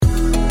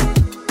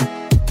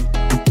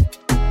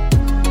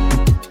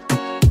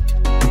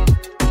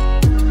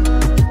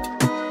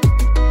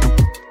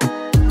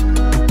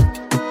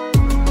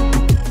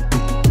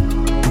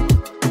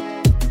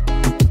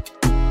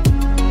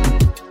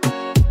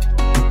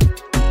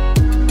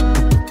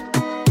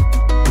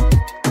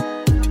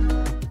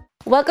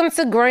Welcome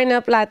to Growing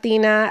Up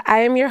Latina. I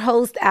am your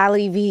host,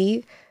 Ali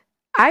V.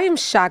 I am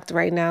shocked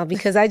right now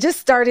because I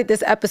just started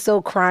this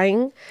episode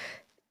crying.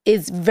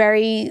 It's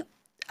very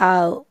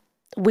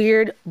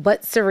weird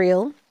but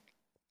surreal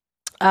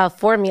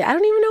for me. I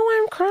don't even know why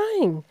I'm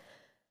crying.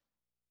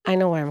 I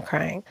know why I'm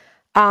crying.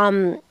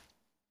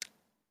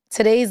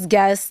 Today's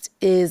guest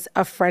is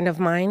a friend of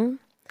mine.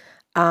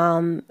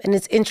 And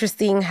it's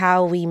interesting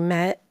how we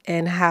met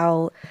and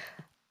how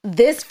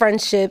this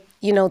friendship,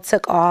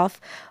 took off.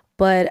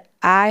 But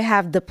I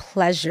have the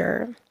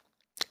pleasure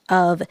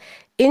of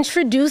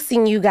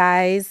introducing you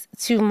guys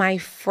to my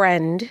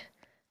friend,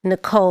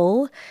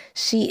 Nicole.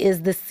 She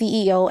is the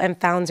CEO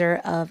and founder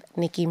of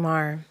Nikki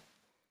Maar.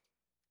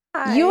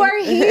 Hi. You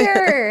are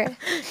here.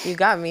 You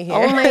got me here.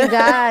 Oh my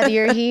God,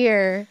 you're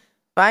here.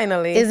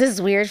 Finally. Is this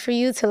weird for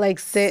you to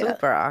sit?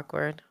 Super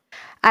awkward.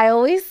 I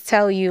always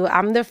tell you,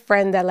 I'm the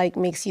friend that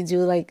makes you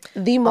do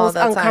the most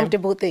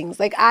uncomfortable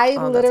things. I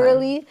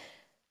literally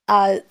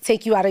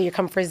take you out of your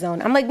comfort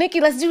zone. I'm like, Nikki,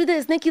 let's do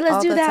this. Nikki,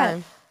 let's do that.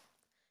 Time.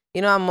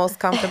 I'm most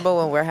comfortable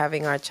when we're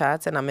having our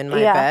chats and I'm in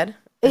my bed.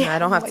 And I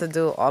don't have to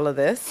do all of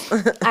this.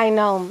 I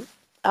know.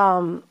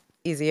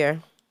 Easier.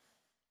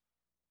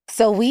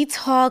 So we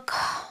talk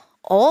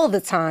all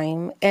the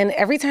time. And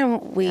every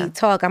time we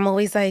talk, I'm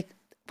always like,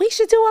 we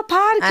should do a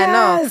podcast. I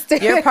know.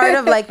 You're part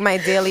of my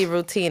daily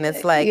routine.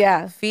 It's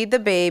feed the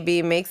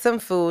baby, make some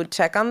food,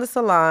 check on the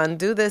salon,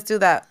 do this, do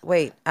that.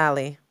 Wait,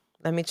 Ali,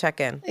 let me check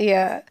in.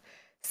 Yeah.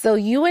 So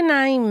you and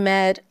I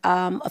met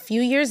a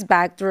few years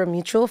back through a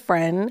mutual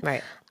friend.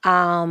 Right.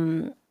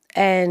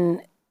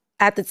 And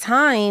at the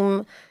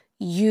time,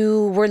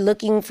 you were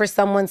looking for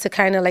someone to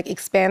kind of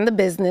expand the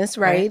business,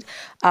 right?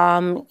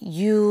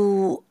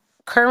 You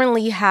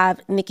currently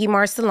have Nikki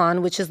Maar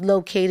Salon, which is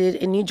located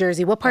in New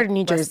Jersey. What part of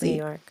New Jersey? West New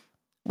York.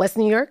 West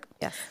New York?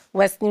 Yes.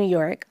 West New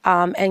York.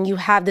 And you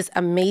have this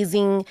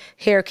amazing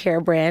hair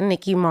care brand,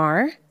 Nikki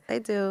Maar. I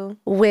do.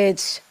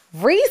 Which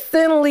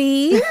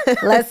recently,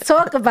 let's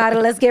talk about it.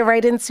 Let's get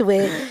right into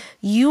it.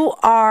 You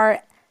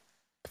are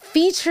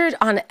featured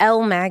on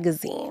Elle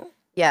Magazine.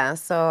 Yeah,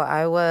 so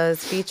I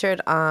was featured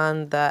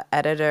on the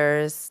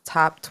editor's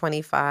top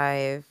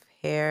 25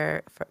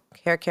 hair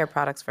care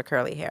products for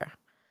curly hair.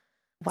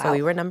 Wow. So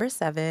we were number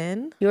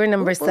 7. You were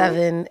number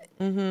 7.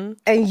 Mm-hmm.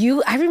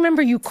 And I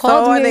remember you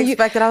called me. So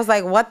unexpected. I was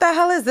like, what the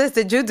hell is this?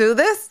 Did you do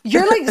this?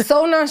 You're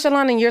so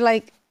nonchalant and you're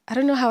like, I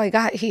don't know how I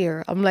got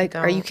here. I'm like,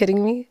 are you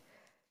kidding me?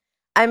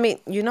 I mean,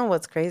 you know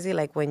what's crazy?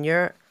 When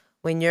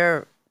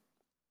you're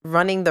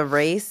running the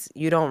race,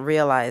 you don't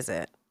realize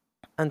it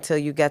until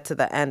you get to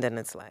the end and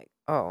it's like,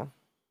 oh,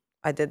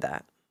 I did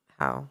that.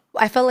 How?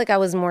 I felt like I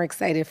was more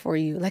excited for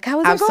you. I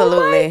was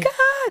absolutely. Like,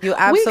 oh my God. You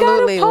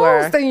absolutely we got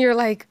a post. were. And you're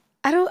like,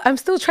 I'm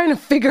still trying to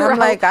figure out. I'm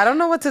like, I don't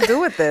know what to do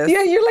with this.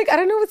 Yeah, you're like, I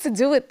don't know what to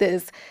do with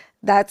this.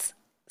 That's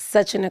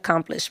such an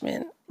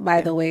accomplishment,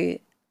 by the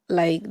way.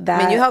 That.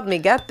 I mean, you helped me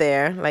get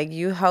there.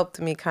 You helped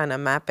me kind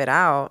of map it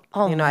out.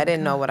 Oh I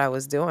didn't know what I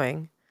was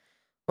doing.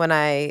 When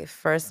I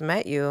first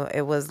met you,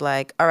 it was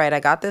like, all right,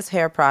 I got this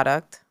hair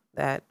product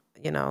that,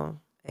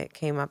 it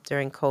came up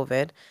during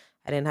COVID.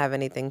 I didn't have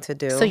anything to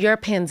do. So you're a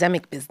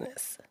pandemic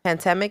business.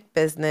 Pandemic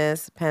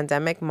business,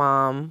 pandemic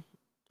mom,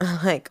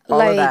 all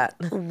of that.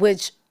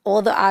 Which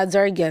all the odds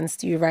are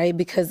against you, right?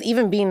 Because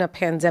even being a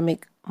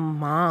pandemic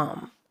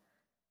mom,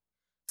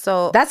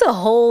 so that's a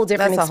whole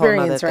different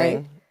experience, right?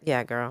 Thing.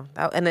 Yeah, girl.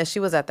 And then she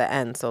was at the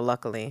end, so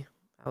luckily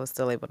I was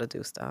still able to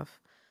do stuff.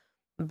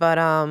 But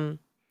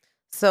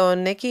so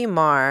Nikki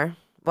Maar,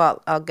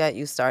 well, I'll get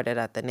you started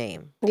at the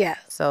name. Yeah.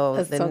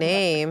 So the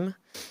name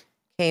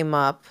came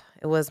up.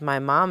 It was my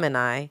mom and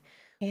I.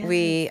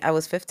 Yeah. I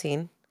was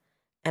 15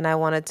 and I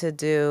wanted to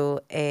do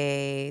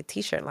a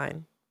t-shirt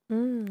line.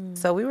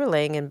 So we were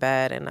laying in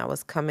bed and I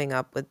was coming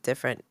up with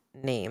different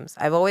names.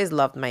 I've always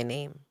loved my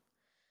name.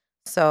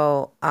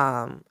 So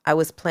I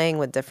was playing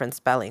with different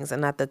spellings.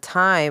 And at the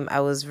time, I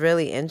was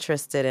really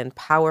interested in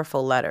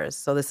powerful letters.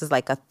 So this is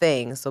a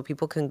thing. So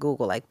people can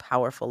Google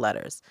powerful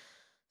letters.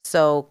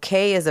 So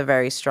K is a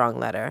very strong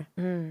letter.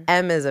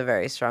 M is a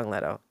very strong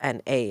letter.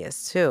 And A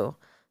is too.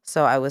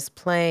 So I was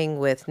playing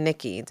with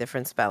Nikki,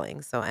 different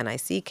spellings. So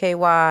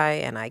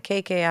N-I-C-K-Y,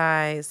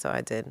 N-I-K-K-I. So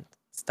I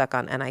stuck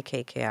on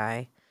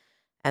N-I-K-K-I.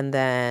 And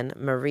then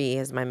Marie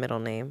is my middle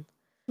name.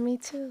 Me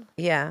too.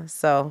 Yeah,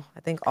 so I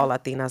think all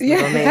Latinas'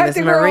 middle name is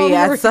Marie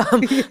at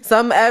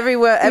some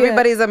everywhere.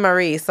 Everybody's a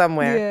Marie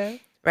somewhere,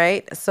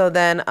 right? So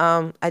then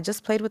I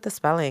just played with the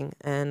spelling,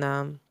 and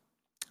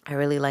I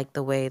really liked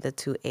the way the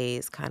 2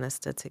 A's kind of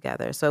stood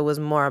together. So it was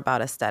more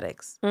about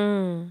aesthetics.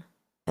 And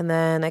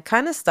then it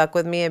kind of stuck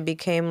with me. It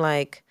became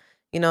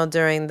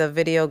during the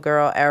video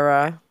girl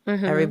era,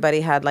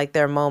 everybody had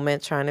their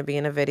moment trying to be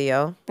in a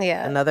video.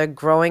 Yeah. Another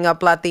growing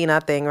up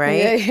Latina thing,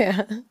 right?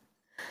 Yeah.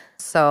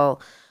 So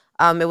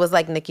it was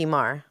Nikki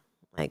Maar,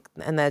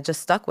 and that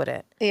just stuck with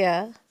it.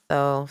 Yeah.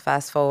 So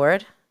fast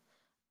forward,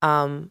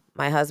 my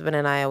husband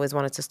and I always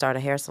wanted to start a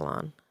hair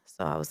salon.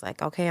 So I was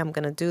like, okay, I'm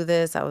going to do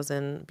this. I was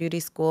in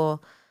beauty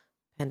school,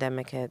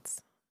 pandemic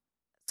hits.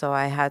 So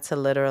I had to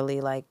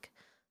literally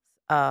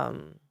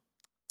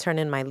turn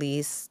in my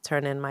lease,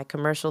 turn in my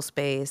commercial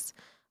space.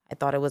 I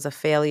thought it was a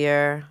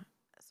failure.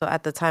 So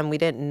at the time, we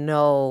didn't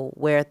know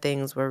where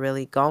things were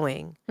really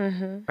going,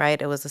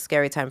 right? It was a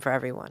scary time for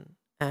everyone.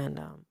 And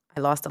I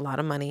lost a lot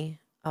of money,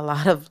 a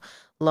lot of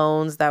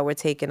loans that were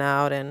taken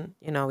out, and,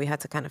 we had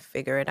to kind of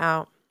figure it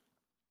out.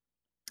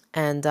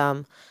 And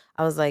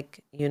I was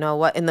like, you know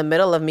what? In the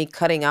middle of me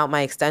cutting out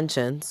my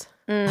extensions,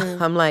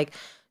 I'm like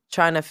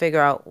trying to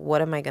figure out,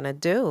 what am I going to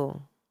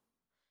do?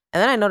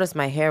 And then I noticed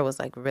my hair was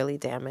like really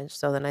damaged.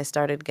 So then I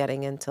started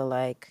getting into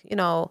like,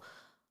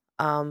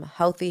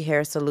 healthy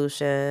hair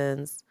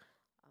solutions,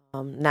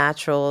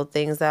 natural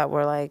things that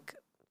were like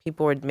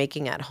people were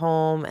making at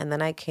home. And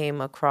then I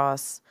came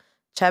across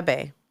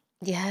Chebe.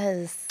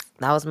 Yes.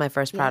 That was my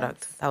first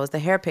product. That was the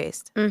hair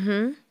paste.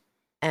 And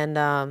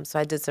so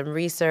I did some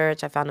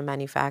research. I found a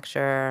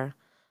manufacturer,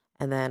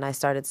 and then I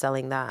started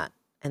selling that.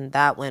 And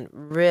that went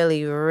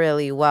really,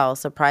 really well,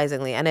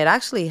 surprisingly. And it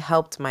actually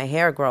helped my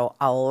hair grow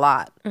a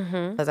lot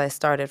because I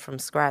started from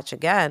scratch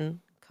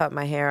again, cut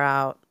my hair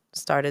out,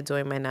 started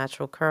doing my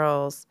natural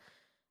curls.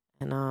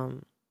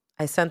 And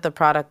I sent the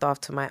product off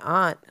to my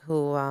aunt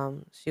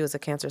who, she was a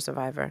cancer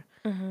survivor.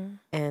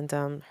 And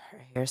her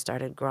hair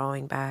started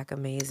growing back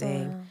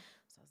amazing. So I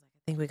was like, I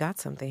think we got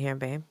something here,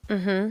 babe.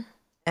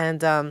 And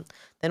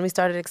then we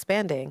started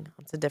expanding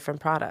onto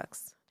different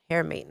products,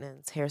 hair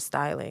maintenance, hair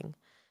styling.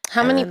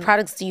 How many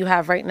products do you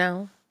have right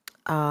now?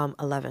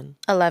 11.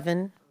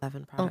 11?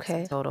 11 products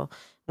in total.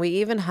 We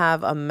even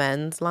have a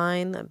men's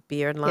line, a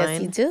beard line.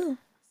 Yes, you do.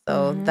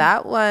 So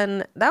that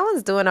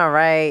one's doing all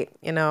right,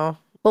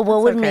 But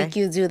what would make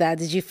you do that?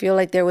 Did you feel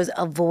like there was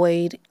a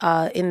void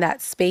in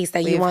that space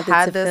that you wanted to fill?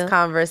 We've had this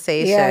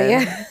conversation.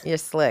 Yeah. You're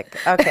slick.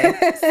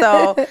 Okay.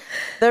 So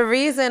the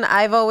reason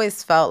I've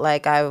always felt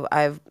like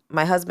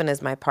my husband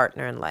is my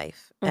partner in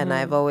life. And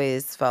I've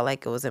always felt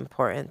like it was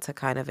important to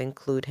kind of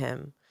include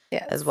him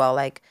as well.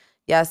 Like,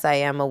 yes, I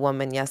am a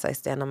woman. Yes, I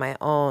stand on my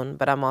own,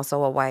 but I'm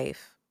also a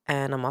wife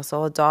and I'm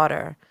also a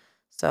daughter.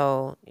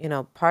 So,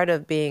 part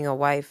of being a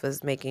wife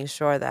is making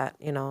sure that,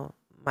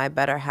 my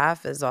better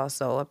half is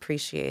also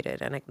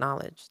appreciated and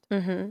acknowledged.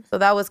 So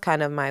that was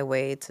kind of my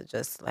way to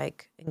just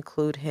like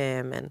include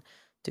him and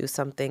do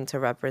something to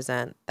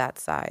represent that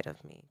side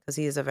of me because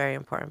he is a very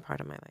important part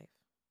of my life.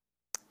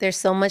 There's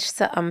so much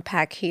to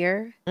unpack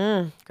here.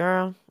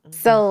 Girl.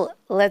 So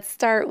let's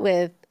start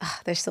with,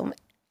 there's so much.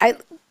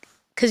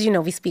 Because,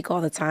 we speak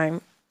all the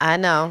time. I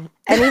know.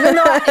 And even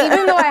though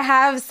I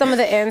have some of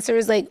the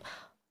answers, like,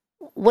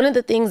 one of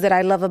the things that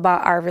I love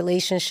about our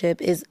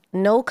relationship is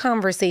no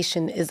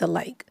conversation is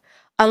alike.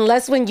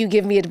 Unless when you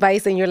give me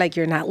advice and you're like,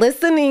 you're not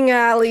listening,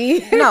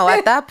 Allie. No,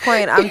 at that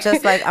point, I'm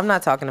just like, I'm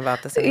not talking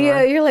about this anymore.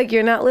 Yeah, you're like,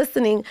 you're not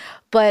listening.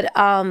 But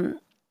I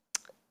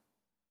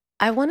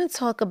want to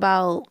talk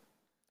about,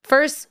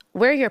 first,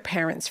 where are your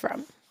parents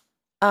from?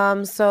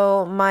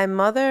 So my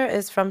mother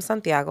is from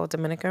Santiago,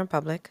 Dominican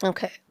Republic.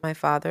 Okay. My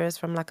father is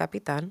from La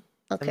Capitan,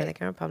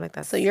 Dominican Republic.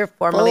 That's so you're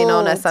formerly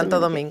known as Santo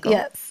Domingo.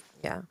 Yes.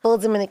 Yeah. Full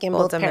Dominican,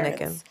 Full both Dominican.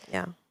 Parents.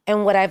 Yeah.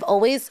 And what I've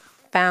always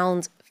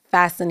found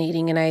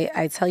fascinating, and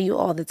I tell you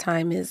all the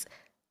time, is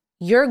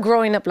your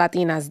growing up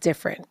Latina is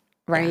different,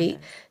 right? Yeah.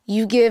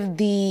 You give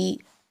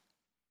the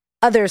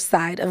other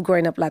side of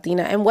growing up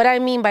Latina. And what I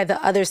mean by the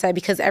other side,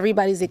 because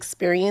everybody's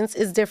experience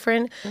is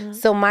different.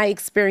 So my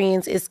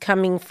experience is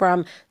coming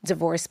from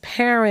divorced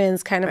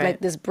parents, kind of like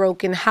this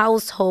broken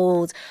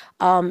household.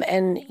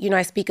 And,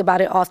 I speak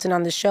about it often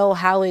on the show,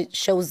 how it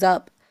shows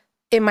up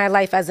in my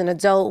life as an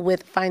adult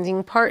with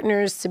finding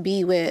partners to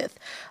be with.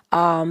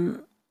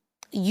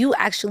 You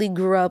actually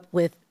grew up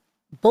with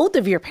both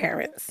of your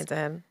parents. I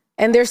did.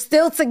 And they're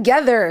still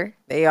together.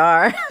 They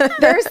are.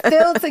 They're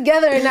still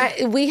together.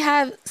 And we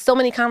have so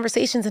many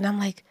conversations and I'm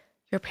like,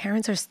 your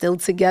parents are still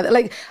together.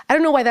 Like, I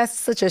don't know why that's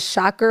such a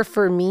shocker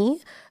for me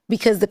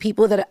because the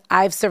people that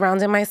I've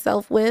surrounded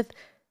myself with,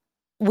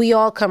 we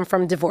all come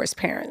from divorced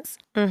parents.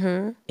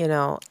 And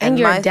you're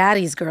a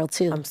daddy's girl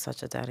too. I'm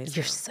such a daddy's girl.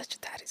 You're such a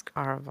daddy's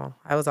girl. Horrible.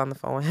 I was on the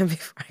phone with him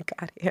before I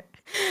got here.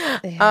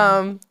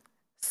 Yeah.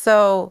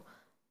 So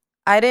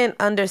I didn't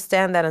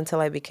understand that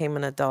until I became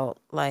an adult,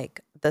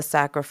 like the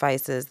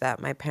sacrifices that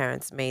my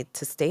parents made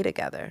to stay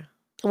together.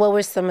 What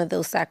were some of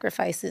those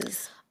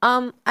sacrifices?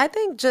 I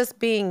think just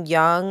being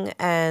young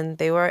and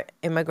they were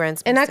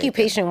immigrants. And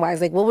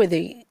occupation-wise, like what were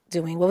they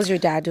doing? What was your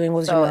dad doing? What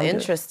was your mom doing?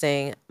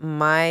 Interesting.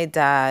 My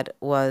dad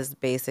was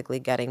basically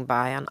getting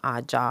by on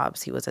odd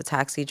jobs. He was a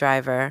taxi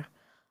driver.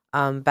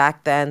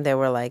 Back then, they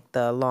were like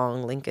the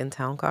long Lincoln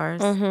Town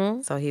cars.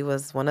 So he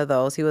was one of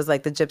those. He was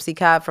like the gypsy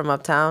cab from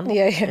uptown.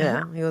 Yeah,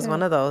 he was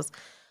one of those.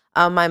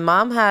 My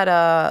mom had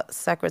a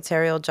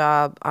secretarial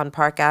job on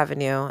Park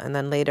Avenue, and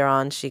then later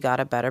on, she got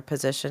a better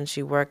position.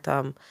 She worked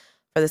for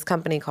this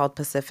company called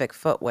Pacific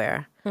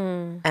Footwear,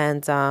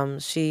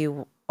 and she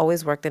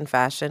always worked in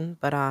fashion,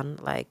 but on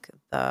like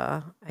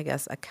the, I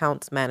guess,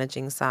 accounts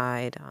managing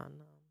side, on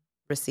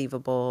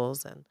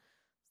receivables and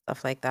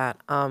stuff like that.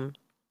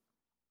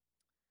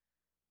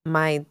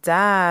 My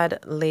dad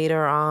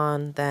later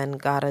on then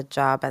got a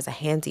job as a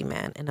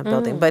handyman in a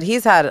building, but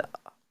he's had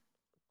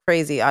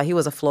crazy. He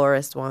was a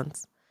florist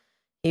once.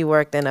 He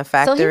worked in a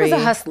factory. So he was a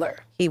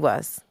hustler. He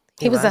was.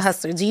 He was a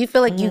hustler. Do you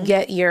feel like you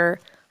get your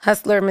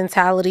hustler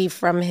mentality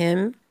from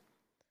him?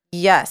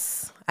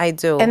 Yes, I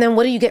do. And then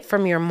what do you get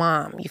from your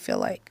mom, you feel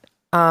like?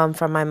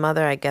 From my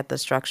mother, I get the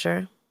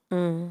structure,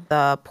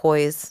 the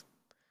poise.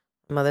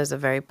 My mother's a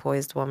very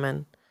poised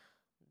woman.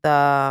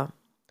 The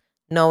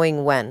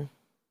knowing when,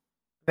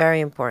 very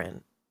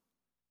important.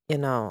 You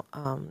know,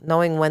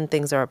 knowing when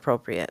things are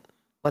appropriate.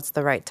 What's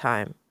the right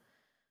time?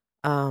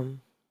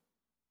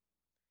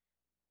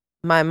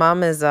 My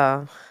mom is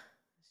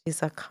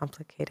she's a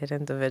complicated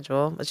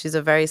individual, but she's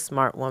a very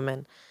smart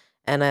woman.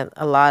 And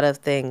a lot of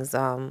things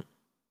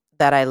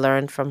that I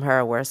learned from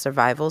her were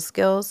survival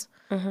skills.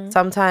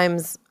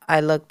 Sometimes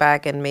I look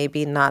back and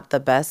maybe not the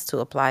best to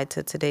apply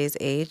to today's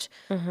age,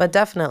 but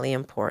definitely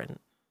important.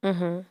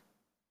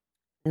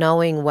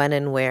 Knowing when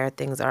and where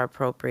things are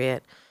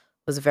appropriate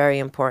was very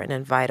important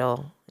and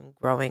vital in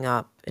growing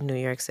up in New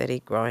York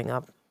City, growing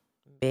up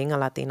being a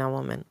Latina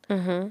woman.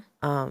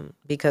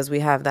 Because we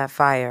have that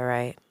fire,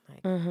 right?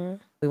 Like,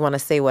 we want to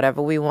say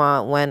whatever we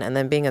want, when, and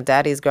then being a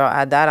daddy's girl,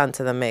 add that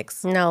onto the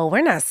mix. No,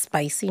 we're not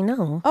spicy,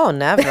 no. Oh,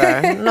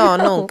 never. No,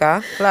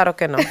 nunca. Claro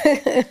que no.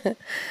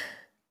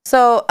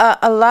 So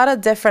a lot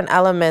of different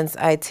elements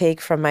I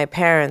take from my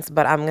parents,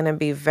 but I'm going to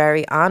be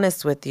very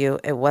honest with you.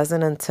 It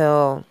wasn't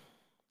until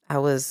I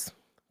was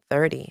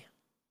 30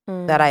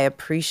 that I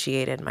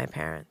appreciated my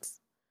parents.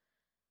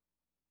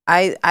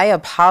 I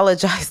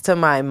apologized to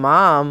my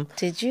mom.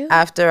 Did you?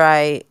 After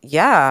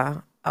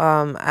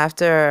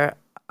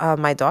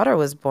my daughter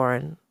was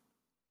born.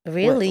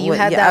 Really? You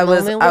had that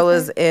moment with I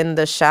was her? in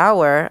the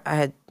shower.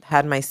 I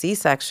had my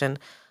C-section.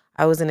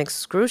 I was in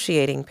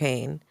excruciating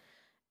pain.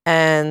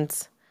 And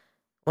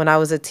when I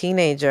was a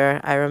teenager,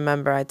 I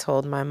remember I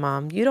told my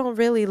mom, "You don't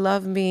really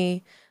love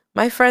me.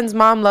 My friend's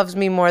mom loves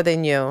me more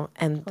than you."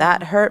 And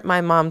that hurt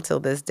my mom till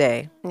this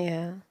day.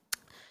 Yeah.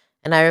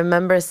 And I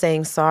remember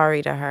saying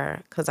sorry to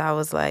her because I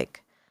was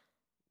like,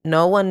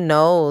 no one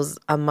knows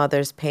a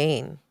mother's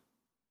pain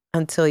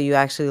until you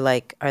actually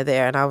like are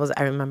there. And I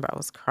remember I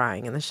was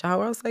crying in the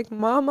shower. I was like,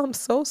 "Mom, I'm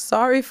so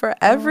sorry for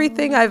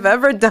everything I've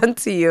ever done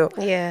to you."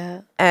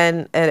 Yeah.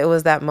 And it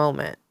was that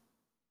moment.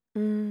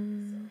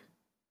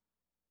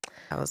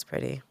 That was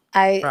pretty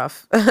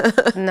rough.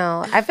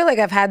 No, I feel like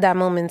I've had that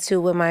moment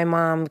too with my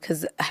mom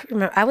because I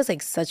remember I was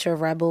like such a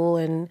rebel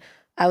and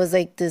I was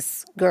like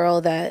this girl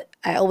that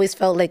I always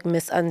felt like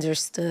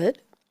misunderstood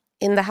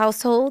in the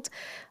household.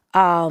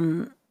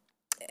 And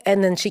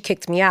then she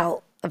kicked me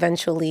out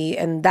eventually.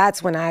 And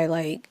that's when I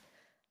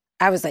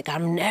was like,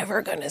 "I'm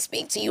never going to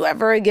speak to you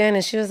ever again."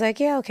 And she was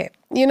like, "Yeah, okay."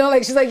 You know,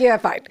 like she's like, "Yeah,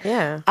 fine."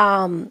 Yeah.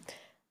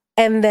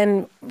 And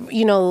then,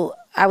 you know,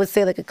 I would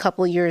say like a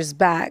couple years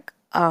back,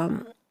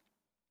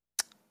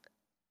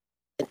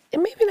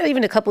 and maybe not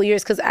even a couple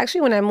years, because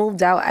actually when I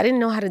moved out, I didn't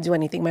know how to do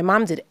anything. My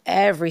mom did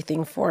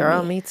everything for me.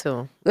 Girl, me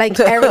too. Like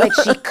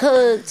she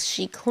cooked,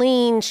 she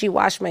cleaned, she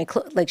washed my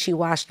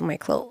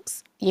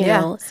clothes. You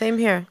know, same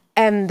here.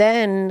 And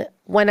then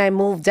when I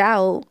moved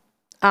out,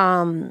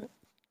 I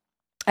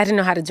didn't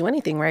know how to do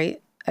anything.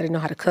 Right, I didn't know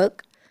how to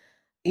cook.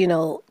 You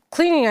know,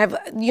 cleaning.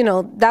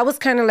 That was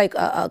kind of like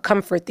a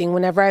comfort thing.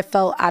 Whenever I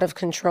felt out of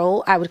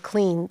control, I would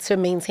clean to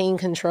maintain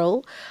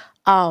control.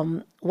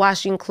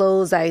 Washing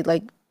clothes, I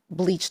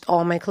bleached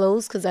all my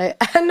clothes because I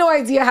had no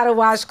idea how to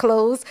wash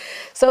clothes.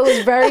 So it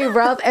was very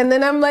rough. And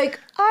then I'm like,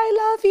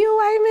 "I love you.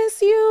 I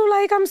miss you.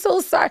 Like, I'm so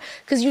sorry."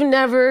 Because you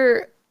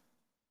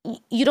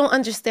don't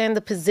understand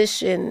the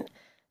position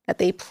that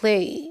they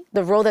play,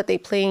 the role that they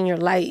play in your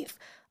life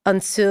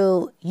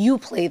until you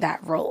play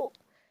that role.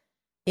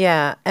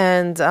 Yeah.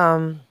 And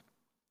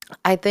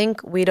I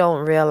think we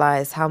don't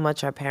realize how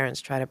much our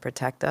parents try to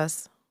protect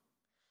us.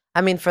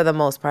 I mean, for the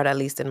most part, at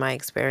least in my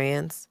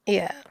experience.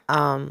 Yeah.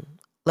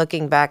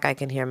 Looking back, I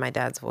can hear my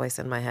dad's voice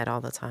in my head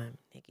all the time.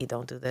 "Nikki,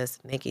 don't do this.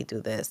 Nikki,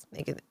 do this.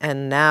 Nikki."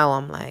 And now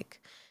I'm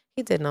like,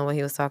 he did know what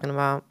he was talking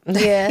about.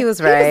 Yeah. He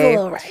was right. He was a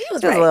little right. He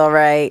was a little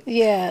right.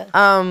 Yeah.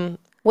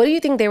 What do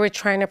you think they were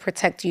trying to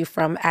protect you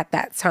from at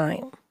that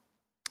time?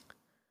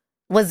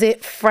 Was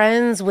it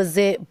friends? Was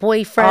it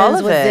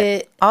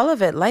boyfriends? All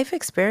of it. Life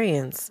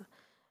experience.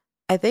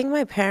 I think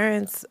my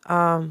parents,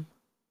 at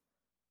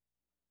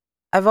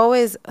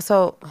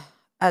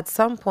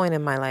some point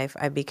in my life,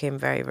 I became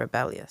very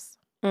rebellious.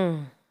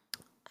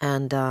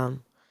 And I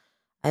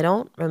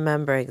don't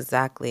remember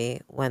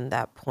exactly when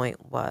that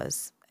point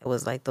was. It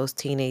was like those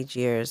teenage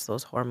years,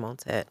 those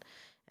hormones hit.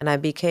 And I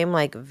became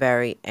like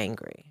very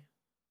angry.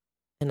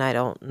 And I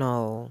don't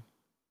know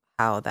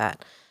how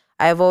that.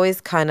 I've always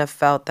kind of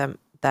felt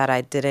that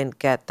I didn't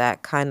get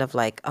that kind of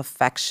like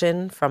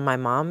affection from my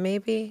mom,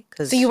 maybe.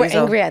 So you were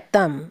angry at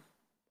them?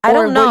 I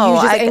don't know. Were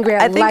you just angry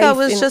at I think life I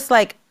was just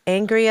like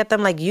angry at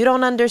them. Like, "You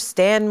don't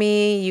understand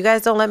me. You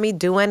guys don't let me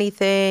do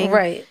anything."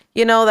 Right.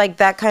 You know, like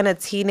that kind of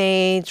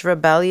teenage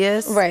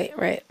rebellious.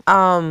 Right.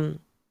 And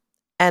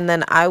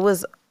then I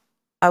was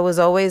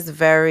always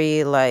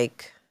very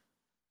like,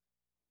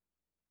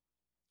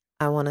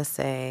 I want to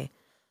say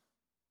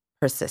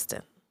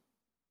persistent.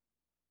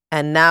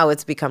 And now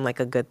it's become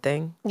like a good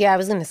thing. Yeah, I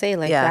was gonna say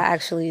like that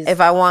actually is.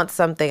 If I want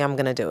something, I'm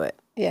gonna do it.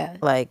 Yeah.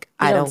 Like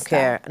I don't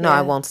care. No,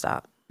 I won't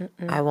stop.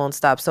 I won't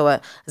stop. So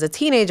as a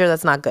teenager,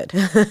 that's not good.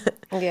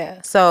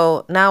 Yeah.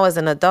 So now as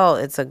an adult,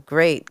 it's a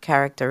great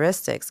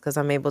characteristics because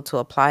I'm able to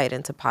apply it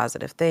into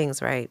positive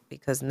things, right?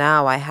 Because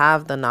now I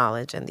have the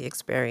knowledge and the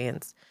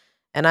experience,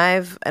 and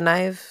I've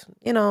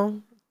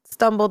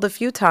stumbled a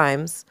few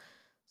times.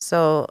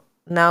 So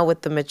now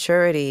with the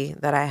maturity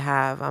that I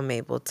have, I'm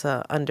able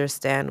to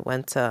understand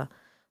when to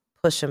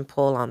push and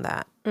pull on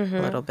that a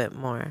little bit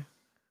more.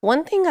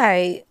 One thing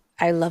I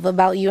love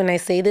about you, and I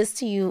say this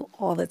to you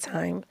all the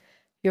time,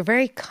 you're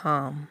very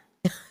calm.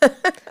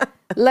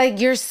 Like,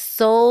 you're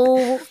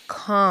so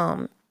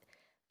calm.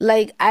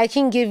 Like, I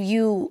can give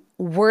you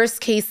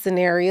worst case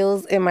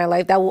scenarios in my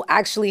life that will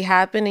actually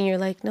happen, and you're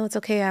like, no, it's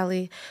okay,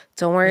 Allie.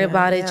 Don't worry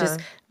about it. Just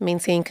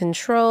maintain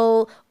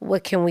control.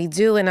 What can we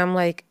do? And I'm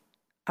like,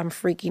 I'm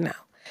freaking out.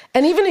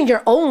 And even in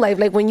your own life,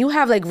 like when you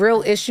have like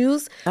real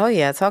issues. Oh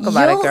yeah, talk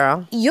about it,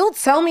 girl. You'll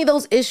tell me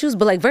those issues,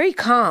 but like very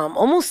calm,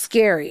 almost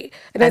scary.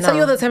 And I tell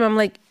you all the time, I'm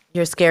like,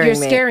 you're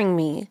scaring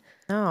me.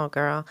 Oh,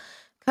 girl.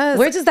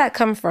 Where does that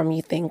come from,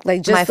 you think?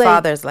 Like, just my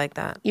father's like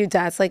that. Your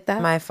dad's like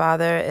that? My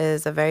father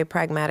is a very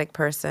pragmatic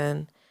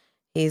person.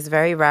 He's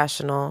very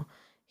rational.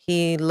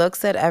 He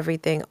looks at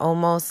everything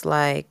almost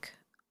like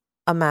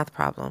a math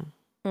problem.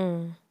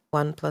 1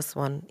 +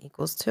 1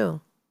 =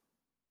 2.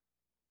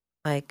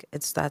 Like,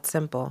 it's that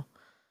simple.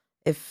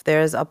 If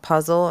there's a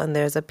puzzle and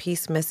there's a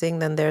piece missing,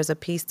 then there's a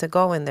piece to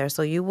go in there.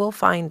 So you will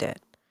find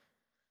it.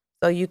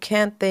 So you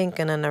can't think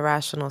in an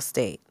irrational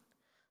state.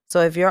 So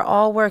if you're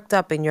all worked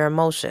up in your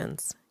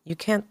emotions, you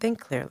can't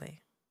think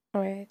clearly.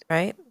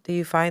 Right? Do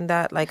you find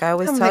that? Like, I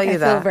always tell you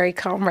that. I feel very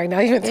calm right now,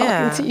 even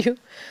talking to you.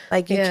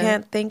 Like, you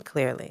can't think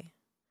clearly.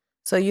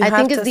 So you have to I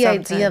think it's the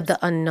idea of the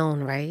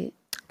unknown, right?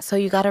 So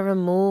you got to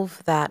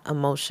remove that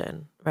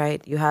emotion,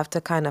 right? You have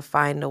to kind of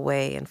find a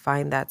way and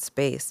find that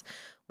space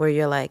where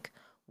you're like,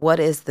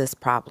 what is this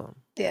problem?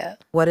 Yeah.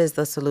 What is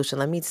the solution?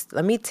 Let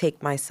me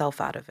take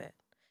myself out of it.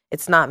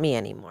 It's not me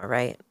anymore,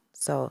 right?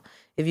 So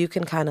if you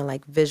can kind of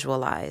like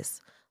visualize,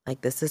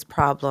 like, this is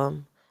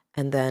problem,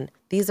 and then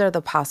these are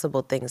the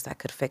possible things that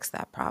could fix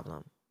that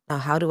problem. Now,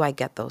 how do I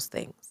get those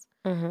things?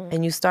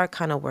 And you start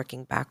kind of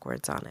working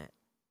backwards on it.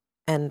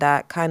 And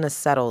that kind of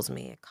settles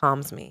me. It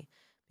calms me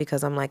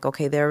because I'm like,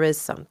 okay, there is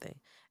something.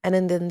 And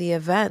then in the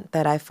event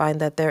that I find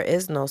that there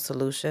is no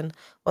solution,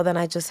 well, then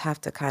I just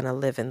have to kind of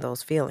live in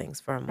those feelings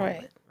for a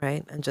moment,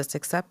 right? And just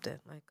accept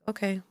it. Like,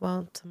 okay,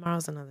 well,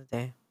 tomorrow's another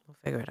day. We'll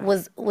figure it out.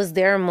 Was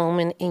there a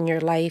moment in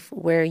your life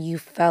where you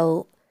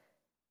felt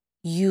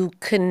you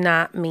could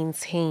not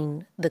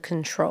maintain the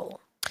control?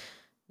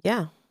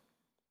 Yeah.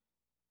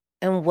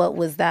 And what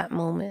was that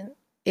moment,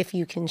 if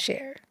you can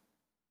share?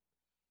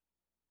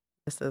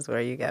 This is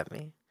where you get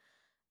me.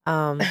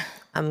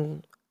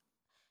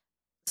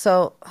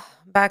 So,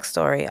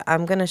 backstory,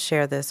 I'm going to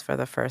share this for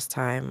the first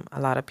time. A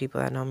lot of people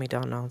that know me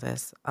don't know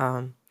this.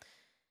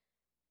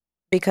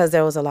 Because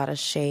there was a lot of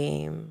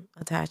shame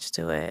attached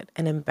to it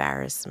and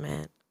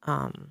embarrassment.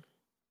 And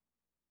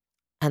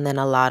then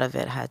a lot of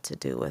it had to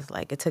do with,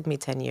 like, it took me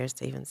 10 years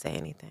to even say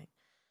anything.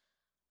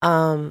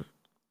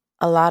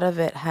 A lot of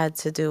it had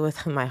to do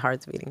with my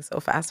heart's beating so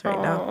fast right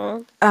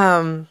now.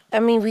 I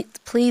mean,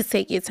 please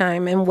take your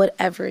time and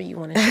whatever you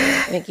want to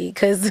share, Nikki,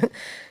 because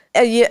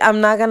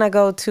I'm not gonna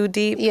go too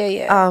deep.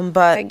 Yeah.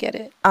 But I get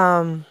it.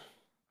 A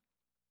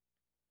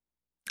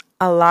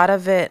lot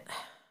of it,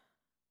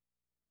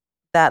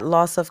 that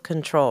loss of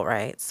control,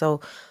 right?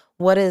 So,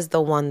 what is the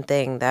one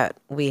thing that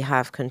we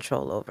have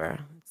control over?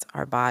 It's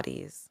our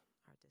bodies,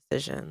 our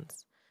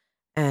decisions,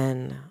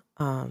 and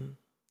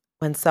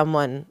when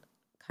someone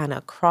kind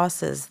of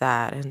crosses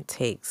that and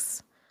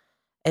takes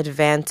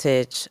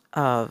advantage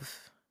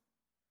of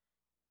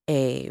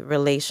a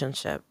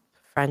relationship,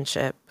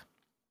 friendship,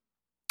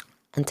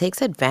 and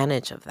takes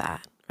advantage of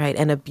that, right,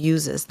 and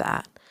abuses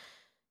that,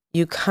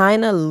 you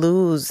kind of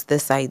lose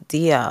this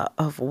idea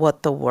of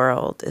what the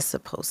world is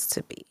supposed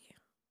to be.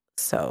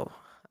 So,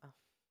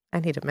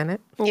 I need a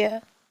minute. Yeah.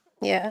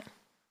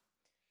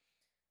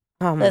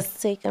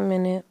 Let's take a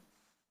minute,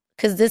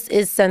 because this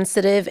is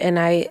sensitive, and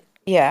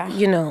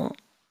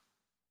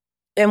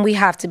and we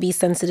have to be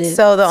sensitive.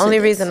 So the only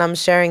reason I'm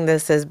sharing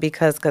this is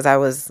because I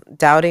was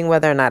doubting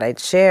whether or not I'd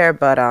share,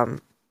 but I was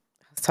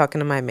talking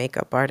to my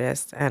makeup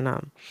artist,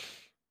 and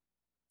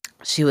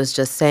she was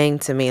just saying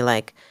to me,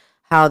 like,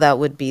 how that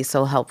would be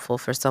so helpful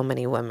for so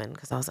many women.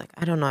 Because I was like,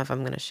 I don't know if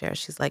I'm going to share.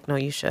 She's like, no,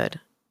 you should.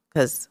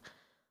 Because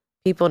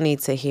people need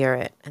to hear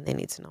it, and they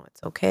need to know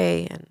it's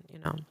okay, and,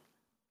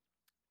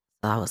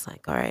 So I was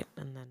like, all right.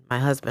 And then my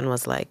husband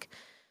was like,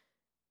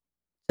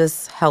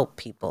 just help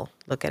people.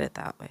 Look at it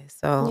that way.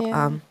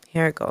 So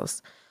here it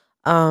goes.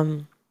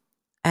 I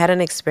had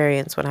an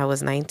experience when I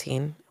was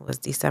 19. It was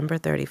December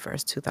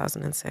 31st,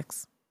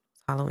 2006.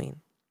 Halloween.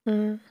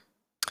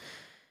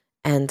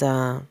 And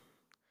I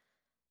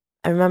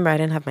remember I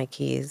didn't have my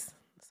keys.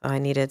 So I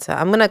needed to,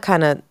 I'm going to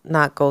kind of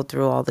not go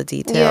through all the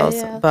details.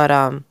 But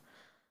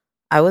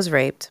I was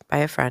raped by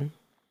a friend,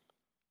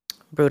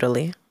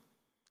 brutally.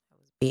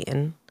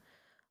 beaten.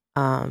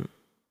 And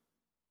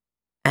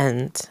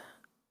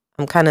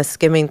I'm kind of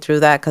skimming through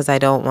that because I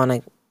don't want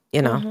to,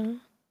 you know.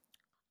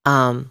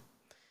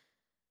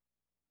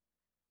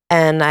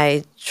 And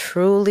I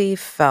truly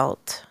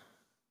felt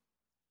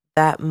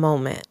that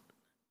moment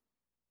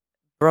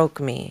broke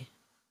me,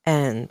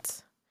 and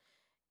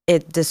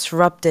it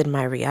disrupted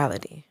my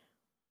reality.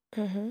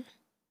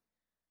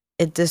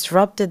 It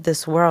disrupted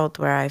this world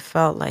where I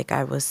felt like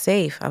I was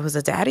safe. I was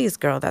a daddy's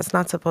girl. That's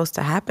not supposed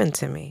to happen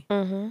to me.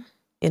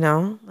 You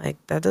know, like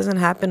that doesn't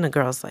happen to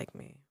girls like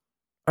me.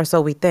 Or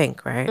so we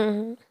think,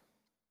 right?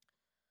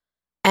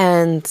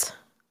 And,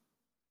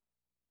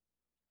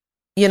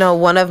 you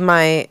know,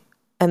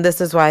 and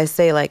this is why I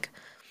say like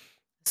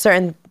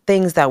certain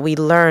things that we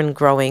learn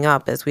growing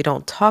up is we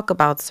don't talk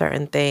about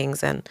certain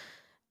things. And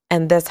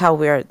that's how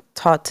we're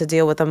taught to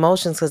deal with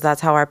emotions, because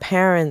that's how our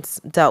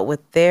parents dealt with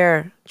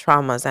their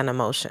traumas and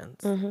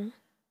emotions,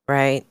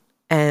 right?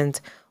 And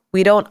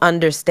we don't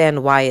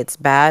understand why it's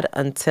bad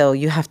until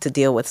you have to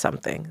deal with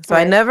something. So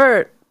I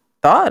never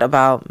thought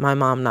about my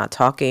mom not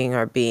talking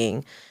or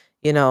being,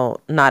 you know,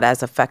 not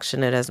as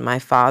affectionate as my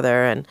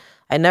father. And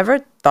I never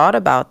thought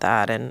about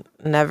that and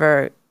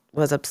never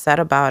was upset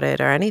about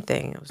it or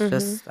anything. It was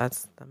just,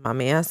 that's the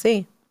mommy I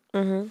see.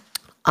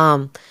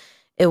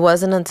 It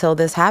wasn't until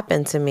this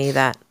happened to me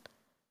that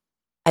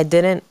I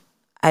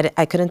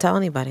couldn't tell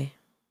anybody.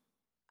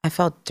 I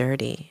felt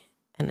dirty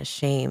and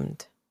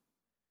ashamed,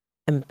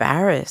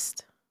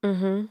 embarrassed.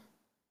 That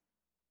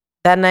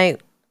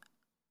night,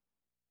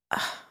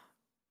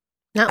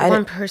 Not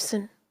one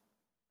person.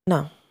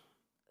 No.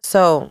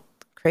 So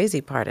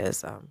crazy part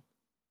is,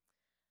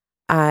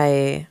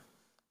 I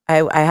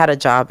had a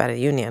job at a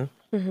union.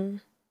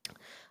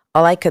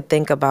 All I could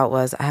think about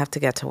was I have to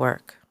get to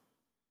work.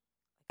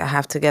 I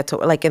have to get to,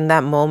 like in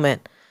that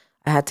moment,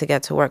 I had to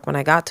get to work. When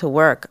I got to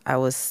work, I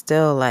was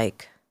still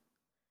like,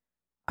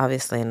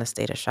 obviously in a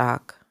state of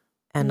shock.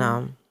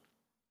 And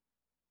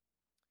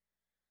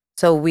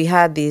so we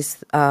had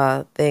these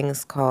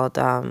things called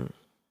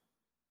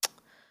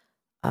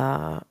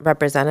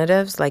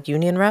representatives, like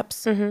union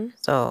reps.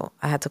 So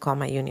I had to call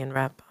my union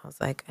rep. I was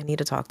like, I need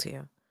to talk to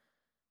you.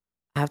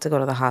 I have to go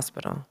to the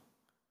hospital.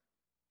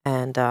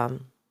 And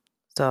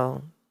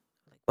so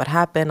what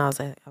happened, I was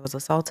like, I was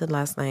assaulted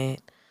last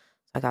night.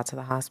 I got to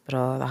the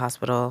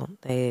hospital.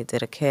 They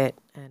did a kit,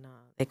 and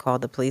they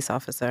called the police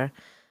officer.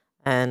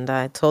 And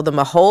I told them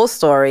a whole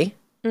story,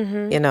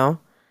 you know.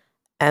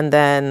 And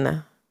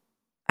then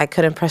I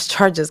couldn't press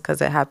charges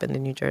because it happened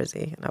in New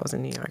Jersey, and I was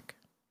in New York.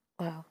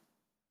 Wow.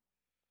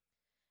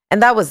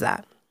 And that was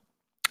that.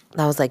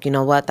 I was like, you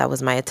know what? That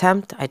was my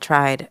attempt. I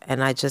tried,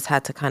 and I just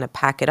had to kind of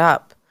pack it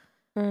up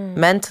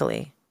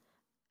mentally.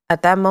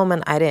 At that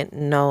moment, I didn't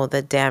know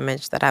the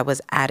damage that I was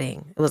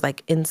adding. It was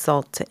like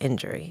insult to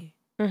injury.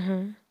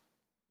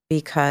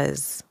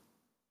 Because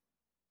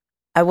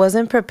I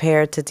wasn't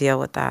prepared to deal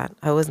with that.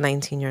 I was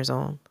 19 years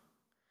old.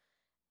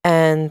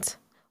 And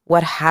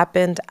what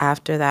happened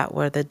after that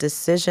were the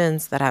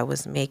decisions that I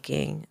was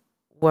making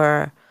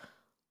were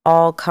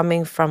all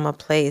coming from a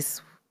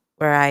place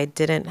where I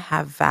didn't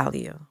have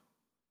value.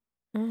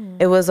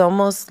 It was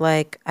almost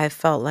like I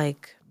felt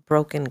like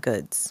broken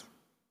goods.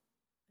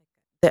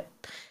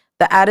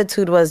 The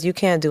attitude was, you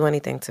can't do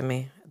anything to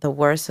me. The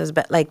worst is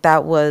bad. Like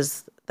that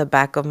was the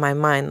back of my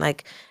mind.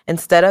 Like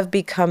instead of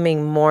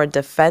becoming more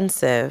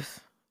defensive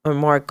or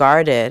more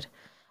guarded,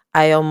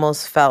 I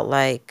almost felt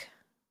like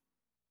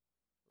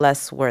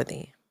less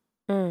worthy.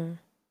 And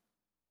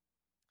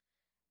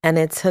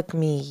it took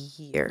me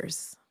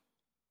years.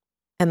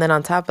 And then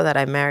on top of that,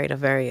 I married a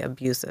very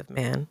abusive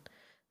man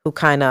who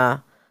kind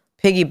of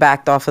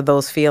piggybacked off of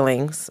those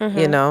feelings,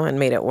 you know, and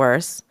made it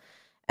worse.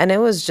 And it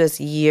was just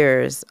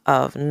years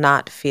of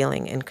not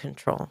feeling in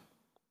control.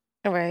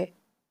 All right.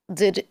 I'm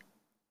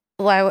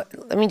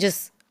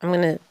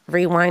going to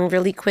rewind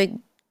really quick,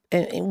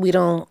 and we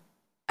don't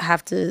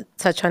have to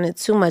touch on it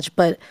too much,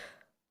 but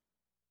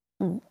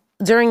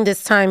during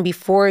this time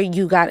before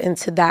you got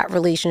into that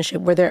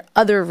relationship, were there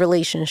other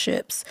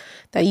relationships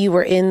that you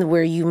were in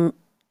where you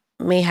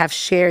may have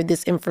shared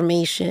this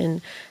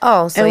information?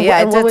 Oh, so and yeah,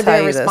 I what did were tell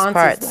their you this responses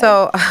part. like?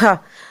 So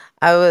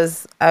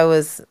I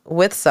was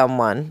with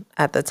someone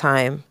at the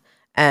time,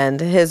 and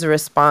his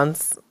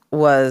response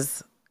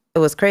was, it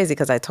was crazy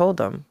because I told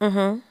him.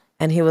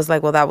 And he was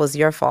like, well, that was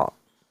your fault.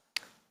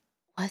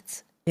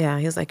 What? Yeah,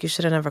 he was like, you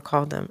should have never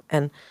called him.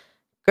 And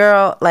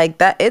girl, like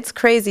that, it's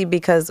crazy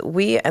because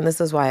and this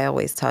is why I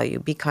always tell you,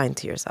 be kind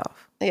to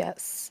yourself.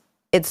 Yes.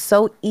 It's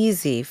so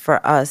easy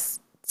for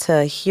us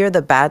to hear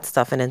the bad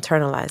stuff and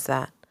internalize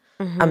that.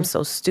 I'm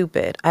so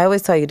stupid. I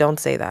always tell you, don't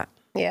say that.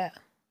 Yeah.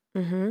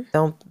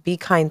 Don't be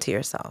kind to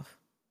yourself.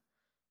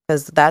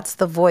 Because that's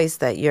the voice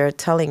that you're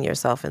telling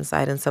yourself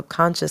inside, and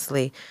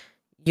subconsciously,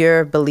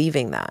 you're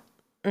believing that.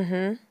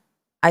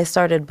 I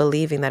started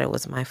believing that it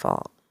was my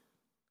fault.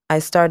 I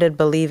started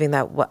believing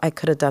that I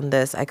could have done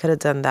this, I could have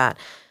done that.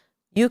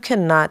 You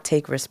cannot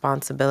take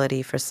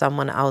responsibility for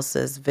someone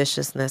else's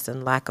viciousness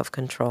and lack of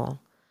control.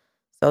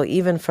 So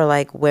even for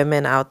like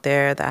women out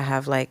there that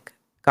have like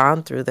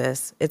gone through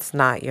this, it's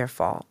not your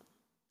fault.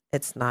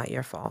 It's not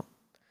your fault.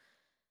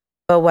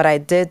 But what I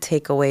did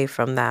take away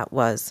from that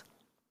was,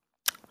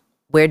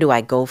 where do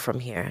I go from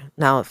here?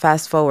 Now,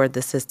 fast forward,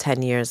 this is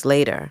 10 years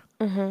later.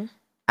 Mm-hmm.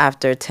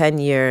 After 10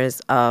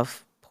 years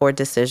of poor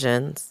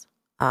decisions,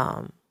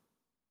 of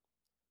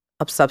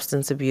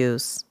substance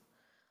abuse,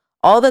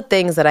 all the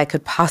things that I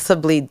could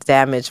possibly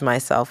damage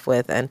myself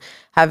with, and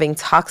having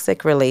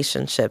toxic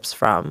relationships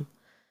from,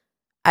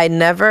 I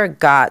never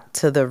got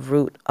to the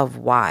root of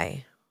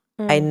why.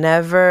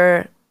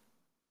 I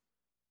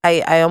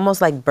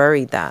almost like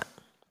buried that.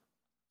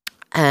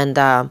 And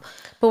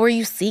but were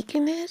you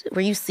seeking it?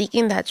 Were you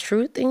seeking that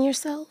truth in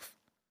yourself?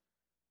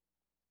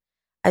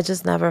 I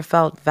just never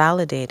felt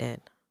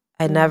validated.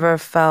 I never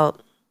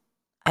felt,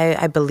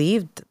 I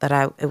believed that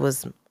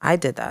I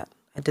did that.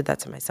 I did that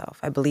to myself.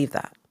 I believe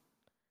that.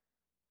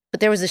 But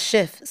there was a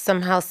shift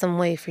somehow, some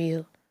way for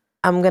you.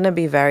 I'm going to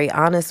be very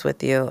honest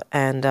with you.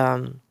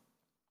 And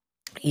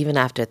even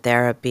after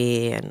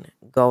therapy and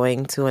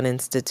going to an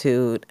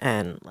institute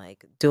and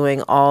like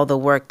doing all the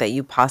work that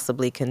you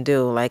possibly can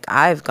do, like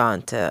I've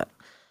gone to,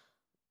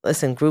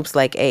 groups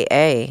like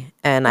AA,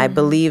 and I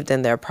believed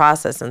in their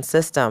process and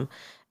system.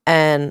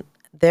 And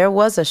there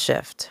was a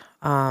shift.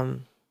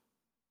 When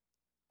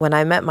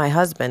I met my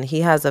husband,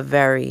 he has a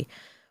very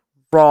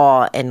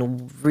raw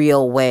and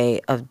real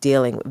way of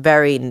dealing,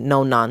 very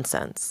no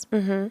nonsense.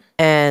 Mm-hmm.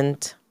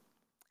 And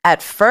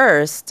at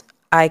first,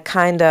 I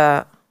kind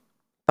of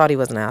thought he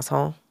was an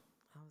asshole.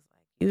 I was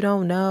like, you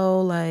don't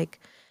know, like,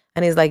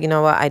 and he's like, you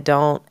know what, I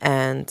don't,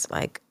 and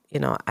like, you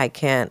know, I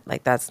can't,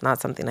 like, that's not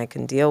something I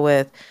can deal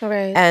with.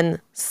 Right. And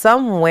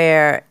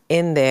somewhere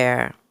in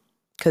there,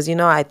 because, you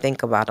know, I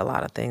think about a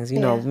lot of things. You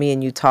know, me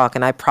and you talk,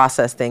 and I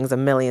process things a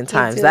million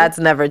times. That's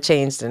never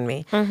changed in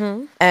me.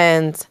 Mm-hmm.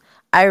 And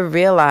I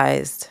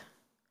realized,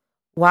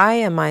 why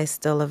am I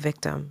still a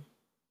victim?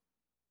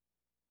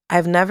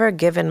 I've never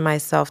given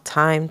myself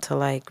time to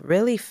like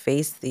really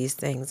face these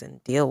things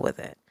and deal with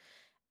it.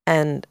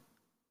 And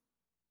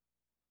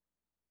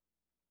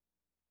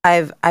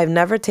I've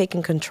never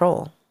taken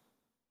control.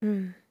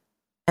 Mm.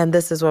 And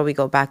this is where we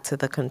go back to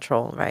the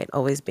control, right?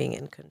 Always being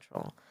in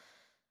control.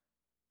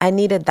 I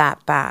needed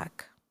that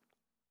back.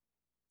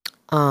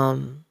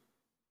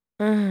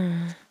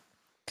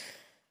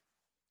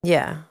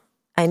 Yeah,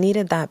 I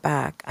needed that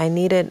back. I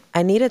needed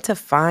to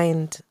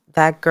find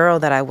that girl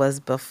that I was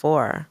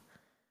before.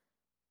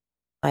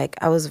 Like,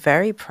 I was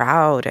very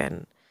proud,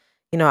 and,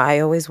 you know, I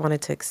always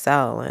wanted to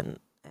excel, and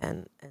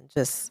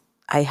just,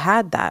 I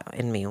had that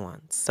in me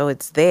once. So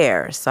it's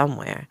there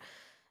somewhere.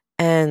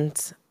 And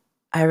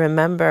I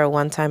remember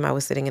one time I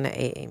was sitting in an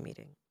AA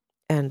meeting,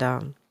 and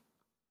I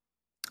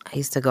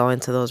used to go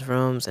into those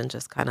rooms and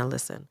just kind of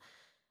listen.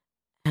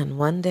 And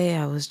one day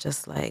I was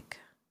just like,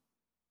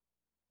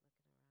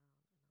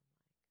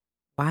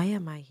 why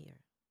am I here?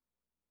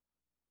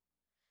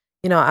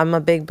 You know, I'm a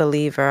big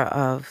believer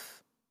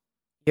of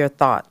your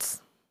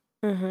thoughts.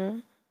 Mm-hmm.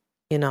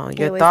 You know,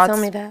 your thoughts,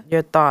 tell me that.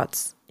 Your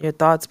thoughts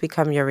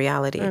become your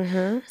reality.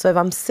 Mm-hmm. So if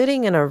I'm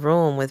sitting in a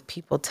room with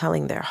people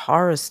telling their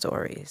horror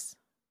stories,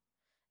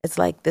 it's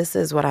like, this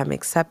is what I'm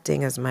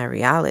accepting as my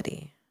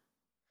reality.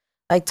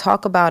 Like,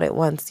 talk about it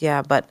once,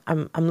 yeah, but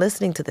I'm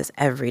listening to this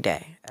every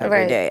day.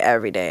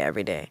 Every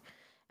day.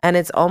 And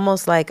it's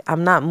almost like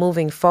I'm not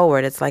moving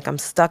forward. It's like I'm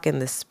stuck in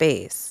this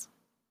space.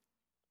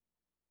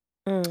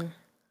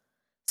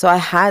 So I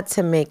had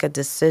to make a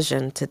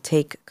decision to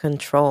take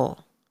control.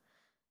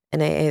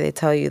 And they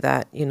tell you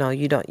that, you know,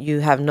 you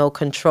have no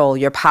control.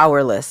 You're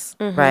powerless,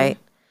 right?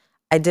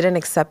 I didn't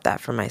accept that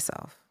for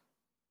myself.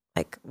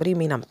 Like, what do you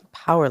mean I'm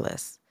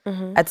powerless?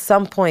 At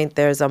some point,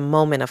 there's a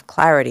moment of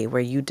clarity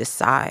where you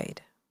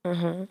decide.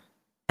 And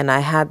I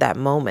had that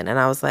moment, and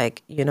I was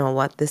like, you know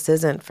what? This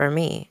isn't for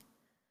me.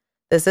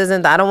 I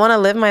don't want to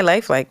live my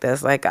life like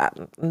this. Like,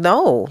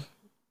 no.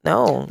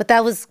 But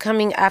that was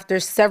coming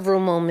after several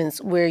moments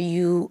where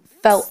you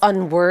felt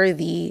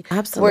unworthy.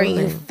 Absolutely.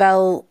 Where you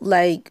felt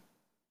like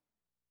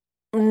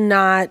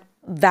not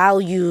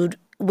valued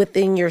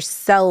within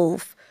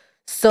yourself.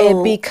 So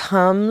it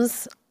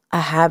becomes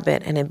a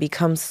habit, and it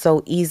becomes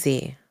so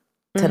easy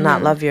to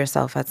not love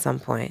yourself at some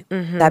point.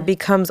 That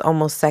becomes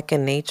almost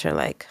second nature.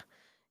 Like,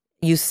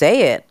 you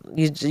say it.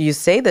 You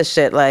say this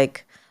shit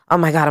like, oh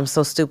my God, I'm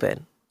so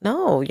stupid.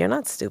 No, you're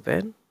not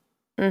stupid.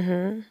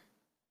 Oh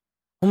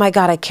my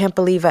God, I can't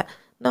believe it.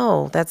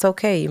 No, that's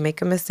okay. You make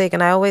a mistake.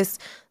 And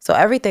so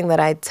everything that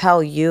I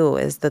tell you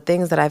is the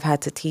things that I've had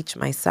to teach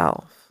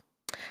myself.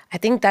 I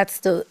think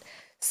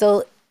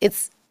so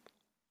it's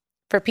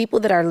for people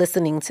that are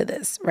listening to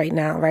this right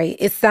now, right?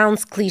 It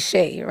sounds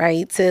cliche,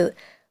 right? To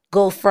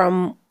go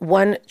from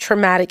one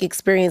traumatic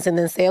experience and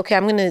then say, okay,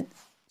 I'm going to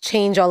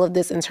change all of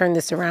this and turn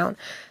this around.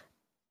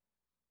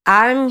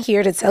 I'm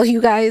here to tell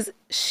you guys,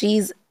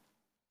 she's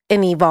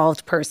an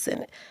evolved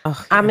person. Oh,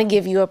 yeah. I'm going to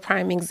give you a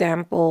prime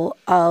example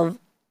of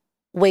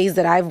ways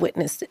that I've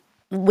witnessed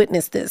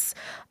this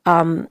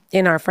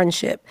in our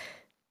friendship.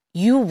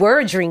 You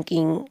were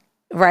drinking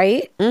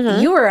right?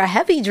 You were a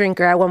heavy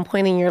drinker at one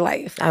point in your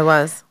life. I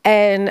was.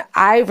 And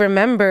I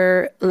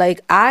remember,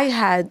 like, I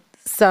had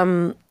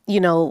some,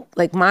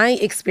 like my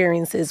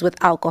experiences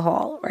with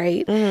alcohol,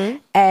 right?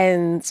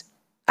 And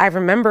I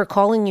remember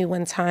calling you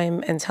one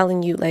time and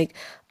telling you, like,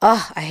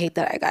 oh, I hate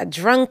that I got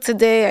drunk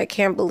today. I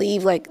can't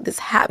believe, like, this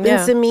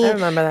happened to me. I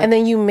remember that. And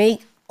then you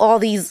make all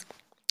these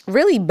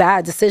really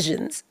bad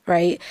decisions,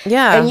 right?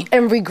 Yeah.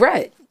 And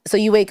regret. So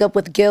you wake up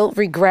with guilt,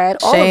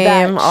 regret, all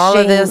Shame, of that. all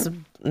shame. of this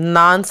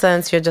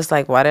nonsense. You're just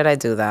like, why did I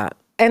do that?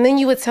 And then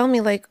you would tell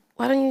me, like,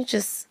 why don't you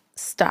just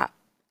stop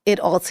it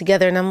all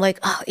together? And I'm like,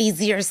 oh,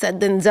 easier said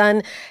than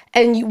done.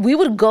 And we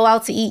would go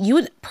out to eat. You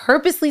would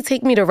purposely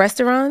take me to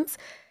restaurants,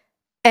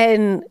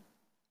 and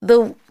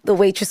the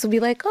waitress would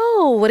be like,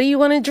 oh, what do you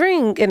want to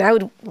drink? And I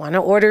would want to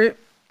order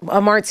a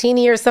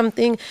martini or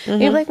something.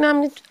 And you're like, no,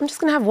 I'm just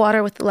going to have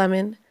water with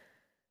lemon.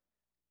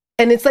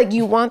 And it's like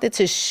you wanted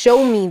to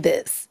show me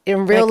this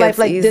in real life.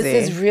 Like, easy.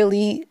 this is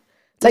really,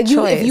 like,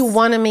 if you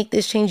want to make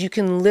this change, you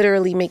can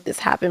literally make this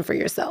happen for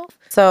yourself.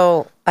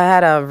 So I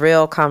had a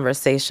real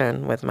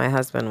conversation with my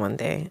husband one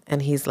day,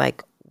 and he's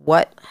like,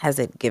 what has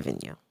it given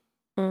you?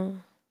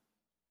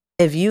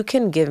 If you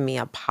can give me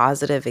a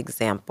positive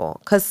example,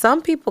 because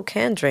some people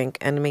can drink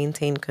and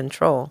maintain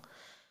control.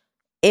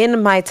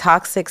 In my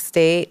toxic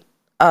state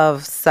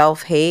of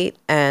self-hate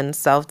and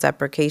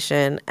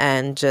self-deprecation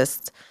and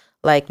just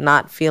like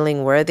not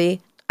feeling worthy,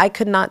 I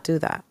could not do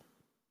that.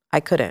 I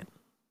couldn't.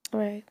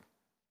 Right.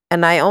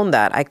 And I own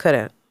that. I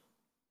couldn't.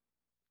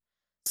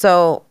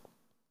 So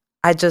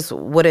I just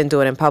wouldn't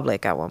do it in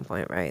public at one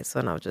point, right? So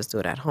I would just do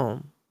it at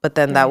home. But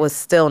then that was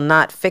still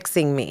not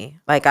fixing me.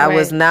 Like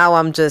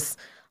I'm just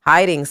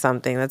hiding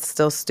something. That's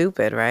still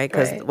stupid, right?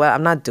 Because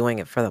I'm not doing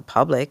it for the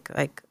public.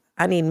 Like,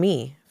 I need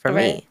me for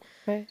me.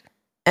 Right.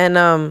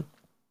 And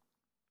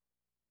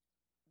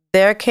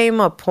there came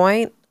a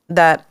point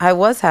that I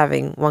was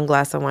having one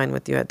glass of wine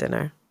with you at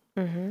dinner.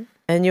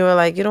 And you were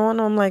like, you don't want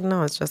to? I'm like,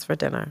 no, it's just for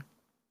dinner.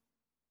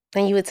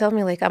 And you would tell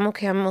me, like, I'm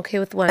okay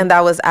with one. And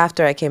that was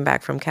after I came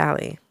back from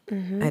Cali,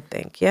 I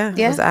think. Yeah,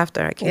 it was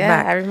after I came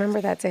back. Yeah, I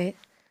remember that day.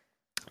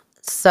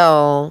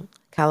 So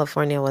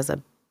California was a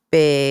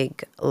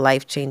big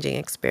life-changing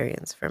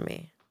experience for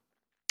me.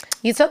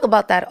 You talk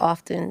about that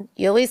often.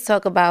 You always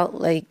talk about,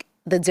 like,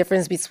 the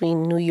difference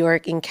between New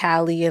York and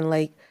Cali and,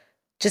 like,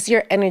 just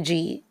your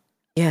energy.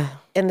 Yeah.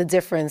 And the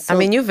difference. So, I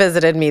mean, you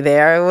visited me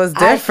there. It was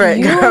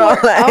different, girl.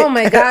 Oh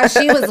my gosh,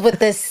 she was with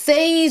the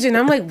sage, and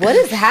I'm like, what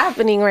is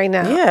happening right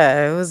now?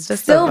 Yeah, it was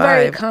just still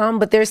very calm,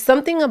 but there's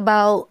something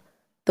about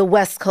the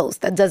West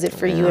Coast that does it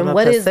for you. And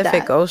what is that?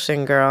 Pacific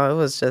Ocean, girl. It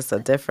was just a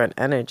different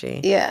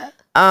energy. Yeah.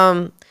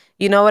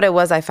 You know what it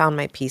was? I found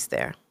my peace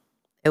there.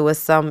 It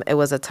was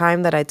a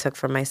time that I took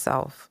for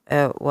myself.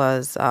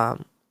 Was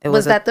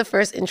that the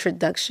first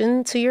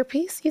introduction to your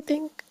peace, you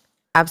think?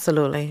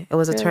 Absolutely. It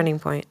was a turning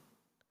point.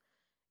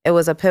 It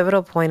was a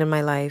pivotal point in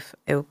my life.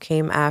 It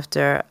came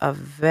after a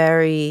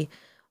very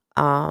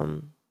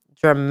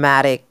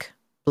dramatic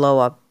blow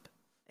up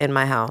in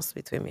my house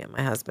between me and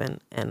my husband.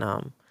 And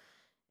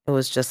it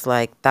was just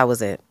like, that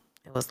was it.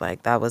 It was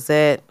like, that was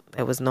it.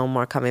 There was no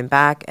more coming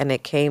back. And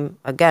it came,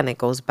 again, it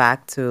goes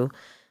back to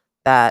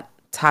that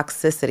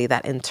toxicity,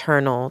 that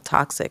internal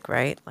toxic,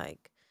 right? Like,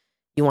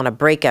 you want to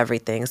break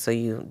everything, so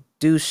you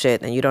do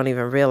shit and you don't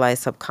even realize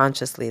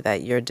subconsciously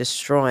that you're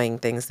destroying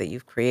things that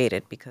you've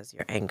created because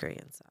you're angry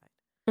inside.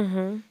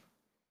 So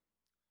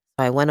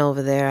I went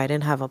over there. I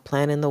didn't have a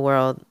plan in the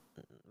world.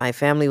 My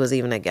family was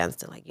even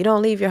against it. Like, you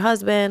don't leave your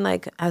husband.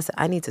 Like, I said,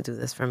 I need to do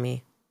this for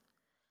me.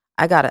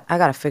 I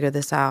gotta figure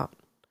this out.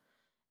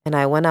 And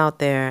I went out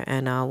there,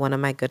 and one of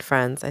my good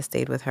friends, I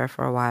stayed with her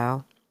for a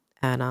while.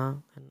 And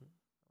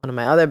one of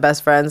my other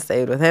best friends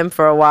stayed with him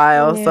for a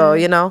while. Yeah. So,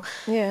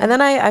 and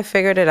then I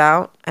figured it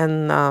out.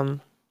 And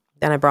then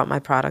I brought my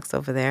products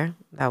over there.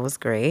 That was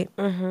great.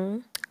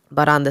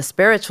 But on the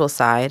spiritual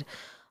side,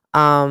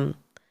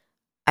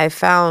 I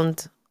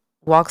found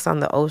walks on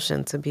the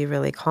ocean to be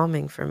really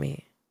calming for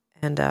me.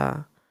 And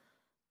I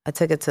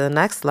took it to the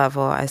next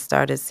level. I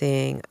started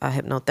seeing a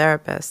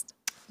hypnotherapist.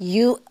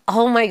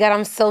 Oh my God,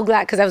 I'm so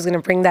glad, because I was going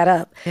to bring that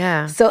up.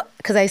 Yeah. So,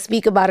 because I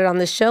speak about it on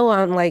the show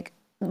on, like,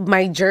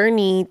 my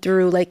journey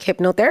through, like,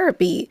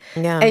 hypnotherapy.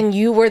 Yeah. And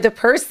you were the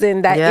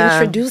person that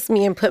introduced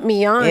me and put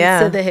me on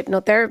to the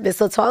hypnotherapist.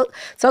 So talk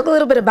a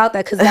little bit about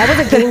that, because that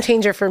was a game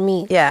changer for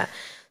me. Yeah.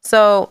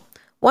 So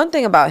one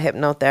thing about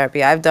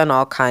hypnotherapy, I've done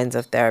all kinds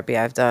of therapy.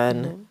 I've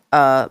done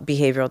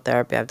behavioral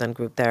therapy. I've done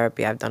group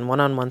therapy. I've done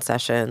one-on-one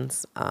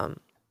sessions.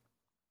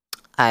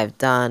 I've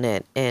done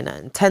it in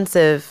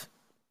intensive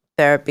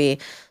therapy.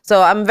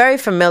 So I'm very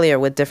familiar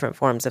with different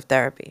forms of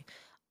therapy.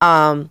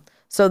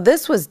 So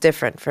this was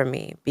different for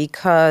me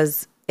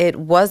because it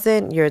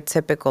wasn't your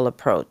typical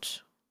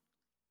approach.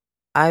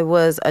 I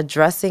was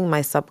addressing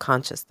my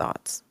subconscious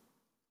thoughts.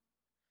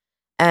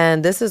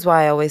 And this is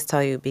why I always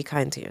tell you, be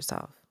kind to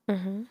yourself.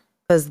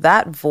 Because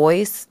that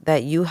voice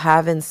that you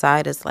have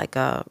inside is like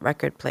a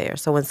record player.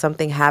 So when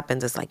something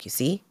happens, it's like, you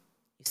see,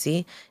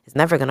 it's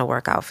never going to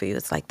work out for you.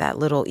 It's like that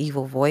little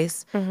evil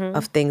voice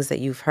of things that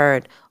you've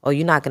heard. Oh,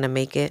 you're not going to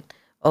make it.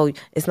 oh,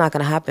 it's not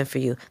going to happen for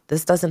you.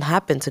 This doesn't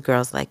happen to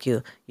girls like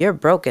you. You're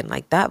broken.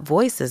 Like that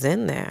voice is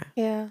in there.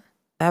 Yeah.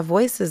 That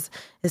voice is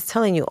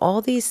telling you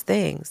all these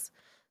things.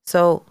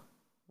 So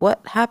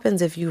what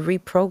happens if you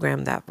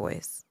reprogram that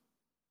voice?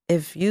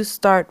 If you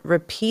start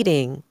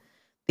repeating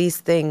these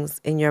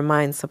things in your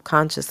mind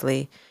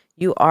subconsciously,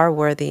 you are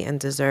worthy and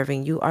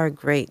deserving. You are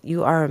great.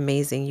 You are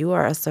amazing. You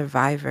are a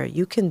survivor.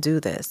 You can do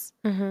this.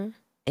 Mm-hmm.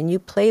 And you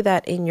play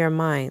that in your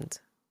mind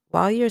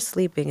while you're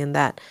sleeping in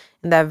that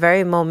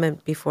very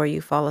moment before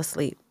you fall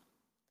asleep.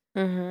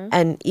 Mm-hmm.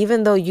 And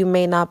even though you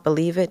may not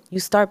believe it, you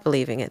start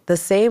believing it. The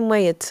same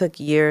way it took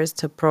years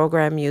to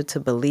program you to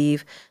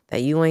believe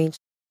that you ain't,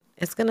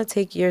 it's going to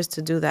take years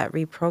to do that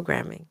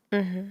reprogramming.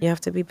 Mm-hmm. You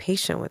have to be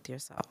patient with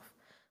yourself.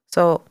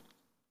 So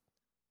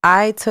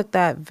I took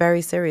that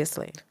very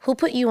seriously. Who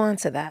put you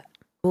onto that?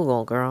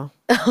 Google, girl.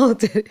 Oh,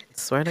 did it?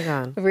 Swear to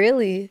God.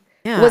 Really?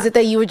 Yeah. Was it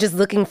that you were just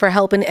looking for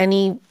help in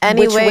any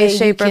which way,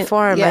 shape, or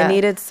form? Yeah. I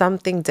needed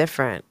something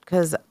different.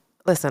 Because,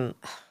 listen,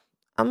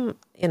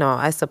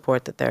 I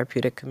support the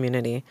therapeutic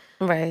community,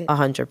 right,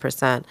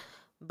 100%.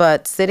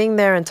 But sitting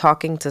there and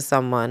talking to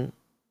someone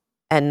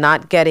and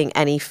not getting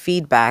any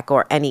feedback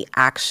or any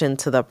action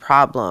to the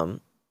problem,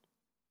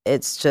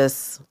 it's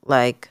just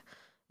like,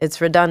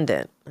 it's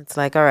redundant. It's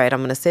like, all right,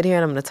 I'm going to sit here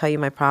and I'm going to tell you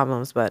my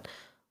problems, but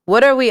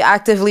what are we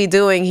actively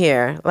doing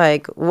here?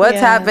 Like, what's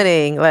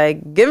happening?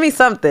 Like, give me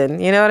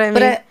something. You know what I mean?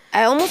 But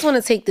I almost want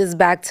to take this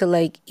back to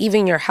like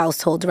even your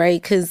household, right?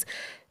 Because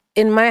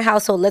in my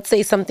household, let's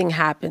say something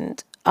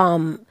happened.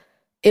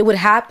 It would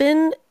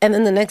happen, and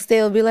then the next day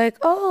it would be like,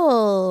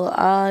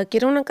 oh,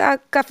 quiero un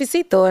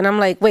cafecito. And I'm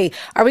like, wait,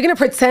 are we going to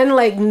pretend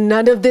like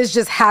none of this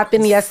just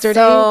happened yesterday?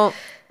 So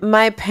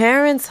my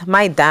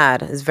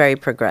dad is very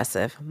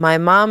progressive. My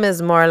mom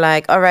is more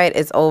like, all right,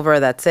 it's over.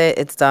 That's it.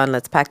 It's done.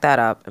 Let's pack that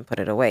up and put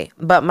it away.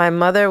 But my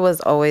mother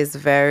was always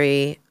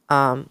very,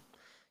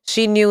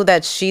 she knew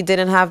that she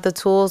didn't have the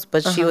tools,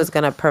 but she was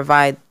going to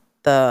provide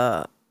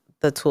the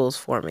tools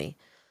for me.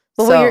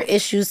 What were your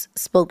issues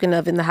spoken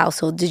of in the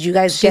household? Did you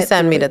guys She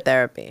sent me to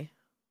therapy.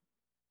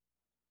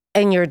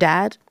 And your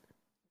dad?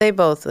 They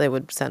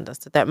would send us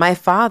to therapy. My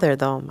father,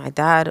 though, my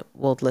dad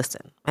will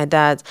listen.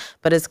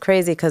 But it's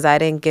crazy because I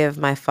didn't give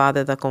my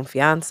father the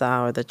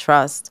confianza or the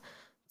trust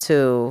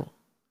to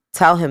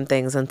tell him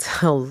things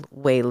until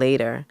way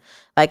later.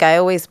 Like, I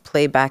always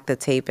play back the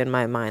tape in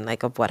my mind,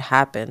 like, of what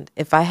happened.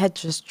 If I had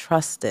just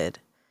trusted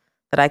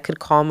that I could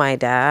call my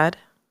dad,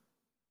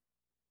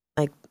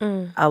 like,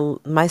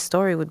 my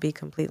story would be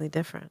completely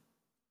different.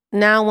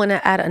 Now I want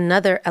to add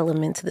another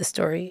element to the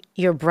story.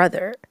 Your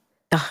brother.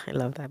 Oh, I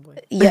love that boy.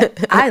 Yeah,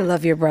 I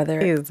love your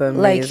brother. He's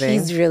amazing.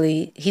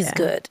 Like, he's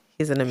good.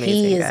 He's an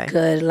amazing guy. He is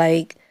good.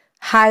 Like,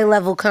 high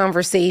level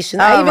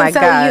conversation. Oh, I even my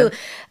tell God. you,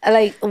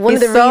 like, one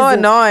He's of the so reasons.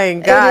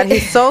 annoying. God,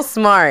 he's so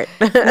smart.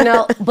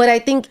 No, but I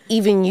think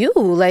even you,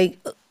 like,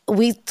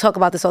 we talk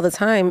about this all the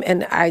time.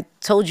 And I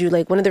told you,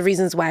 like, one of the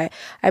reasons why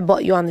I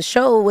brought you on the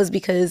show was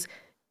because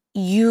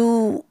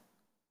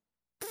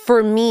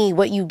for me,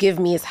 what you give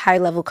me is high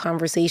level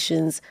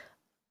conversations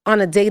on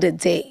a day to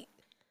day.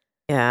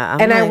 Yeah.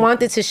 I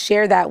wanted to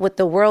share that with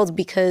the world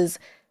because,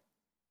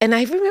 and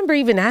I remember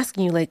even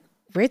asking you, like,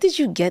 where did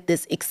you get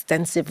this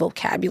extensive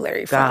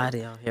vocabulary from? God,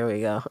 yo, here we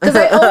go. Because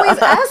I always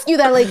ask you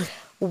that, like,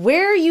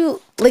 where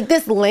you, like,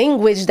 this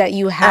language that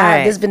you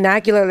have, this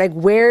vernacular, like,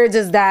 where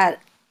does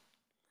that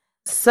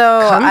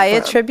come I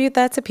from? attribute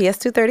that to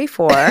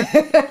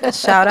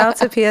PS234. Shout out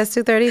to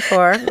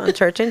PS234 on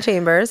Church and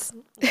Chambers,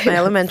 my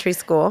elementary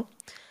school.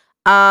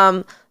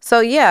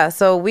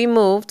 So we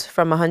moved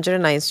from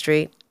 109th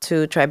Street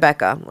to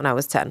Tribeca when I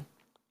was 10.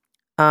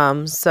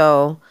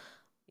 So,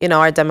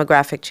 our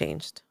demographic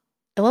changed.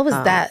 And what was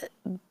that?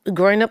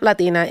 Growing Up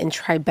Latina in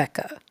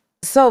Tribeca.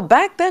 So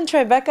back then,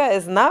 Tribeca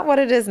is not what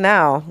it is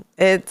now.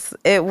 It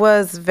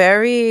was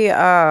very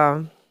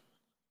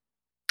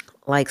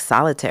like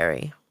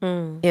solitary.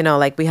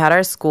 Like we had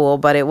our school,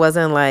 but it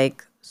wasn't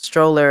like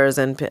strollers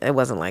and it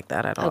wasn't like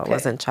that at all. Okay. It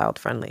wasn't child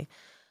friendly.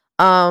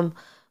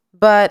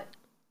 But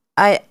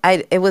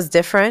it was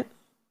different.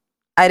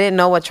 I didn't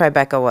know what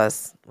Tribeca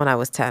was when I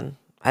was 10.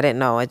 I didn't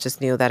know. I just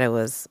knew that it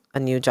was a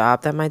new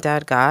job that my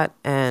dad got.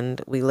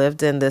 And we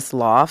lived in this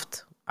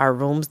loft. Our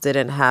rooms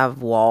didn't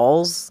have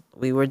walls.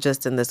 We were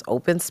just in this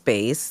open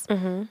space.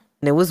 And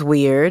it was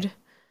weird.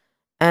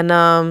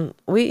 And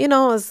we,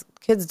 as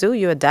kids do,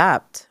 you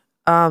adapt.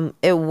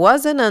 It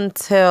wasn't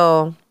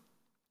until,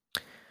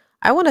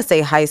 I want to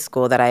say high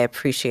school, that I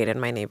appreciated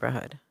my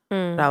neighborhood.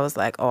 I was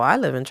like, oh, I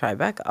live in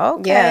Tribeca.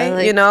 Okay,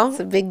 yeah, it's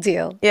a big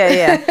deal.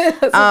 Yeah.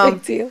 It's a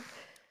big deal.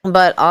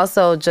 But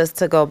also, just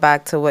to go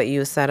back to what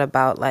you said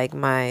about like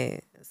my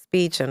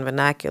speech and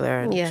vernacular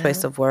and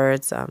choice of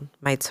words,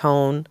 my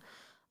tone,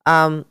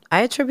 I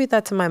attribute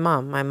that to my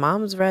mom. My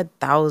mom's read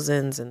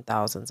thousands and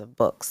thousands of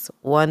books.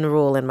 One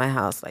rule in my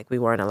house, like we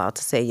weren't allowed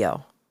to say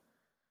yo.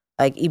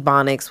 Like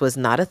Ebonics was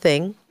not a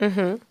thing.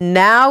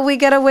 Now we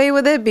get away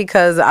with it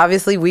because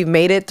obviously we've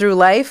made it through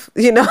life,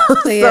 So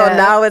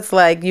now it's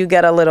like you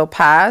get a little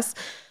pass.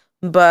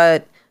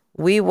 But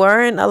we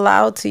weren't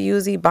allowed to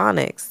use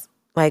Ebonics.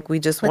 Like we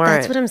just But weren't.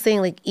 that's what I'm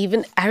saying. Like,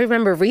 even I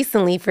remember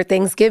recently for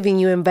Thanksgiving,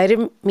 you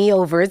invited me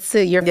over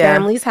to your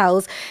family's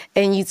house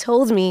and you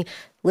told me,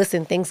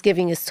 listen,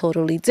 Thanksgiving is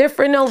totally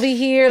different over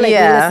here. Like, we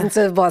listen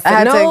to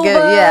Bossa Nova.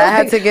 I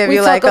had to give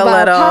you like a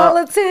little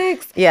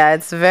politics. Yeah,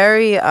 it's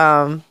very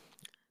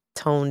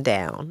toned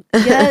down.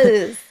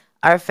 Yes.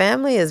 Our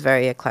family is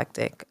very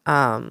eclectic.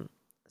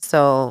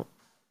 So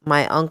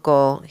my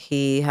uncle,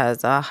 he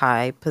has a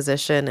high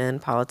position in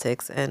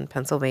politics in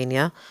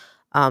Pennsylvania.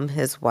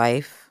 His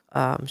wife,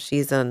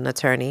 she's an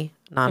attorney,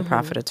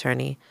 nonprofit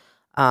attorney.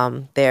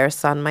 Their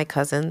son, my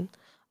cousin,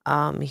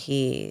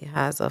 he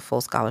has a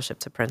full scholarship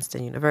to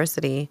Princeton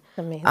University.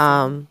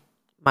 Amazing.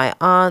 My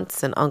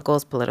aunts and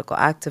uncles, political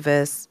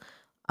activists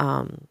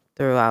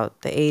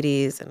throughout the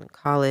 80s and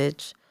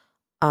college.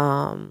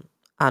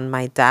 On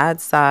my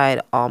dad's side,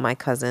 all my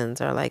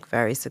cousins are like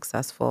very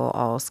successful,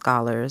 all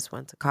scholars,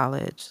 went to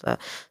college.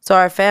 So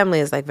our family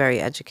is like very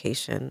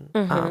education.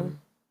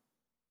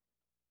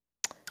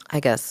 I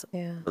guess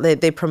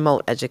they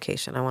promote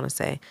education, I want to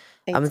say.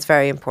 It's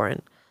very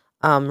important.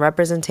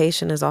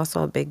 Representation is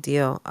also a big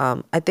deal.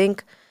 I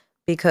think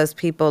because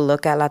people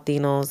look at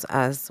Latinos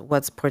as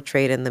what's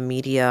portrayed in the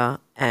media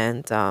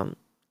and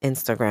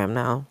Instagram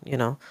now, you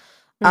know,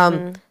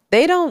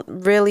 they don't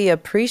really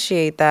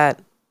appreciate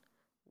that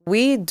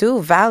we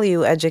do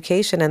value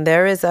education, and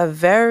there is a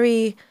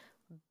very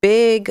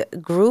big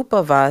group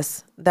of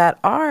us that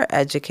are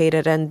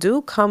educated and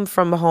do come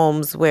from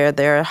homes where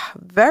there are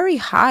very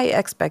high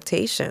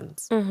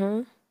expectations.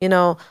 You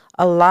know,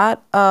 a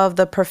lot of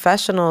the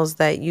professionals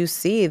that you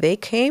see, they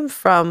came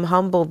from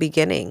humble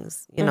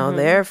beginnings. You know,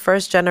 they're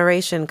first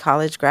generation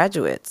college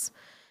graduates,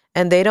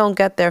 and they don't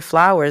get their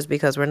flowers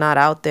because we're not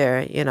out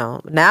there. You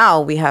know,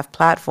 now we have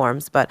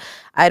platforms, but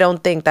I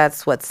don't think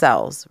that's what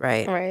sells,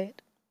 right? Right.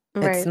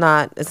 It's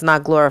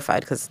not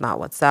glorified because it's not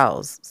what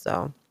sells.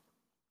 So,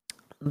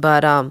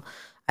 but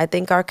I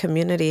think our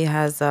community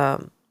has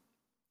a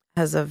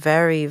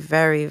very,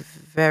 very,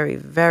 very,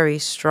 very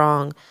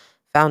strong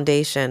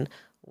foundation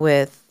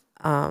with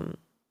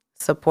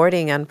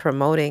supporting and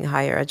promoting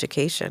higher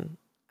education.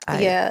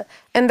 Yeah,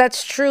 and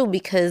that's true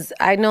because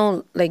I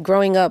know, like,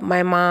 growing up,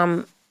 my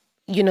mom,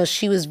 you know,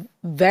 she was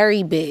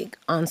very big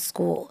on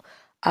school.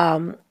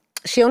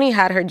 She only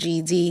had her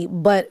GED,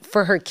 but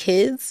for her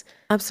kids,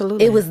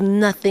 absolutely, it was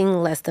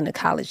nothing less than a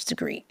college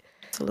degree.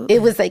 Absolutely.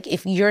 It was like,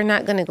 if you're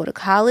not going to go to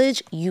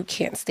college, you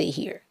can't stay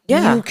here.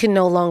 Yeah. You can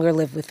no longer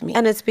live with me.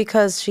 And it's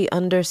because she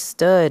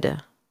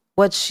understood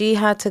what she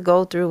had to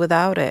go through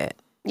without it.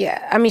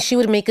 Yeah. I mean, she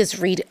would make us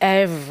read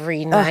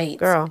every night.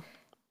 Girl.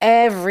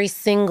 Every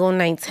single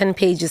night, 10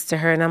 pages to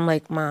her. And I'm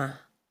like, Ma,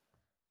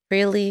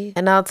 really?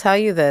 And I'll tell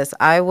you this.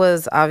 I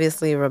was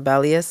obviously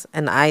rebellious,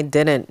 and I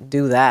didn't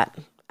do that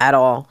at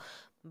all.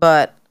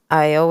 But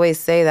I always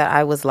say that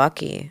I was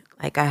lucky.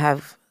 Like, I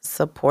have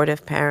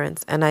supportive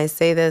parents. And I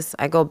say this,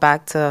 I go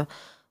back to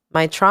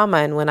my trauma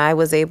and when I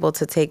was able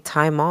to take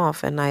time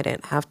off and I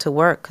didn't have to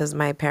work because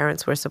my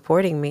parents were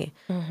supporting me.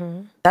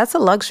 That's a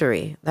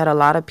luxury that a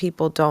lot of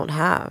people don't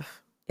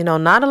have. You know,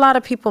 not a lot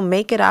of people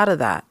make it out of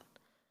that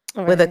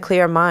with a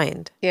clear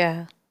mind.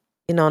 Yeah.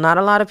 You know, not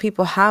a lot of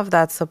people have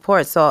that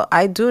support. So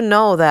I do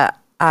know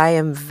that I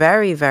am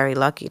very, very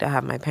lucky to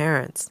have my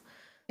parents.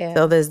 Yeah.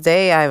 Till this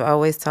day, I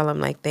always tell them,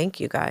 like, thank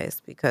you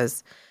guys,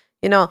 because,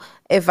 you know,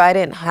 if I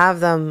didn't have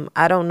them,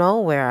 I don't know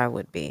where I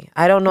would be.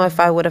 I don't know if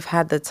I would have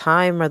had the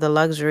time or the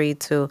luxury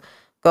to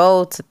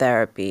go to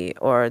therapy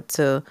or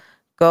to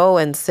go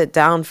and sit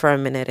down for a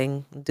minute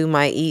and do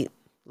my eat,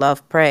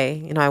 love, pray.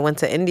 You know, I went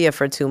to India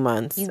for 2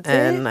 months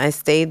and I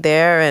stayed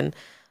there and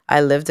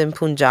I lived in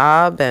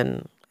Punjab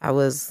and I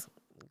was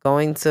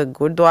going to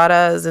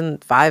gurdwaras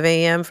and 5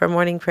 a.m. for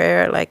morning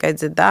prayer. Like, I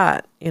did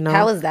that, you know.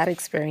 How was that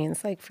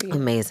experience like for you?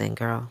 Amazing,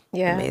 girl.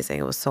 Yeah. Amazing.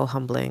 It was so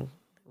humbling.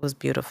 It was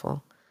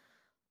beautiful.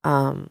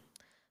 So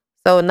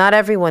not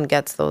everyone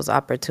gets those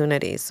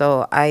opportunities.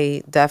 So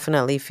I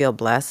definitely feel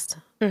blessed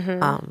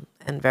and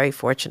very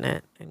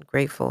fortunate and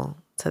grateful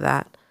to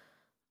that.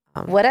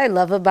 What I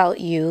love about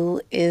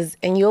you is,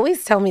 and you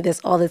always tell me this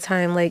all the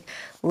time, like,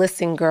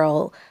 listen,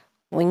 girl,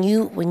 when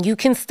you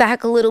can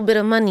stack a little bit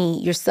of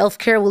money, your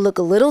self-care will look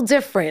a little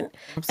different.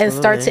 Absolutely. And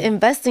start to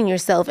invest in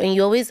yourself. And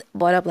you always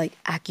brought up like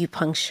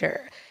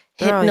acupuncture,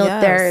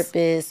 hypnotherapist.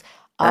 Yes.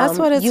 That's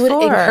what it's for. You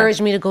would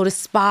encourage me to go to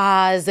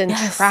spas and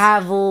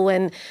travel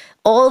and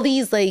all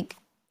these like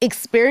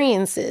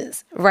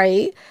experiences,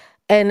 right?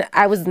 And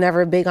I was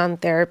never big on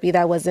therapy.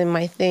 That wasn't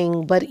my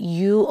thing. But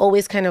you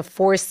always kind of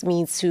forced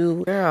me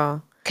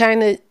to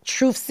kind of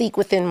truth seek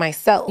within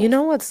myself. You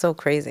know what's so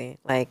crazy?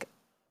 Like,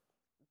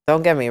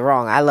 don't get me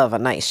wrong. I love a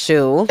nice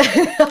shoe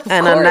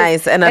and a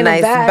nice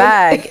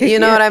bag. You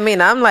know what I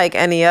mean? I'm like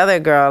any other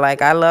girl.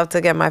 Like, I love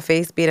to get my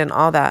face beat and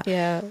all that.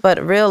 Yeah.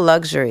 But real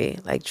luxury,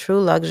 like true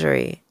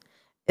luxury,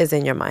 is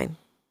in your mind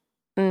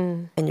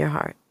and your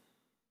heart.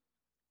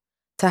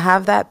 To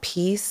have that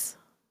peace,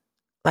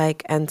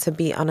 like, and to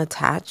be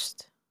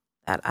unattached,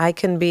 that I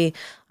can be,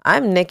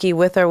 I'm Nikki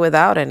with or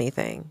without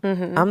anything.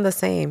 I'm the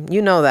same.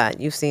 You know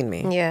that. You've seen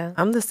me. Yeah.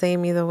 I'm the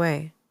same either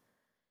way.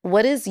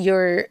 What is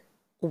your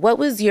what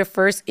was your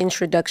first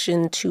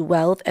introduction to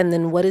wealth? And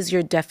then what is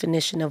your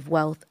definition of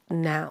wealth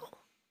now?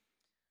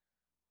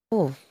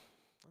 Oh,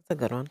 that's a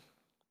good one.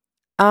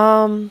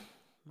 My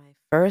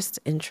first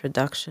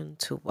introduction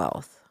to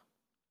wealth.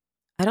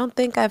 I don't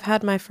think I've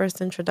had my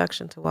first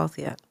introduction to wealth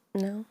yet.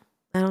 No?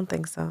 I don't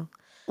think so.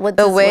 What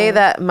The does way wealth-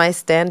 that my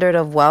standard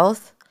of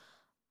wealth,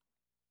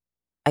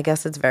 I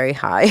guess it's very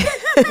high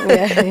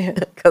Yeah.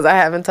 because I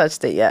haven't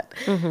touched it yet.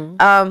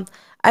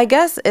 I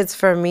guess it's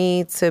for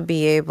me to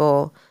be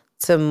able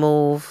to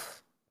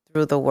move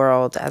through the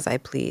world as I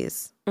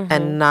please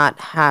and not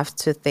have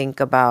to think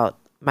about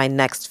my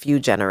next few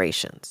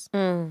generations.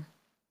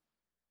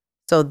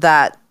 So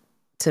that,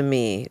 to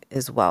me,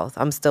 is wealth.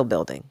 I'm still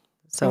building.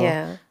 So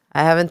Yeah.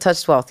 I haven't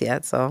touched wealth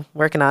yet, so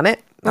working on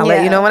it. I'll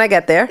let you know when I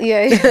get there.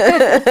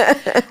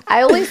 Yeah.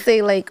 I always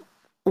say, like,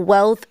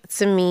 wealth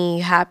to me,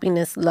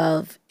 happiness,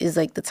 love is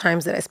like the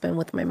times that I spend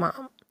with my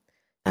mom.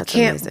 That's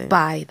You can't amazing.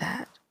 buy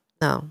that.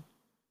 No.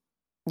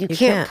 You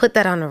can't put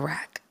that on a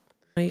rack.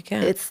 No, you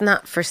can't. It's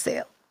not for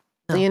sale,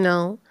 No. you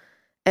know?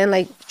 And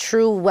like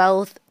true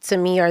wealth to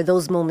me are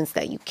those moments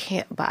that you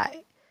can't buy.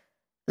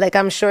 Like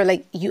I'm sure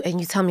like you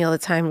tell me all the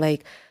time,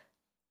 like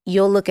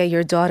you'll look at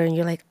your daughter and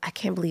you're like, I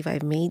can't believe I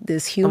made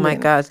this Oh human. my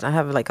gosh, I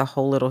have like a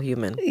whole little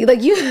human.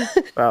 Like you,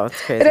 Bro,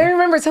 it's crazy. and I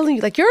remember telling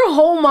you, like, you're a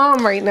whole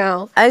mom right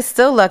now. I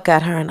still look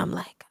at her and I'm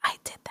like, I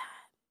did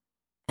that.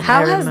 And How I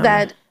has remember.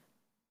 that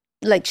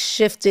like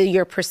shifted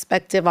your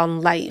perspective on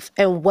life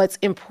and what's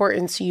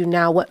important to you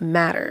now, what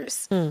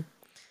matters?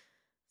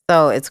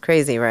 So it's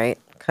crazy, right?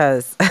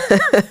 Because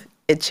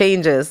it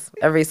changes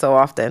every so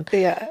often.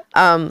 Yeah.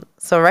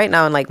 So right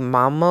now in like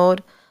mom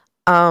mode,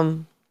 I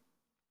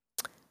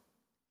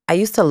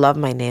used to love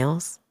my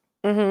nails.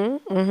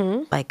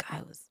 Like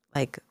I was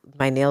like,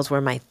 my nails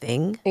were my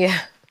thing. Yeah.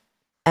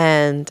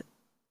 And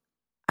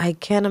I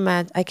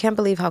can't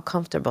believe how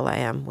comfortable I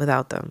am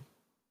without them.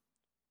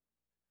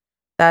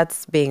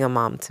 That's being a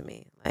mom to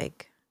me.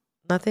 Like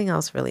nothing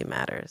else really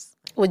matters.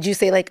 Would you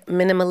say like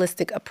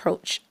minimalistic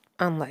approach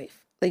on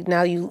life? Like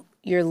now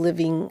you're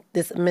living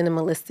this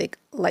minimalistic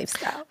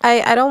lifestyle.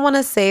 I don't want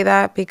to say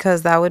that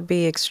because that would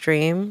be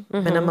extreme.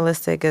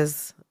 Minimalistic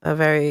is a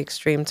very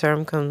extreme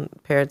term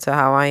compared to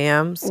how I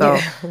am. So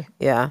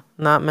yeah,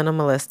 not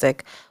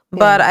minimalistic.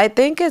 But I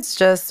think it's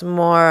just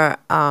more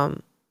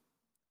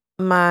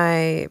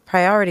my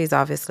priorities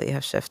obviously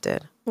have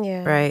shifted.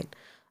 Yeah. Right?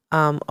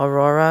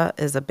 Aurora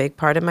is a big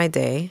part of my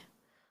day.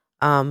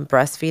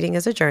 Breastfeeding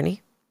is a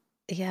journey.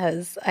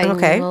 Yes, I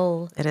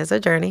know. It is a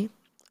journey.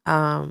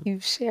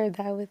 You've shared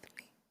that with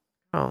me.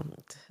 Oh,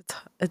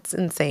 it's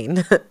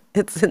insane.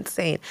 It's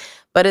insane.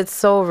 But it's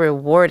so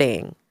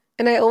rewarding.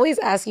 And I always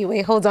ask you,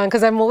 wait, hold on,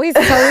 because I'm always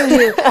telling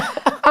you,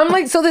 I'm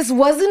like, so this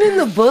wasn't in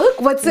the book?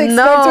 What to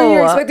expect when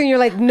you're expecting? You're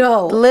like,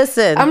 no.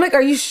 Listen. I'm like,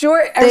 are you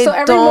sure? They So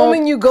every don't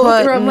moment you go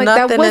put through, I'm like, that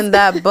nothing was in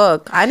that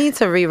book. I need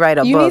to rewrite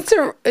a You book. need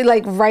to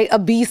like write a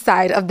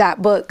B-side of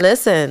that book.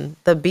 Listen,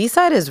 the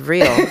B-side is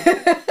real.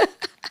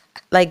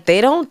 Like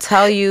they don't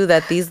tell you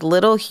that these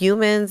little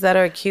humans that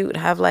are cute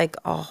have like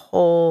a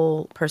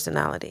whole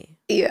personality.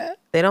 Yeah.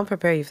 They don't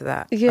prepare you for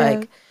that.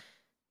 Yeah.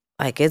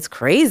 Like it's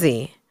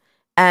crazy.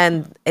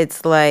 And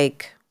it's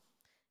like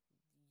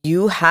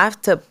you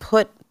have to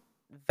put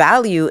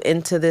value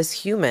into this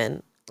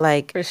human,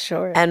 like For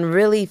sure. and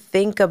really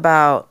think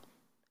about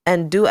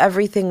and do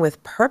everything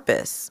with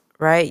purpose,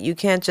 right? You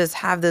can't just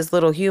have this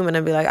little human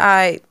and be like, all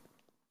right,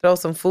 throw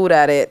some food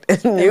at it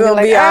and you're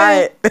gonna be all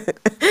right.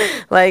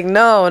 Like,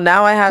 no,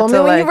 now I have Call to me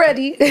when like, you're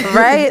ready.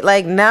 right?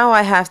 Like now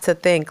I have to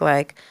think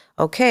like,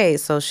 okay,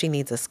 so she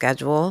needs a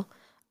schedule.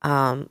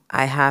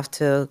 I have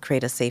to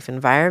create a safe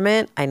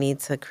environment. I need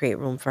to create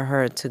room for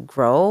her to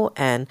grow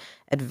and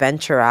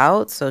adventure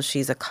out so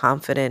she's a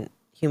confident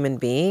human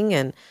being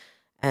and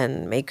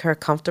make her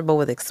comfortable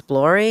with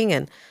exploring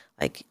and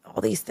like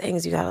all these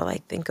things you gotta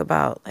like think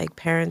about. Like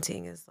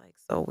parenting is like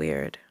so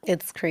weird.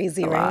 It's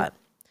crazy, A right? lot.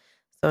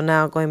 So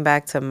now going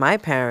back to my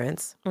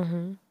parents,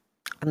 and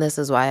this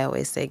is why I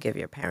always say give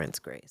your parents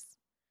grace.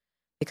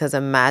 Because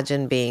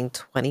imagine being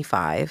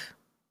 25,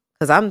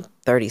 because I'm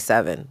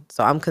 37,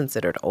 so I'm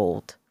considered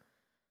old.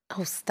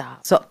 Oh,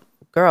 stop. So,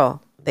 girl,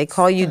 they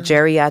call you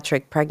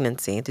geriatric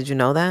pregnancy. Did you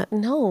know that?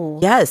 No.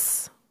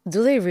 Yes.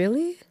 Do they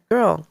really?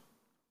 Girl,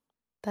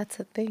 That's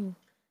a thing.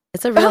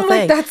 it's a real I'm thing.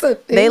 like, that's a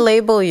thing. They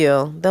label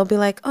you. They'll be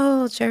like,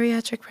 oh,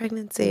 geriatric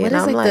pregnancy. What and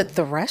is I'm like like the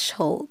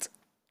threshold?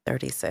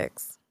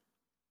 36.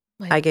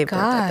 My I gave birth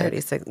God. at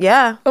 36.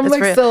 Yeah. I'm it's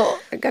like, real. so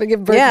I gotta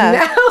give birth Yeah.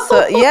 now.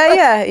 So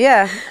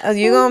yeah.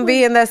 You're gonna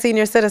be in that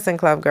senior citizen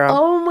club, girl.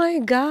 Oh my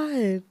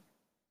God.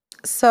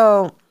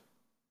 So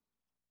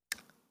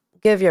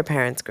give your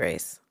parents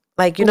grace.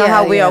 Like, you know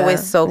how we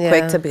always so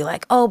quick to be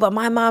like, oh, but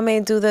my mom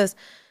ain't do this.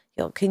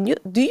 Yo,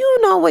 do you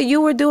know what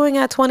you were doing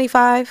at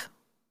 25?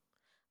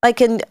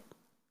 Like,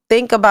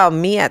 think about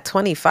me at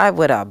 25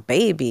 with a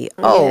baby.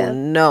 Oh,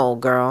 no,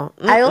 girl.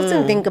 I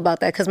often think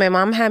about that because my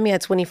mom had me at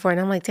 24, and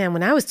I'm like, damn,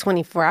 when I was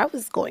 24, I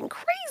was going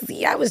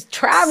crazy. I was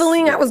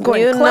traveling. I was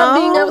going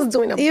clubbing. I was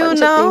doing a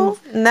bunch of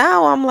things.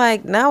 Now I'm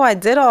like, now I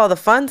did all the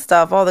fun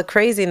stuff, all the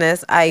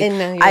craziness.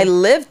 I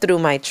lived through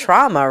my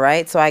trauma,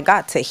 right? So I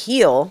got to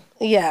heal.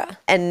 Yeah.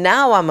 And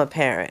now I'm a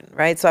parent,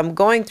 right? So I'm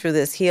going through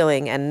this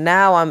healing, and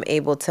now I'm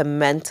able to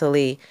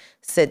mentally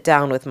sit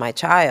down with my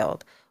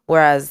child.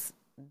 Whereas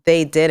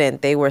they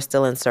didn't. They were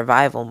still in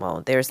survival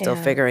mode. They were still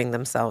figuring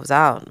themselves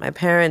out. My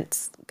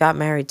parents got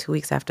married 2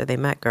 weeks after they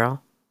met,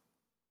 girl.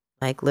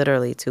 Like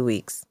literally 2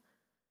 weeks.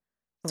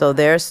 So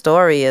their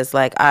story is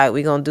like, all right,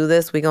 we're going to do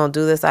this. We're going to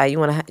do this. All right, you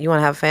want to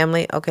have a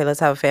family? Okay,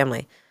 let's have a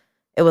family.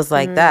 It was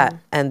like that.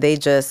 And they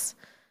just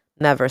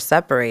never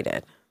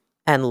separated.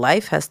 And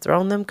life has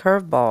thrown them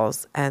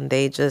curveballs, and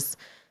they just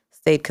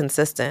stayed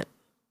consistent.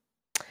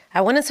 I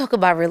want to talk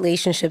about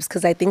relationships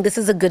because I think this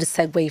is a good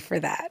segue for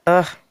that.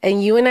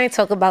 And you and I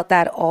talk about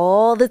that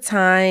all the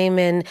time,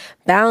 and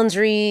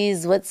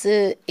boundaries, what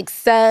to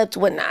accept,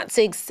 what not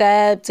to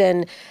accept.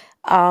 And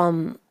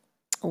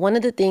one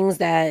of the things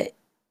that,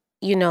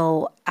 you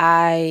know,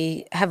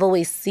 I have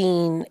always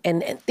seen,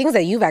 and things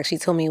that you've actually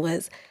told me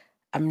was,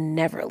 I'm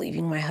never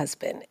leaving my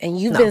husband.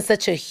 And you've been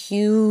such a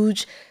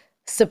huge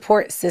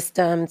support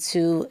system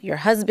to your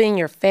husband,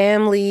 your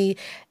family.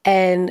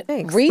 And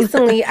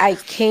recently I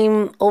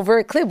came over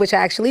a clip, which I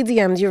actually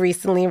DM'd you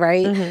recently,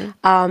 right?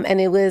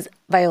 And it was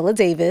Viola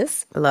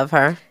Davis. I love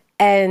her.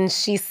 And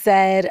she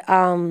said,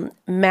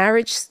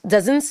 marriage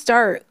doesn't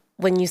start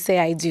when you say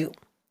I do.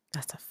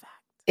 That's a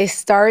fact. It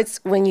starts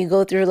when you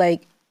go through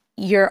like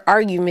your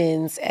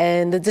arguments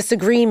and the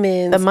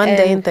disagreements. The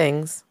mundane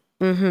things.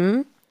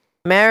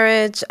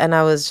 Marriage, and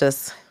I was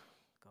just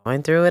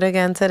going through it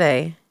again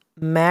today.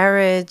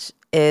 Marriage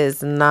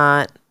is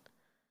not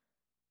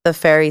the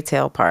fairy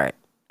tale part,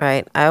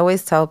 right? I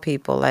always tell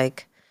people,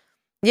 like,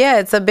 yeah,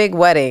 it's a big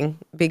wedding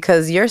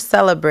because you're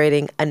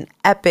celebrating an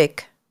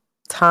epic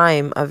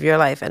time of your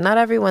life. And not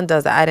everyone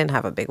does that. I didn't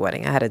have a big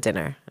wedding. I had a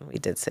dinner, and we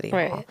did City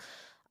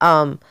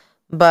Hall.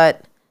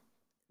 But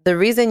the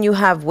reason you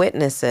have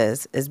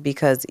witnesses is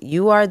because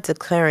you are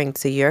declaring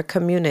to your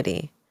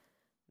community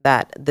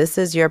that this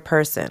is your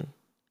person.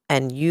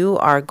 And you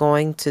are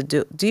going to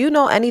do you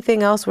know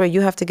anything else where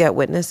you have to get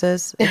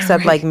witnesses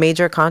except like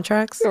major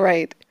contracts?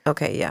 Right.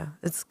 Okay, yeah.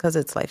 It's because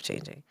it's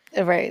life-changing.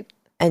 Right.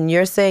 And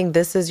you're saying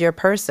this is your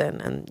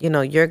person, and, you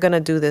know, you're going to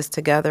do this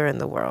together in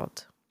the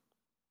world.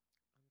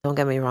 Don't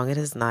get me wrong. It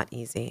is not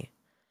easy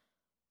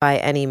by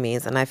any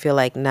means. And I feel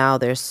like now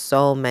there's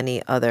so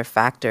many other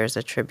factors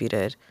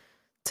attributed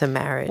to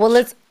marriage.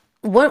 Well,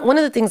 one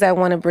of the things I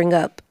want to bring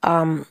up,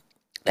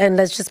 and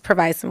let's just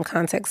provide some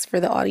context for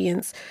the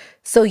audience.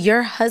 So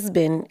your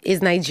husband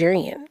is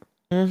Nigerian.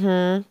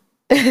 So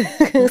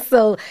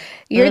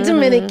you're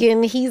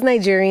Dominican, he's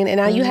Nigerian, and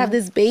now you have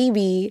this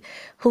baby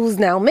who's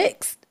now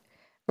mixed,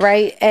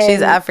 right? And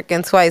she's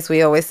African twice,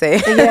 we always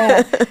say.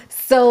 Yeah.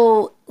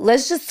 So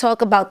let's just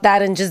talk about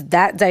that and just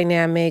that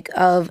dynamic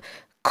of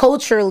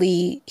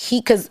culturally,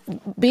 because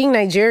being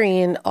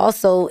Nigerian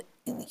also,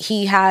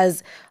 he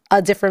has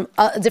a different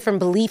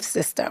belief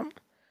system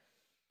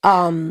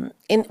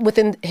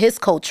within his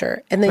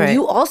culture. And then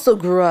you also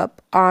grew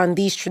up on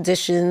these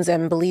traditions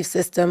and belief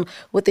system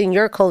within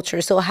your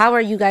culture. So how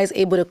are you guys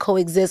able to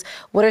coexist?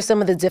 What are some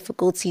of the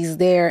difficulties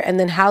there? And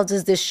then how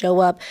does this show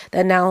up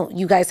that now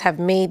you guys have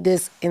made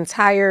this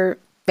entire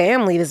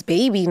family, this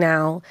baby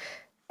now,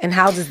 and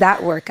how does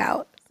that work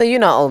out? So you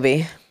know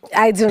Obi.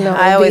 I do know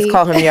I Obi. always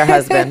call him your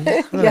husband.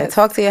 Yes.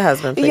 Talk to your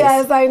husband, please.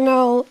 Yes, I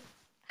know.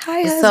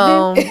 Hi, husband.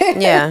 So,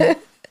 yeah.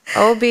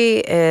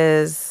 Obi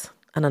is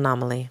an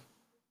anomaly.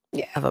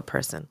 Of a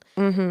person.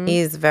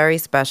 He's very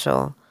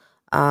special.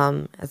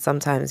 And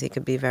sometimes he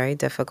could be very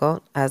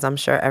difficult, as I'm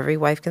sure every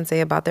wife can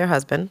say about their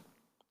husband,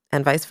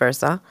 and vice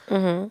versa.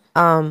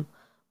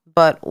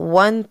 But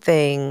one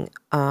thing,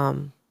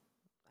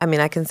 I mean,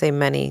 I can say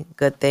many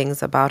good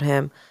things about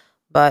him,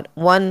 but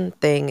one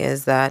thing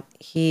is that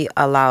he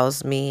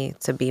allows me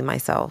to be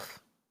myself.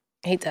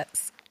 He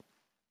does.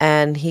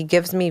 And he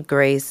gives me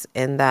grace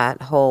in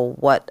that whole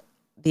what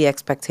the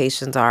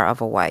expectations are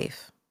of a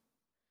wife.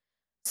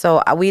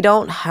 So we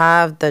don't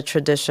have the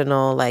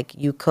traditional, like,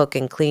 you cook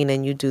and clean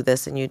and you do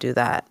this and you do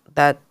that.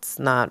 That's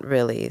not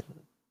really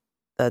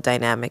the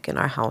dynamic in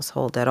our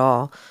household at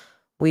all.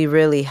 We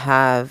really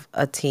have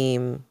a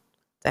team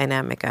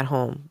dynamic at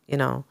home. You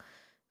know,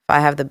 if I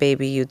have the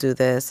baby, you do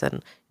this. And, you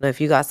know,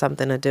 if you got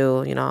something to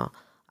do, you know,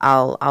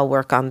 I'll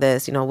work on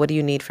this. You know, what do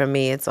you need from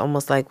me? It's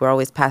almost like we're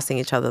always passing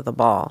each other the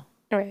ball.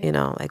 Right. You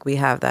know, like we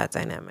have that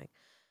dynamic.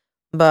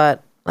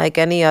 But like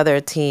any other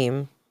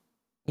team,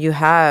 you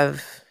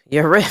have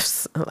your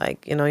rifts.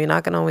 Like, you know, you're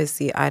not going to always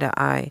see eye to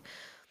eye.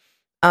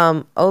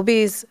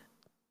 Obi's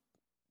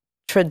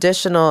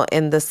traditional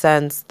in the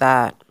sense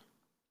that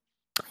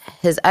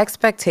his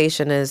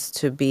expectation is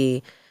to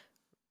be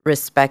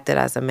respected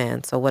as a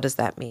man. So what does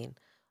that mean?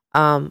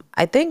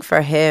 I think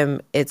for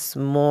him, it's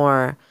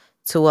more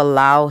to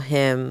allow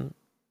him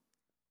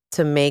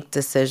to make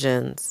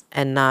decisions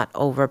and not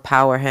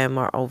overpower him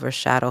or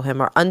overshadow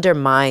him or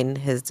undermine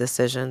his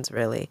decisions,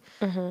 really.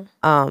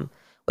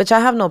 Which I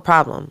have no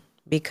problem,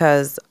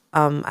 because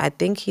I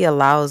think he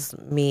allows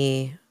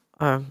me,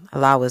 or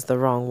allow is the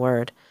wrong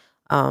word.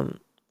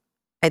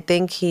 I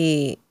think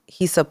he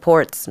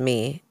supports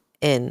me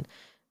in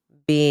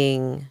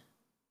being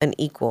an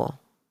equal,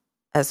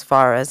 as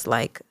far as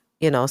like,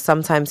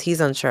 sometimes he's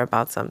unsure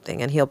about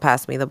something and he'll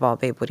pass me the ball.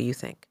 Babe, what do you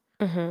think?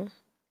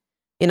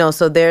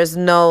 So there's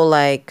no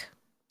like,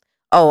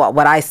 oh,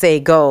 what I say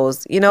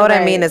goes. You know what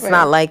I mean? It's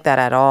not like that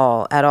at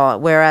all.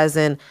 Whereas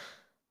in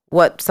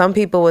what some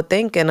people would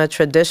think in a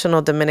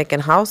traditional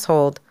Dominican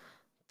household,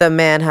 the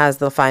man has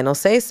the final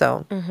say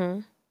so.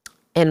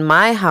 In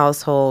my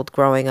household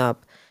growing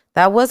up,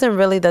 that wasn't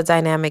really the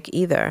dynamic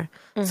either.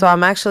 So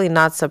I'm actually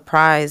not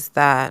surprised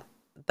that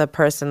the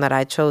person that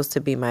I chose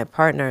to be my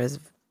partner is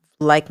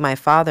like my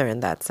father in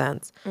that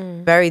sense.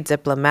 Very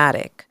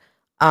diplomatic.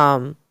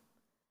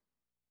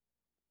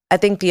 I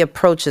think the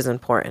approach is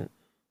important.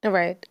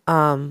 Right.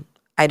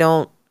 I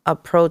don't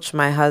approach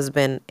my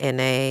husband in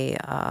a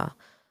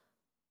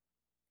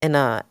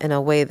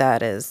way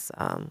that is,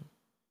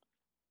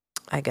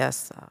 I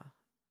guess,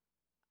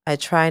 I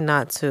try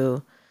not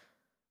to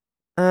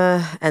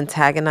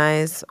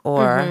antagonize,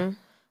 or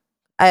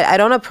I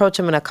don't approach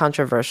him in a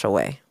controversial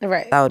way.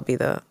 Right. That would be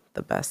the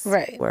best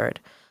word.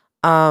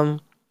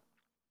 I'm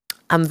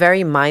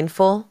very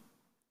mindful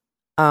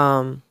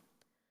of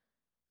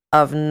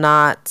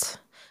not,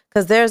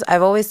 because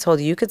I've always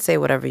told you could say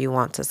whatever you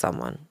want to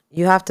someone.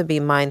 You have to be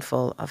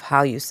mindful of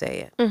how you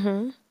say it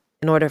in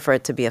order for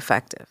it to be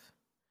effective.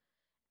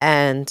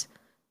 And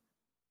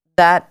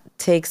that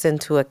takes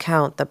into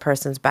account the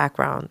person's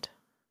background,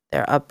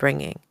 their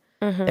upbringing,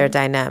 their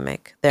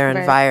dynamic, their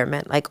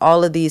environment. Like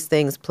all of these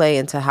things play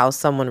into how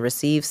someone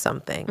receives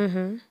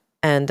something.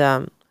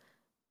 And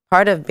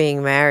part of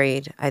being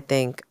married, I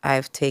think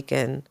I've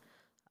taken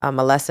a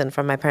lesson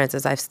from my parents,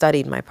 is I've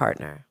studied my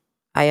partner.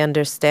 I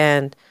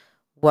understand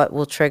what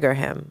will trigger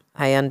him.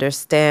 I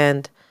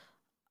understand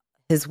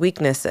his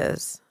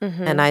weaknesses.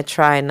 And I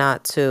try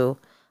not to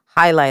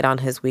highlight on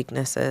his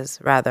weaknesses.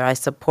 Rather, I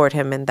support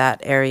him in that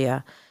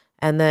area.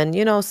 And then,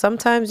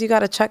 sometimes you got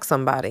to check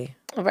somebody.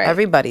 Right.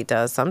 Everybody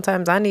does.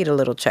 Sometimes I need a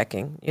little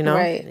checking,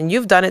 Right. And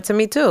you've done it to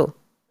me too,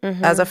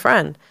 as a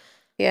friend.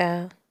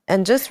 Yeah.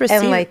 And just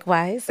receive. And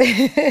likewise.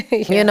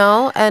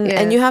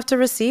 And you have to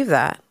receive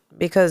that,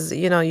 because,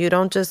 you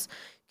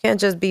can't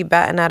just be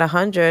batting at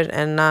 100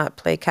 and not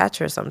play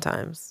catcher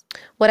sometimes.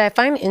 What I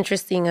find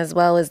interesting as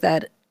well is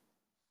that,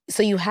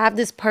 so you have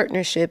this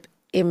partnership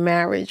in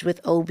marriage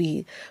with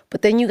Obi,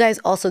 but then you guys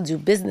also do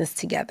business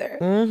together.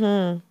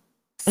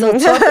 So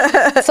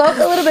talk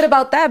a little bit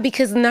about that,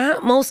 because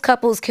not most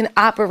couples can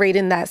operate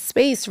in that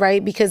space,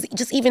 right? Because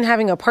just even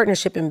having a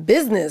partnership in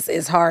business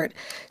is hard.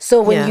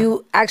 So when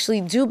you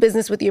actually do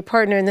business with your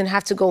partner and then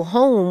have to go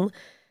home.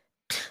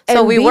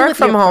 So we work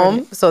from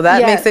home, so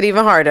that makes it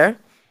even harder.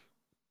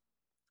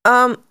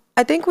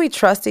 I think we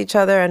trust each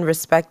other and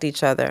respect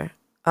each other.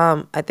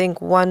 I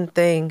think one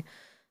thing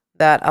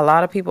that a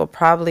lot of people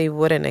probably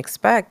wouldn't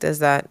expect is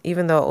that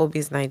even though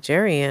Obi's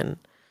Nigerian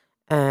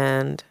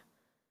and,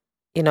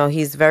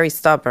 he's very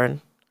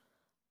stubborn,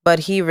 but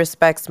he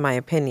respects my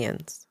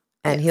opinions,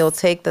 and he'll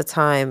take the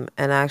time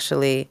and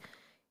actually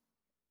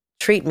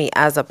treat me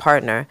as a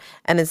partner.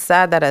 And it's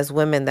sad that as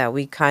women that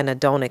we kind of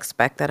don't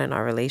expect that in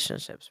our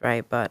relationships,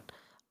 right? But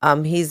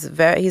he's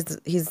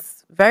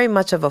very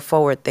much of a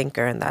forward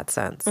thinker in that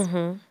sense.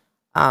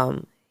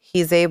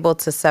 He's able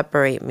to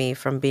separate me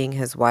from being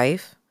his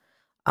wife.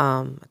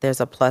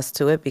 There's a plus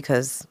to it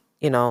because,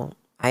 I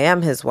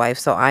am his wife,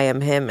 so I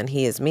am him and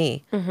he is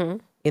me.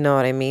 You know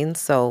what I mean?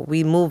 So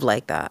we move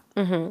like that.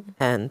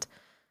 And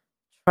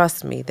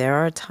trust me, there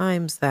are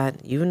times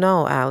that,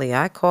 Allie,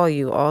 I call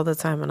you all the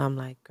time and I'm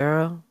like,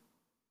 girl,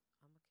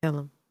 I'm gonna kill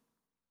him.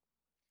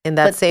 In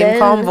that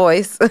calm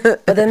voice.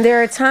 But then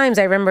there are times,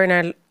 I remember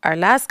in our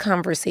last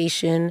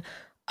conversation,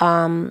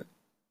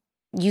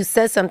 you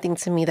said something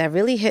to me that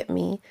really hit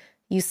me.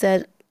 You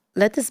said,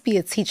 let this be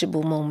a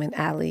teachable moment,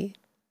 Allie.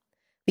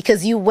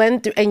 Because you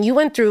went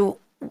through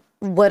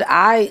what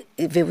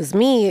if it was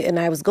me and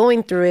I was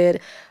going through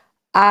it,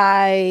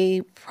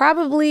 I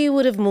probably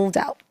would have moved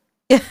out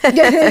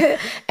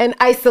and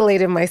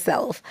isolated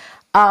myself.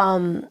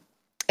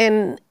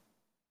 And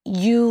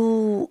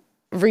you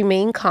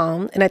remain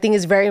calm. And I think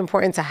it's very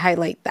important to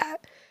highlight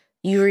that.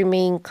 You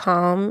remain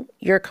calm.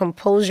 Your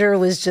composure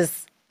was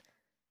just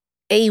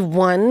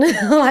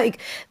A1, like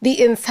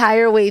the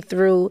entire way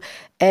through.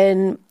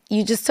 And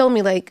you just told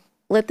me, like,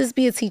 let this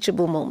be a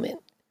teachable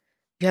moment.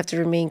 You have to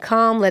remain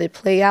calm, let it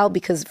play out,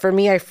 because for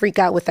me, I freak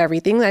out with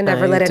everything. I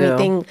never let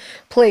anything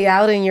play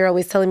out, and you're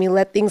always telling me,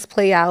 let things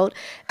play out.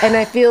 And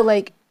I feel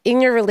like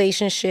in your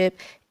relationship,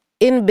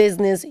 in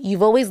business,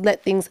 you've always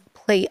let things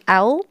play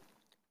out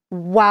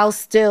while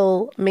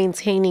still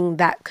maintaining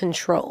that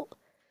control.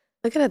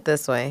 Look at it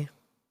this way.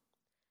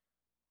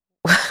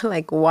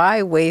 Like,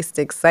 why waste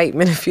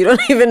excitement if you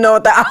don't even know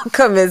what the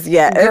outcome is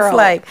yet? Girl. It's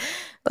like,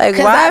 Like,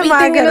 Because why I be am I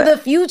thinking gonna? of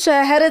the future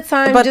ahead of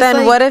time. But just then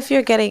like, what if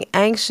you're getting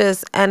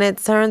anxious and it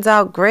turns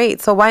out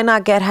great? So why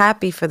not get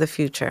happy for the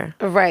future?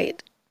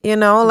 right, You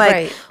know, like,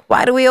 right.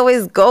 why do we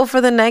always go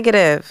for the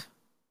negative?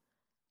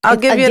 I'll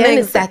give you an Again,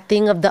 it's example. that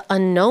thing of the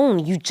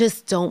unknown. You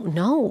just don't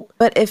know.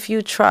 But if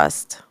you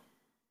trust,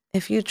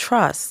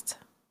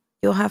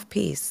 you'll have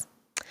peace.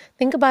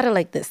 Think about it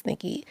like this,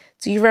 Nikki.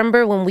 Do you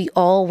remember when we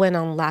all went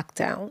on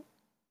lockdown?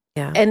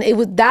 Yeah. And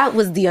that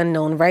was the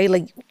unknown, right?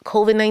 Like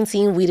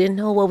COVID-19, we didn't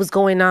know what was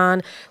going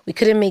on. We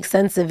couldn't make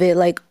sense of it.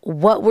 Like,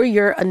 what were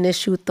your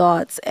initial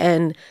thoughts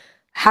and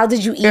how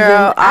did you even?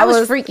 Girl, I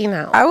was freaking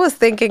out. I was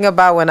thinking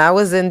about when I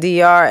was in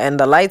DR and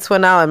the lights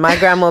went out and my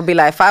grandma would be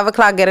like,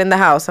 5:00, get in the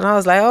house. And I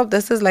was like, oh,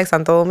 this is like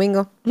Santo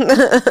Domingo.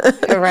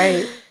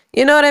 Right.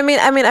 You know what I mean?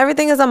 I mean,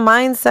 everything is a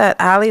mindset,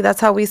 Allie. That's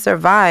how we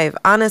survive.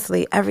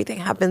 Honestly, everything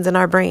happens in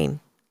our brain.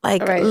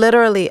 Like,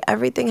 literally,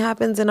 everything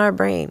happens in our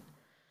brain.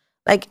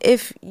 Like,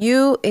 if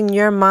you, in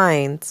your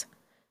mind,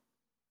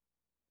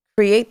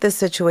 create this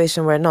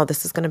situation where, no,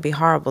 this is going to be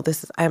horrible.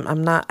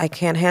 I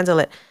can't handle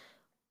it.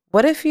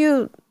 What if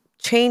you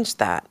changed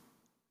that?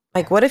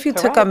 Like, what if you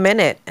took a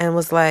minute and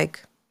was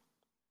like,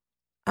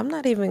 I'm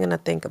not even going to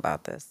think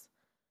about this.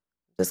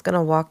 I'm just going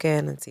to walk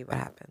in and see what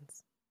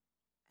happens.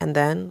 And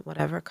then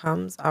whatever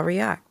comes, I'll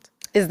react.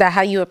 Is that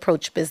how you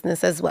approach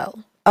business as well?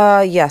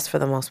 Yes, for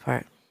the most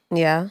part.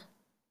 Yeah.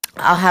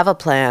 I'll have a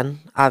plan.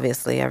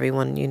 Obviously,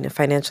 everyone,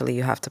 financially,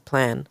 you have to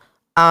plan.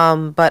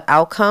 But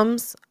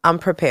outcomes, I'm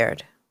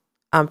prepared.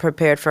 I'm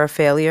prepared for a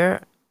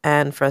failure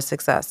and for a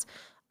success.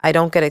 I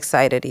don't get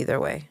excited either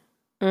way.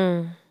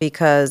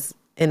 Because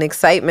in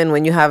excitement,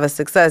 when you have a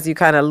success, you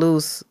kind of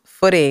lose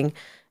footing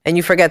and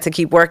you forget to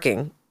keep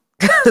working.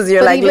 Because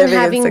you're like living in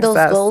success. But even having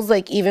those goals,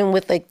 like even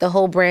with like the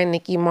whole brand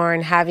Nikki Maar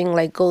and having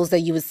like goals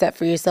that you would set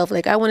for yourself,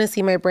 like I want to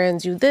see my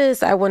brand do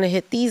this, I want to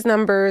hit these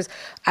numbers,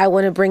 I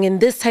want to bring in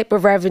this type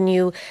of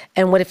revenue,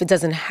 and what if it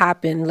doesn't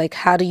happen? Like,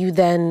 how do you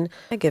then?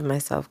 I give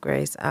myself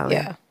grace, Allie.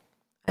 Yeah,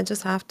 I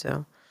just have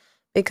to,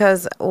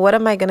 because what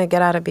am I going to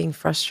get out of being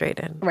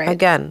frustrated? Right.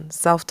 Again,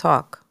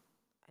 self-talk.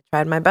 I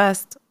tried my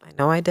best. I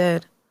know I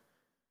did,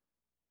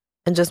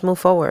 and just move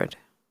forward.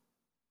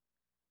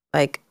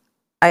 Like,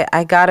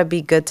 I gotta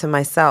be good to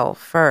myself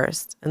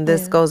first. And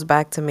this goes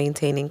back to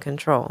maintaining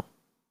control.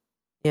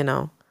 You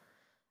know,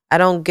 I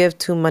don't give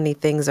too many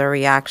things a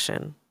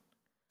reaction.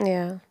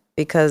 Yeah.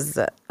 Because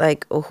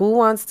like, who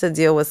wants to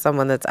deal with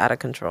someone that's out of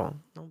control?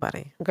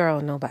 Nobody.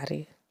 Girl,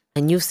 nobody.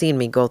 And you've seen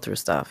me go through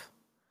stuff.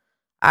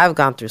 I've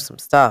gone through some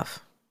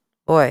stuff.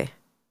 Boy.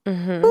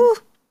 Girl.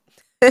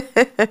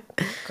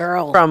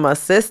 From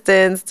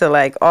assistance to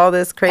like all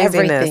this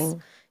craziness.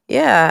 Everything.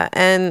 Yeah.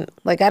 And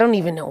like, I don't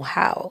even know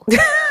how.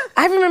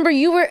 I remember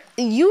you were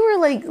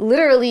like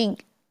literally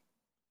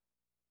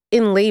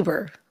in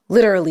labor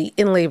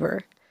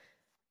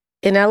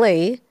in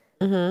LA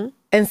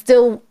and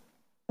still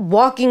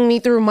walking me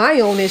through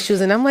my own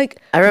issues. And I'm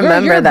like, I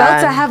remember you're that.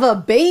 about to have a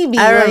baby.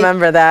 I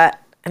remember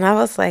that. And I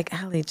was like,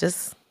 Allie,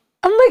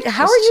 I'm like,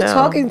 how are you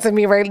talking to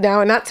me right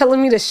now and not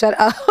telling me to shut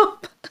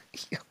up?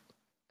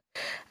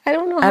 I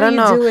don't know how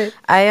you do it.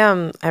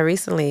 I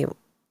recently,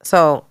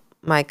 so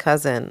my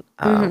cousin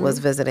was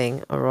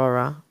visiting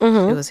Aurora. She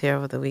was here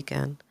over the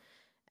weekend.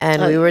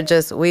 And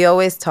we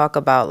always talk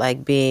about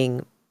like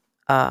being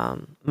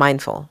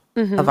mindful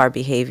of our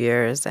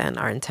behaviors and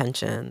our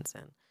intentions.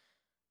 And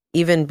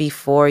even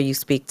before you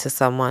speak to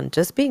someone,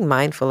 just being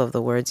mindful of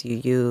the words you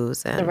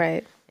use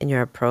and in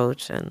your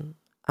approach. And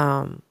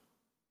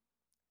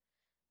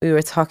we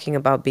were talking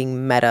about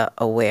being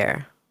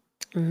meta-aware.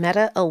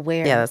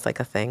 Meta-aware? Yeah, that's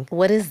like a thing.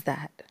 What is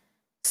that?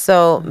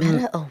 So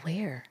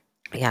meta-aware.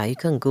 Yeah, you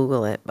can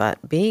Google it, but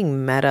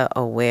being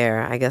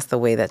meta-aware, I guess the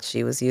way that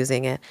she was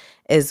using it,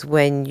 is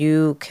when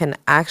you can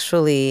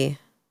actually,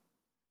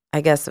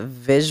 I guess,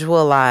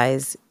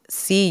 visualize,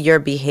 see your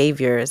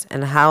behaviors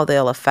and how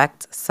they'll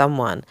affect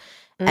someone,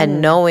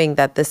 and knowing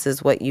that this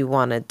is what you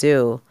want to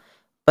do,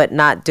 but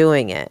not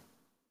doing it.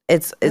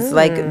 It's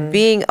like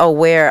being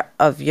aware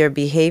of your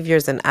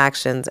behaviors and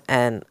actions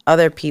and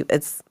other people.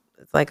 It's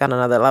like on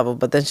another level.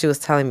 But then she was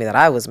telling me that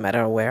I was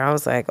meta-aware. I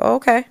was like, oh,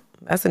 okay,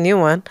 that's a new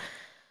one.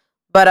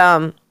 But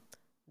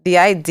the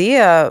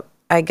idea,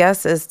 I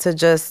guess, is to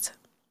just,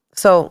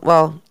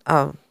 I'll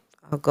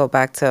go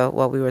back to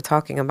what we were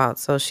talking about.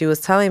 So she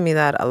was telling me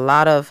that a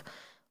lot of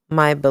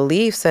my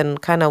beliefs and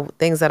kind of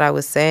things that I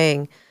was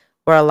saying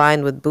were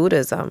aligned with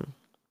Buddhism.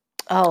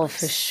 Oh,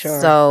 for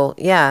sure. So,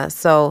 yeah.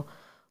 So,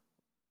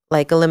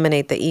 like,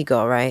 eliminate the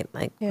ego, right?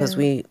 Like, because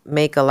we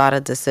make a lot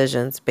of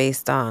decisions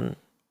based on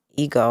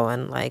ego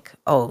and like,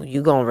 oh,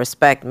 you gonna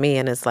respect me.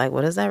 And it's like,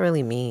 what does that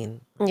really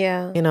mean?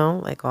 Yeah. You know,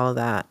 like all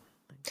that.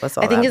 I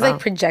think it's like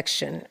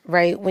projection,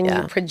 right? When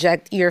you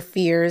project your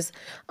fears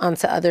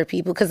onto other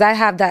people. Because I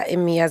have that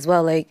in me as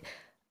well. Like,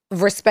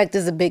 respect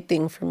is a big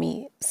thing for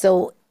me.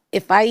 So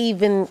if I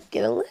even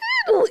get a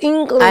little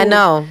inkling, I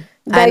know.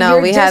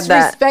 You're we had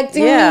that.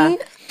 Disrespecting me,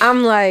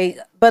 I'm like,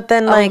 but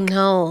then like,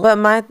 no.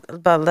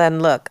 But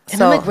then look.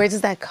 And I'm like, where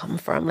does that come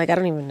from? Like, I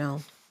don't even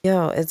know.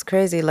 Yo, it's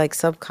crazy. Like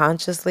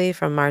subconsciously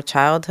from our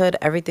childhood,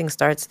 everything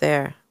starts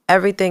there.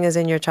 Everything is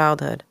in your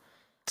childhood.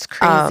 It's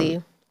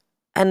crazy.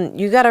 And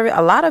you gotta,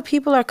 a lot of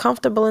people are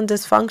comfortable in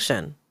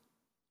dysfunction.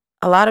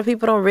 A lot of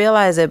people don't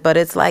realize it, but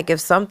it's like if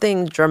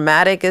something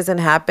dramatic isn't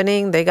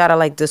happening, they gotta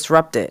like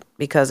disrupt it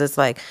because it's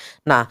like,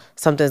 nah,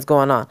 something's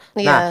going on.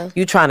 Yeah. Nah,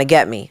 you trying to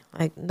get me.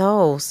 Like,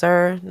 no,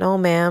 sir. No,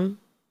 ma'am.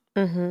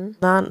 None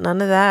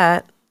of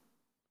that.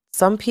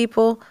 Some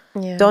people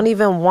don't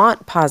even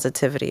want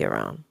positivity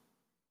around.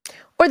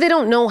 Or they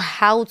don't know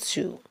how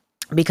to.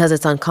 Because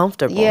it's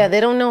uncomfortable. Yeah, they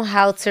don't know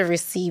how to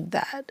receive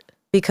that.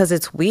 Because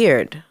it's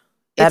weird.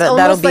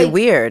 That'll be like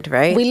weird,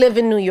 right? We live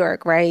in New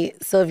York, right?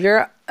 So if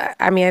you're,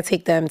 I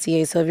take the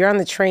MTA. So if you're on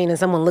the train and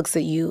someone looks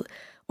at you,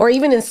 or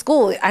even in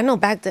school, I know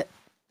back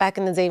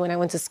in the day when I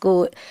went to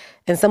school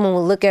and someone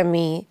would look at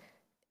me.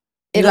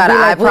 You got an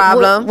eye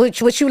problem?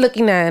 What you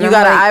looking at? And you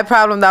got an eye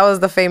problem? That was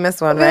the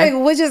famous one, right?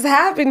 Like, what just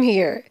happened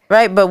here?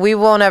 Right, but we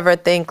won't ever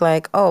think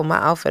like, oh, my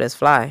outfit is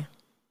fly.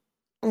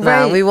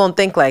 Right. Nah, we won't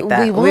think like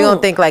that. We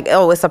won't think like,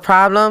 oh, it's a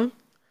problem.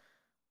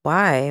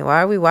 Why?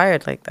 Why are we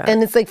wired like that?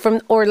 And it's like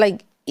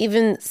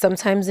even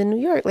sometimes in New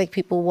York, like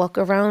people walk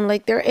around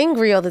like they're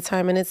angry all the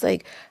time. And it's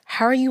like,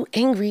 how are you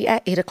angry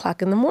at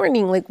 8:00 in the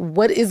morning? Like,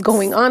 what is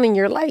going on in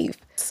your life?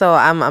 So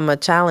I'm going to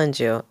challenge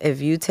you. If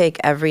you take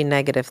every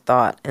negative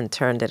thought and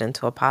turned it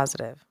into a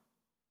positive,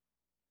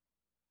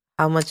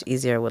 how much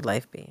easier would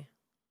life be?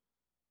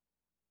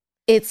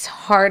 It's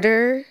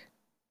harder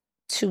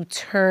to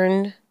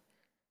turn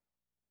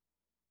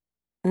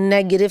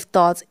negative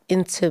thoughts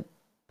into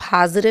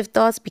positive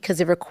thoughts because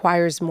it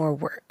requires more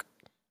work.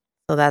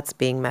 So that's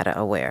being meta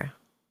aware.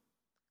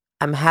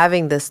 I'm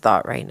having this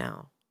thought right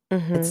now.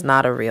 It's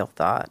not a real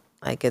thought.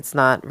 Like it's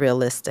not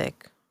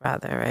realistic,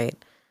 rather, right?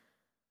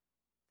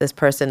 This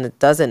person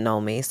doesn't know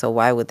me, so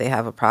why would they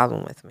have a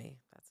problem with me?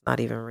 That's not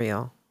even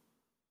real.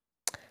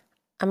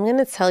 I'm going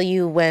to tell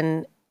you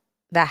when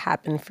that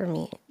happened for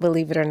me,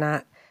 believe it or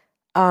not.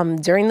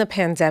 During the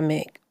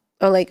pandemic,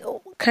 or like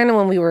kind of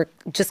when we were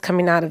just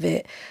coming out of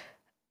it,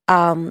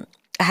 I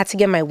had to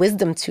get my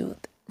wisdom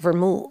tooth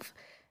removed.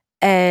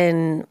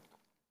 And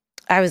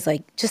I was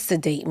like, just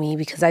sedate me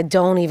because I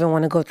don't even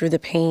want to go through the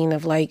pain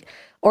of like,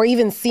 or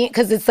even see it,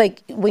 because it's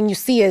like when you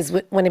see it is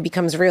when it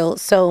becomes real.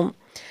 So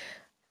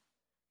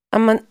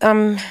I'm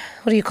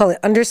what do you call it?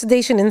 Under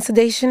sedation, in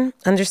sedation,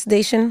 under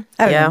sedation?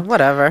 I don't know.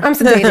 Whatever. I'm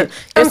sedated.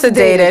 You're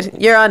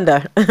sedated. You're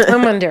under.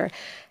 I'm under.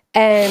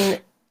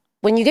 And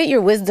when you get your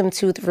wisdom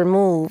tooth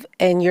removed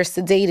and you're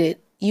sedated,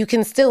 you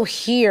can still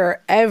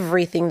hear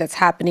everything that's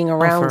happening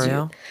around you.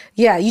 Real?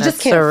 Yeah, you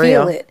just can't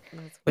feel it.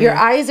 Your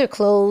eyes are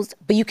closed,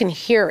 but you can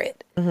hear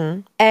it.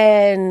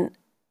 And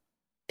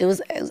it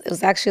was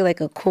actually like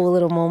a cool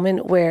little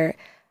moment where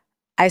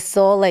I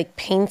saw like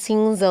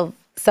paintings of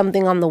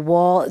something on the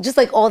wall, just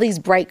like all these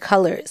bright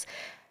colors.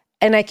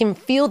 And I can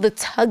feel the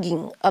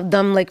tugging of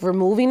them like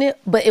removing it,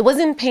 but it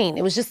wasn't pain.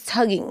 It was just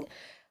tugging.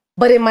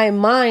 But in my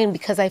mind,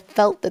 because I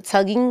felt the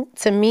tugging,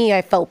 to me,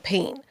 I felt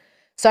pain.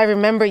 So I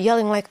remember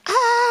yelling like,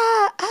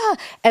 ah, ah.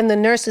 And the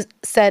nurse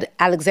said,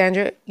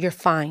 Alexandra, you're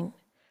fine.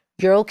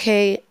 You're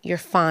okay. You're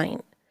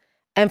fine.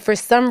 And for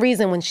some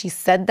reason, when she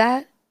said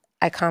that,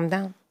 I calmed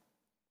down.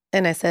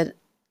 And I said,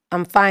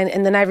 I'm fine.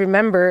 And then I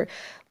remember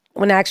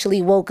when I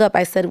actually woke up,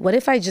 I said, what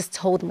if I just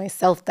told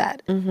myself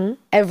that?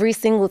 Every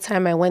single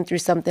time I went through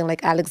something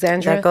like,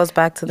 Alexandra, that goes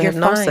back to the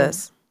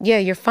hypnosis. Fine. Yeah,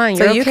 you're fine.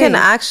 So you're you okay. can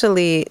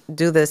actually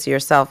do this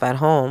yourself at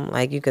home.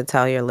 Like you could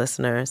tell your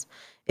listeners,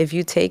 if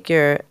you take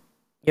your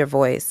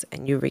voice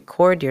and you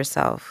record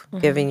yourself,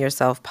 giving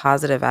yourself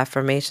positive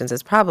affirmations,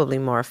 it's probably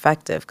more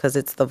effective because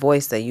it's the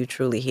voice that you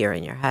truly hear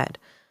in your head.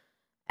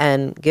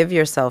 And give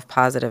yourself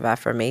positive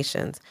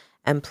affirmations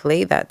and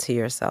play that to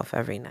yourself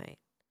every night.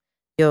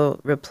 You'll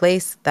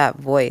replace that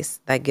voice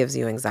that gives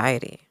you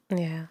anxiety.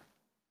 Yeah.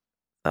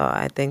 So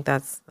I think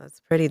that's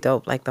pretty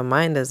dope. Like the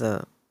mind is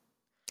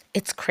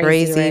it's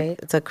crazy, right?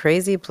 It's a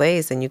crazy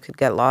place and you could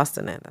get lost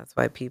in it. That's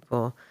why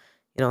people,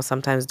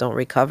 sometimes don't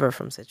recover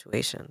from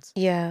situations.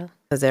 Yeah.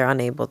 Because they're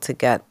unable to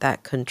get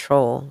that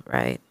control,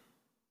 right?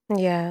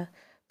 Yeah.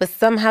 But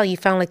somehow you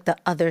found like the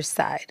other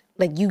side.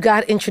 Like you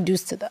got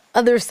introduced to the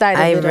other side of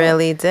it. I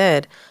really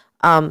did.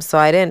 So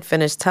I didn't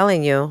finish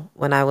telling you,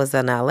 when I was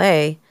in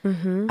LA,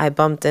 I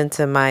bumped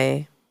into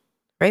my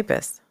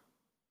rapist.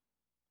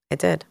 I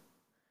did.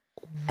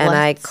 What? And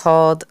I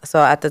called,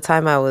 so at the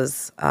time I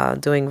was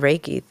doing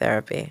Reiki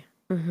therapy.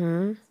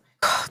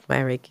 God, my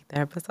Reiki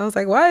therapist, I was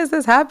like, why is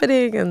this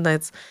happening? And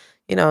that's,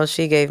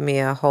 she gave me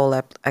a whole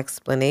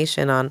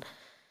explanation on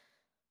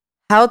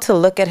how to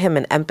look at him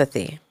in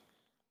empathy.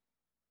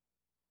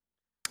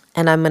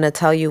 And I'm going to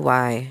tell you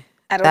why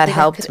that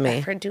helped me. I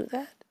ever do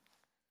that.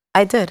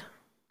 I did.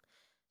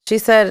 She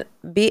said,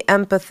 be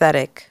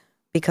empathetic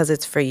because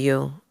it's for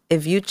you.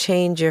 If you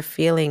change your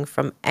feeling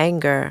from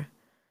anger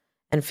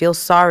and feel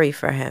sorry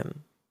for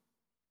him,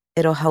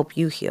 it'll help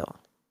you heal.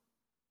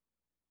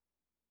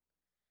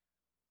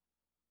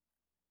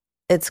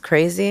 It's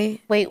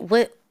crazy. Wait,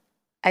 what?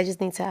 I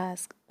just need to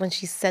ask. When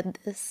she said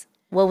this,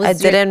 what was your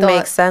thought? It didn't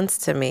make sense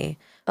to me.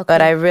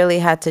 But I really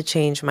had to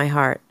change my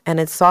heart, and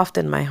it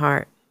softened my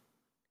heart.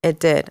 It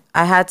did.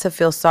 I had to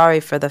feel sorry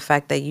for the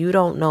fact that you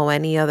don't know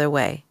any other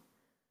way.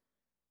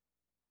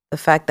 The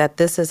fact that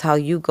this is how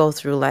you go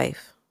through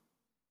life.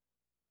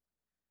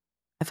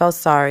 I felt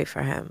sorry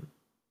for him.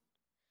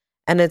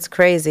 And it's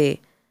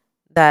crazy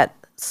that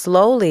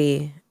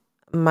slowly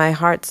my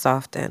heart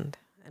softened,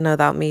 and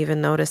without me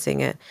even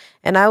noticing it.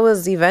 And I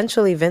was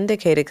eventually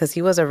vindicated because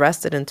he was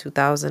arrested in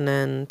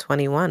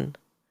 2021.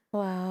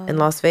 Wow. In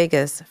Las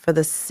Vegas for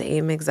the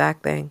same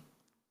exact thing.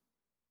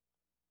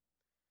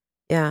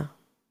 Yeah.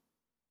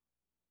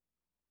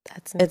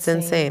 That's insane. It's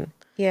insane.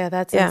 Yeah,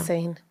 that's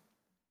insane.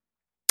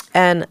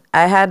 And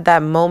I had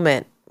that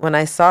moment when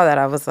I saw that,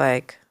 I was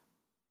like,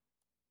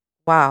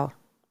 wow.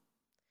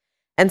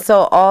 And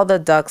so all the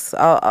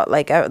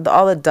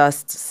all the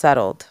dust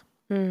settled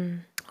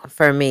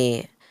for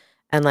me.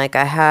 And like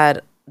I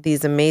had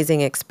these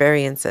amazing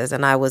experiences,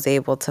 and I was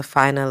able to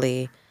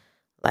finally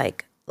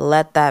like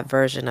let that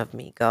version of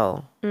me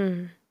go.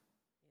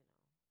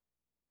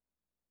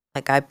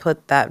 Like I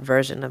put that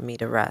version of me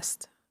to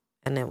rest.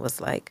 And it was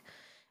like,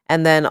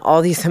 and then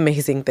all these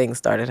amazing things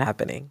started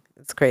happening.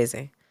 It's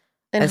crazy.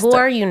 And who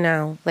are you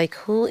now? Like,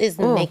 who is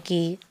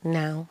Nikki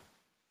now?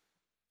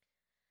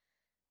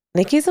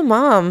 Nikki's a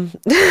mom.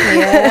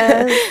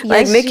 Yes.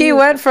 Like Nikki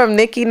went from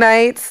Nikki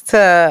Nights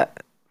to,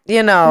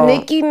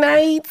 Nikki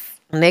Nights.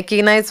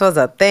 Nikki Nights was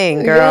a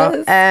thing, girl.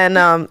 Yes. And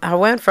I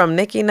went from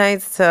Nikki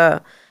Nights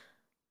to,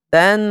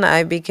 then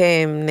I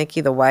became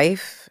Nikki the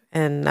wife,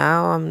 and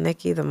now I'm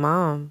Nikki the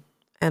mom.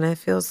 And it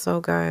feels so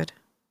good.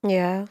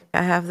 Yeah.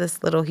 I have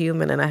this little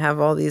human, and I have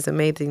all these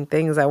amazing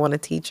things I want to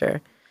teach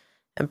her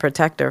and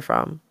protect her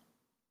from.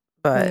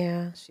 But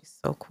she's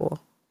so cool.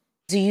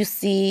 Do you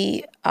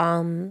see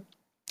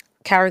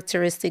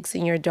characteristics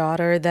in your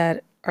daughter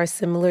that are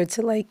similar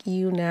to like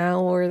you now?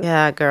 Or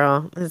yeah,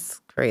 girl,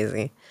 it's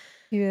crazy.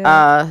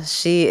 Yeah.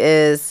 She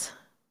is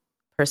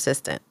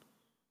persistent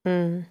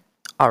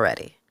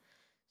already.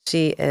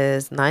 She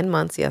is 9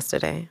 months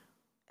yesterday,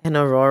 and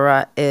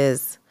Aurora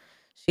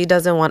she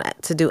doesn't want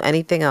to do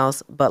anything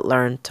else but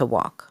learn to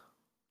walk.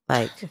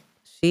 Like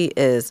she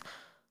is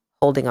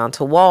holding on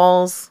to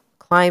walls,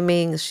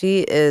 climbing.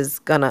 She's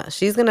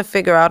gonna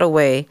figure out a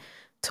way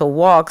to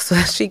walk so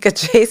that she could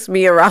chase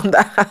me around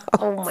the house.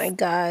 Oh my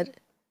God.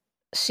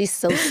 She's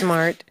so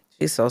smart.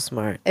 She's so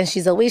smart. And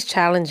she's always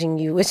challenging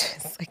you, which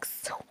is like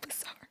so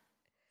bizarre.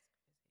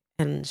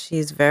 And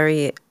she's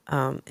very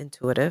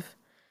intuitive.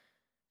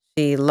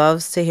 She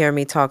loves to hear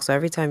me talk. So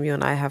every time you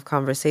and I have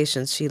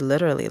conversations, she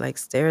literally like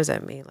stares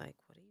at me like,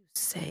 what are you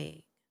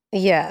saying?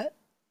 Yeah.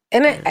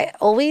 And I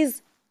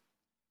always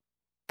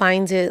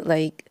find it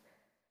like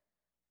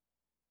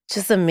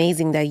just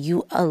amazing that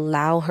you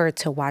allow her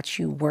to watch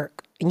you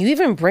work. And you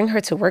even bring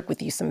her to work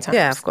with you sometimes.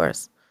 Yeah, of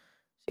course.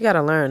 You got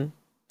to learn.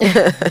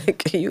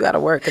 You got to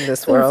work in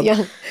this world.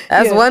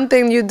 That's one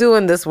thing you do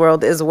in this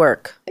world is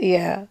work.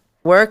 Yeah.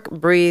 Work,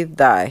 breathe,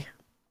 die.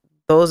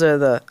 Those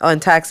are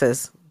and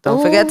taxes.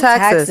 Don't forget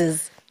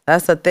taxes.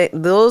 That's the thing.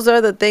 Those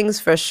are the things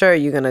for sure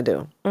you're going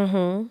to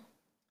do.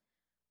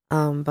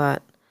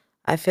 But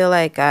I feel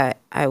like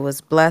I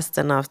was blessed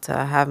enough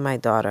to have my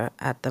daughter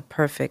at the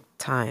perfect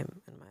time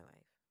in my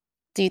life.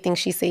 Do you think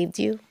she saved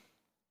you?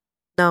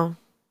 No.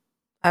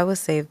 I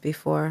was saved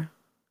before.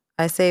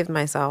 I saved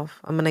myself.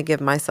 I'm going to give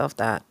myself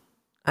that.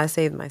 I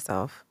saved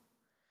myself.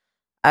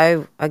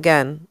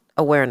 Again,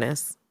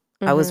 awareness.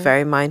 I was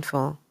very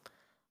mindful.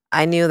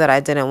 I knew that I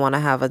didn't want to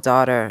have a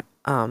daughter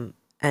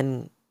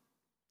and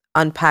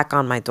unpack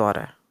on my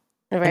daughter.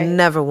 Right. I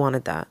never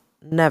wanted that.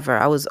 Never.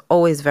 I was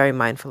always very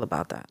mindful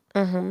about that.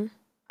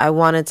 I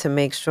wanted to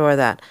make sure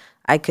that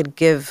I could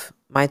give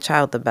my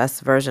child the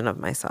best version of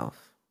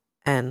myself.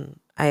 And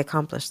I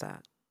accomplished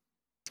that.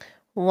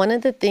 One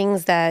of the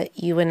things that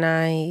you and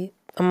I,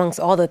 amongst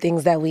all the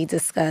things that we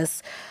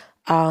discuss,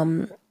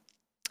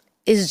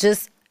 is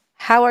just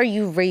how are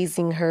you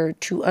raising her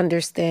to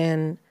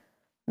understand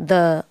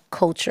the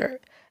culture?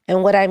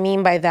 And what I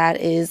mean by that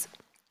is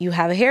you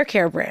have a hair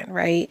care brand,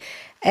 right?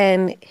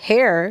 And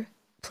hair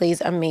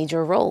plays a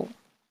major role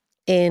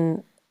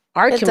in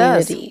our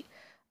community.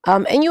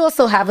 And you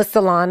also have a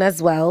salon as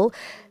well.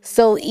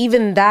 So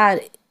even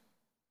that,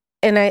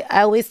 and I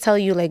always tell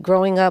you, like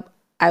growing up,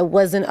 I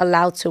wasn't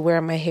allowed to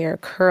wear my hair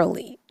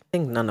curly. I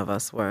think none of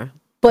us were.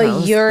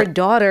 But your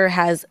daughter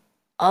has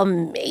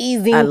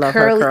amazing I love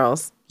her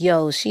curls.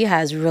 Yo, she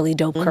has really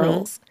dope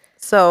curls.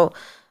 So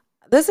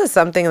this is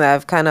something that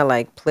I've kind of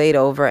like played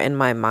over in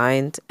my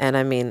mind. And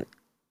I mean,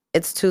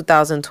 it's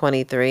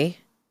 2023.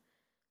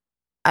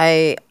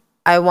 I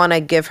want to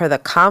give her the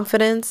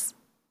confidence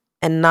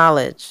and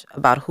knowledge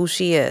about who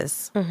she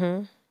is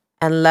and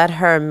let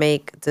her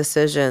make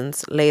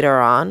decisions later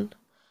on.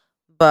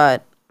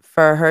 But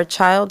for her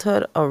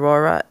childhood,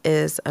 Aurora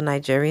is a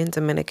Nigerian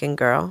Dominican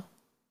girl.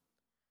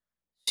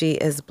 She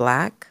is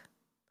Black.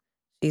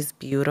 She's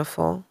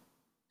beautiful.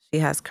 She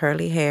has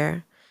curly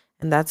hair.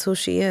 And that's who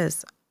she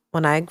is.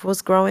 When I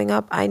was growing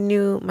up, I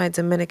knew my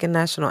Dominican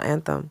national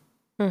anthem.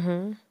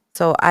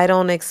 So I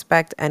don't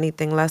expect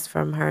anything less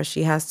from her.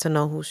 She has to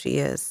know who she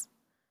is.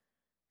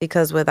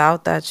 because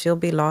without that, she'll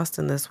be lost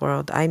in this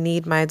world. I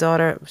need my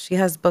daughter. She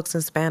has books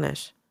in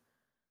Spanish.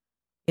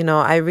 You know,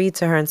 I read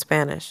to her in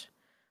Spanish.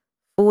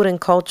 Food and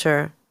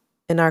culture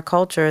in our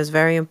culture is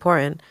very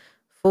important.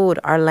 Food,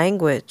 our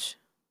language.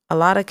 A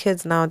lot of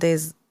kids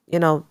nowadays, you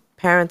know,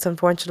 parents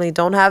unfortunately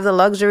don't have the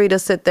luxury to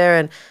sit there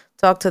and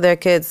talk to their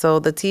kids. So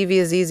the TV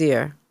is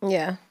easier.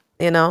 Yeah.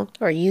 You know?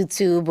 Or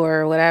YouTube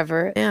or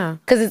whatever. Yeah.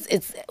 Because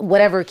it's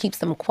whatever keeps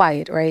them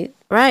quiet, right?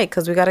 Right,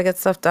 because we got to get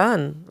stuff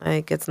done.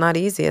 Like, it's not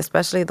easy,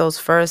 especially those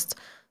first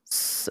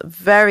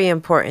very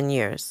important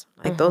years.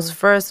 Like, those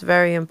first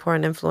very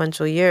important,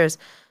 influential years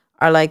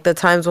are like the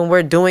times when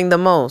we're doing the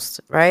most,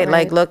 right?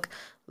 Like, look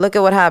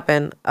at what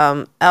happened.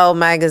 Elle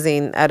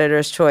Magazine,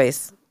 Editor's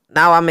Choice.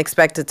 Now I'm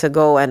expected to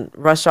go and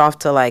rush off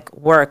to, like,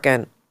 work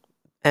and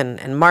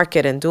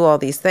market and do all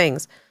these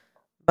things.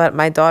 But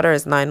my daughter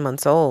is 9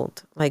 months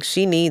old. Like,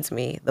 she needs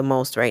me the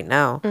most right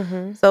now.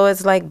 So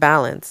it's like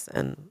balance.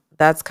 And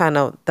that's kind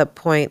of the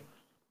point.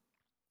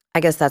 I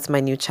guess that's my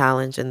new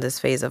challenge in this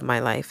phase of my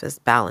life, is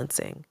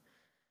balancing.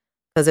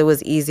 Because it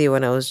was easy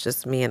when it was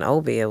just me and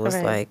Obi. It was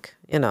like,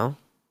 you know,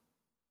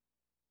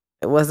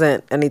 it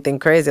wasn't anything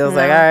crazy. I was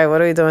like, all right,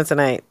 what are we doing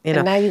tonight? You know,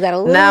 and now you got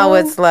to now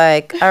it's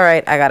like, all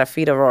right, I got to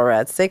feed Aurora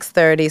at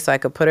 6:30 so I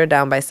could put her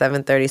down by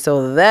 7:30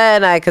 so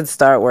then I could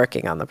start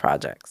working on the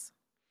projects.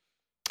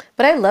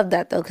 But I love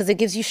that, though, because it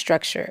gives you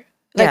structure.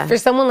 Like, for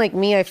someone like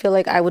me, I feel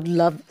like I would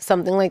love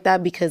something like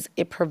that because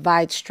it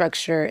provides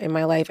structure in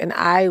my life. And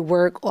I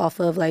work off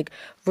of, like,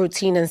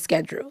 routine and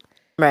schedule.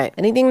 Right.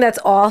 Anything that's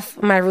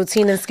off my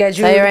routine and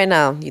schedule. Tell you right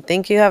now, you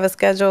think you have a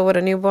schedule with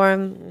a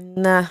newborn?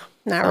 Nah.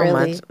 Not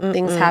really.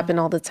 Things happen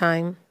all the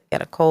time.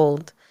 Get a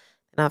cold,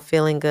 not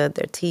feeling good,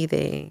 they're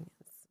teething.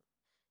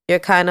 You're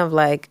kind of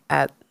like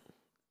at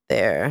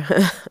their,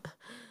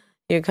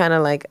 you kind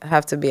of like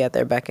have to be at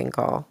their beck and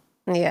call.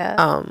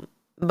 Yeah.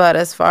 But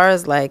as far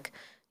as like,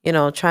 you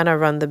know, trying to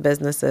run the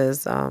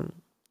businesses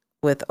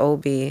with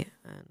Obi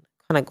and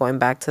kind of going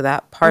back to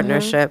that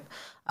partnership,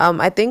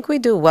 I think we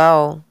do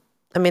well.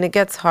 I mean, it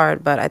gets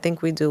hard, but I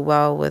think we do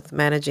well with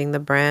managing the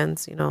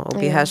brands. You know,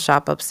 Obi has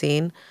Shop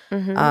Obscene,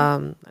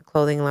 a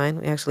clothing line.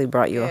 We actually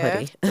brought you a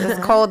hoodie.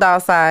 It's cold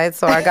outside,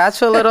 so I got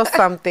you a little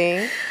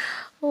something.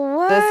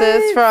 What? This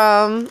is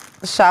from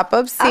Shop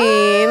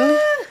Obscene.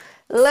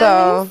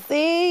 Let me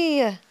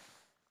see.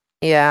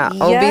 Yeah,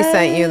 Obi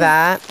sent you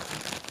that.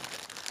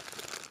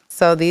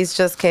 So these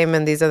just came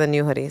in. These are the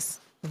new hoodies.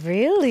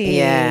 Really?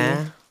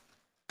 Yeah.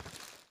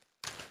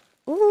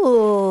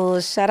 Ooh,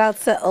 shout out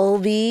to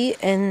Obi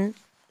and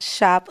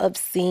Shop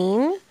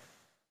Obscene.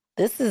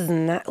 This is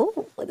not,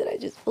 ooh, what did I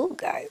just, ooh,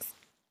 guys.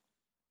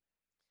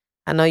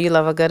 I know you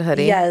love a good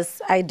hoodie.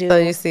 Yes, I do. So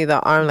you see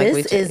the arm like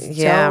this is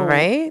yeah, dope.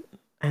 right?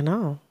 I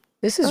know.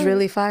 This is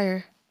really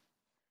fire.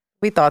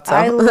 We thought so.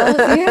 I love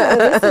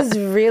this is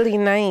really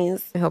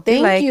nice. I hope thank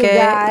you like you it.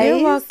 Guys.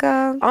 You're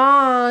welcome.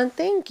 Oh,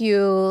 thank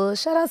you.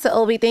 Shout out to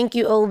Obi. Thank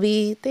you,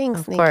 Obi.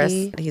 Thanks, Nikki. Of course.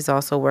 He's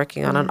also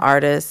working on an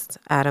artist,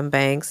 Adam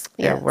Banks.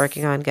 They're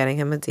working on getting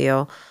him a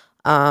deal.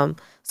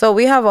 So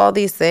we have all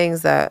these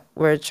things that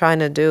we're trying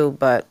to do,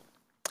 but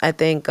I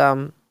think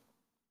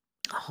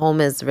home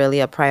is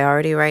really a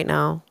priority right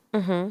now.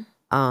 And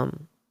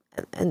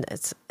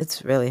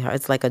it's really hard.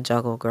 It's like a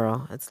juggle,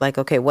 girl. It's like,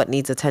 okay, what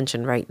needs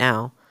attention right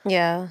now?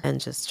 Yeah.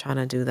 And just trying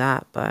to do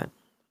that, but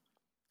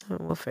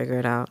we'll figure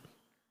it out.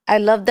 I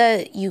love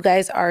that you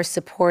guys are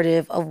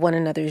supportive of one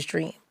another's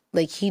dream.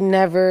 Like, he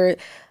never,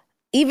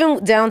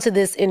 even down to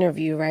this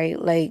interview,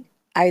 right? Like,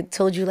 I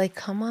told you, like,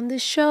 come on the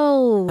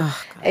show.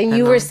 Oh, God, and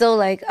you were so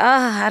like,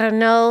 I don't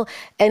know.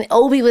 And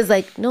Obi was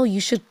like, no,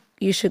 you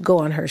should go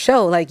on her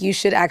show. Like, you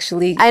should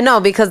actually. I know,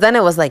 because then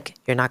it was like,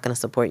 you're not going to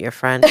support your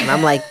friend. And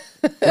I'm like,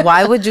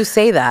 why would you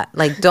say that?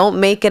 Like, don't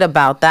make it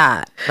about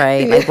that,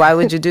 right? Like, why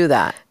would you do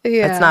that?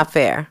 Yeah. It's not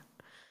fair.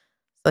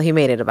 So he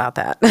made it about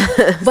that.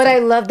 But I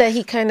love that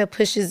he kind of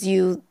pushes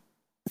you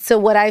to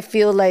what I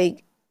feel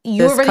like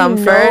you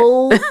Discomfort.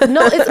 already know.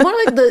 No, it's more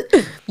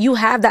like you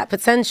have that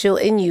potential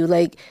in you.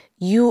 Like,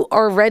 you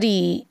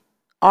already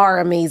are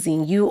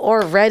amazing. You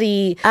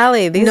already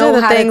Allie, these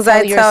are the things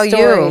I tell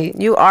you.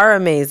 You are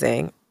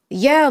amazing.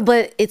 Yeah,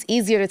 but it's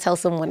easier to tell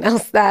someone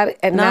else that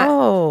and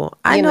no,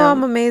 I know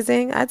I'm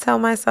amazing. I tell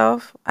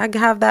myself. I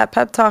have that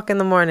pep talk in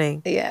the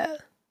morning. Yeah.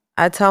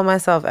 I tell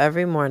myself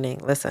every morning,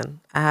 listen,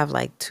 I have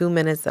like 2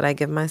 minutes that I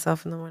give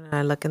myself in the morning.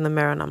 I look in the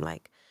mirror and I'm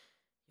like,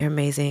 you're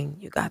amazing.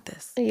 You got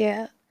this.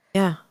 Yeah.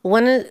 Yeah.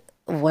 One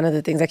of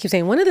the things, I keep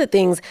saying one of the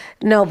things,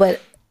 no,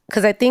 but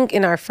because I think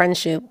in our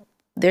friendship,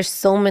 there's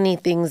so many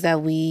things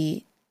that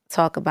we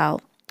talk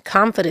about.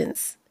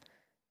 Confidence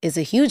is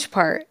a huge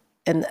part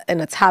and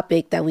a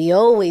topic that we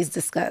always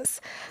discuss.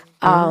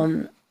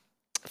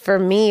 For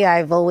me,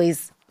 I've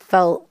always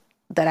felt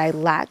that I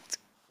lacked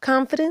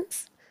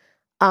confidence.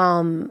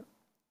 And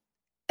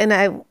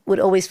I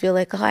would always feel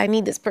like, oh, I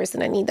need this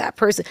person, I need that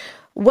person.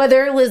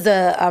 Whether it was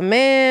a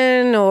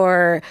man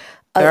or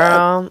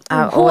girl,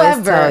 I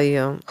always tell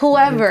you,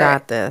 whoever, you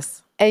got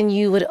this. And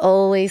you would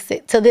always say,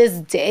 to this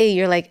day,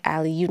 you're like,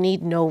 Allie, you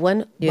need no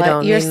one you but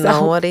don't yourself.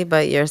 need nobody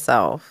but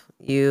yourself.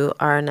 You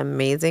are an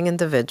amazing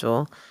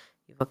individual.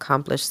 You've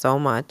accomplished so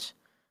much.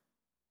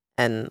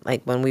 And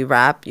like when we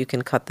wrap, you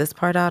can cut this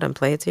part out and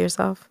play it to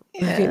yourself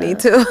if you need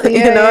to.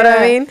 You know what I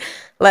mean?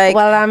 Like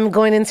while I'm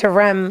going into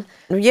REM.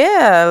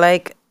 Yeah,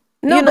 like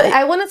no, but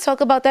I want to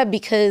talk about that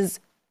because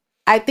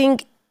I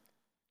think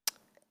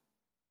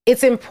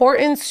it's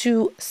important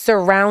to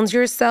surround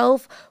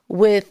yourself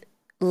with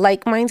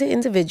like-minded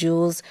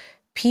individuals,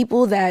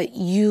 people that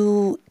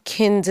you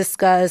can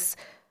discuss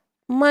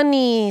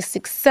money,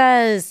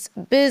 success,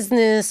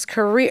 business,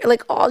 career,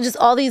 like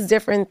all these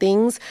different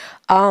things.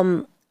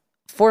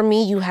 For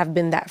me, you have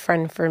been that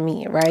friend for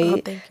me, right?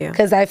 Oh, thank you.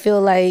 Because I feel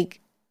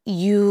like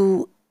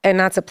you, and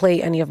not to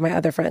play any of my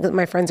other friends,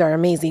 my friends are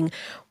amazing,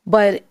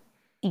 but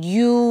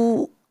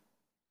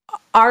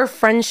our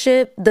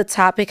friendship, the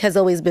topic has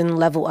always been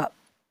level up.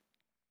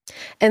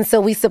 And so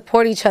we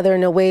support each other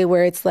in a way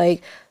where it's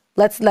like,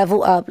 let's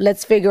level up.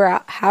 Let's figure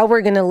out how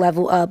we're going to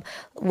level up.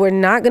 We're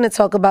not going to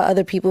talk about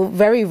other people.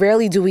 Very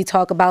rarely do we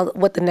talk about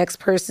what the next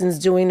person's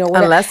doing or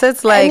whatever. Unless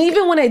it's like... And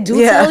even when I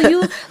do tell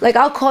you, like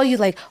I'll call you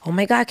like, oh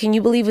my God, can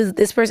you believe it's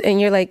this person?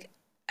 And you're like,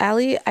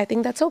 Allie, I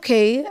think that's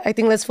okay. I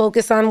think let's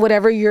focus on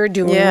whatever you're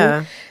doing.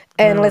 Yeah.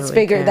 And let's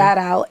figure that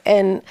out.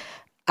 And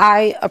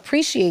I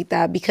appreciate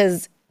that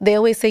because they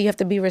always say you have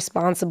to be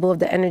responsible of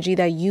the energy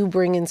that you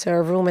bring into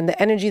a room, and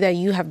the energy that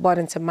you have brought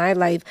into my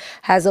life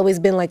has always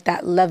been like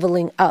that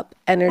leveling up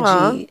energy.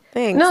 Aw,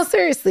 thanks. No,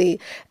 seriously.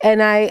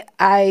 And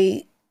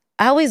I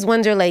always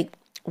wonder like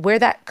where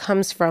that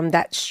comes from,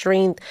 that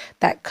strength,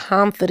 that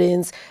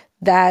confidence,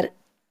 that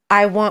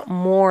I want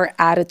more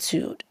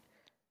attitude.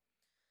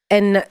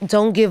 And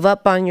don't give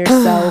up on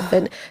yourself.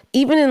 And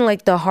even in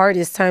like the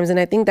hardest times, and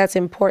I think that's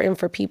important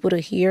for people to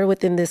hear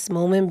within this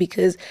moment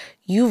because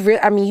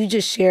you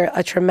just share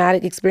a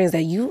traumatic experience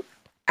that you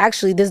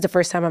actually, this is the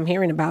first time I'm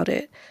hearing about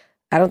it.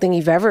 I don't think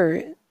you've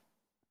ever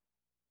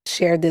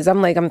shared this.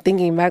 I'm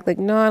thinking back like,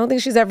 no, I don't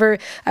think she's ever,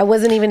 I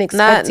wasn't even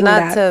expecting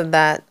that. Not to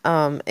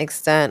that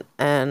extent.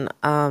 And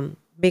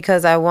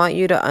because I want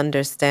you to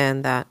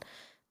understand that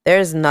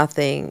there's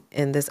nothing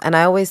in this. And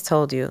I always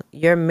told you,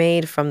 you're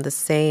made from the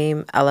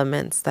same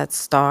elements that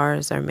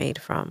stars are made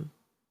from.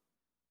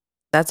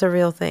 That's a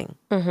real thing.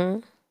 Mm-hmm.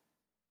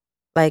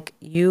 Like,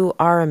 you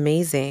are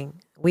amazing.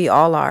 We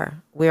all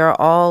are. We are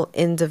all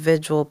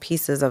individual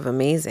pieces of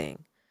amazing.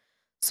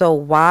 So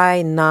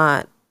why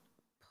not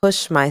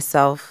push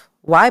myself?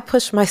 Why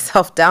push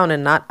myself down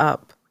and not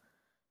up?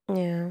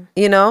 Yeah.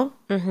 You know?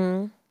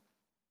 Mm-hmm.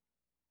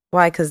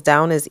 Why? Because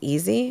down is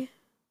easy?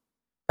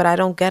 But I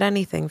don't get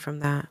anything from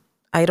that.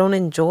 I don't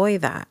enjoy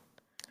that.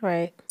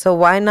 Right. So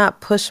why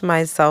not push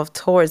myself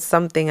towards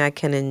something I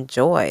can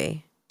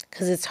enjoy?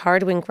 Because it's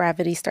hard when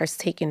gravity starts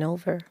taking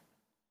over.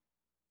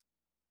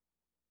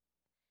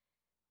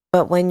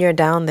 But when you're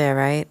down there,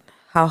 right?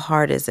 How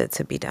hard is it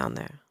to be down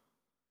there?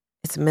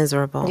 It's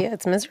miserable. Yeah,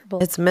 it's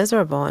miserable. It's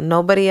miserable. And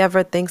nobody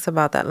ever thinks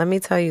about that. Let me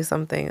tell you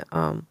something.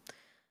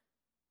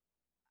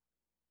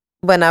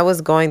 When I was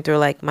going through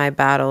like my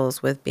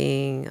battles with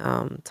being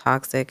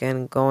toxic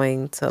and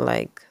going to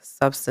like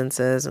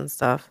substances and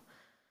stuff,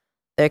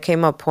 there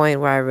came a point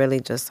where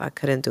I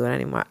couldn't do it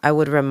anymore. I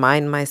would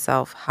remind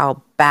myself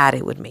how bad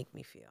it would make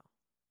me feel.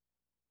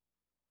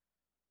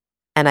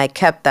 And I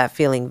kept that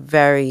feeling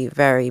very,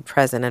 very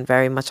present and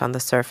very much on the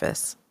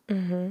surface.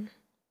 Mm-hmm.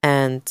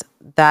 And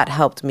that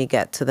helped me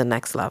get to the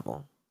next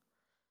level.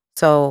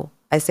 So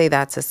I say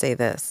that to say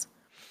this.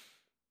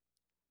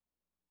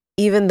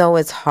 Even though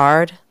it's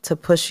hard to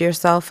push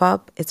yourself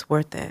up, it's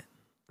worth it.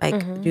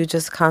 Like, you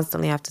just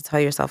constantly have to tell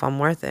yourself, I'm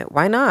worth it.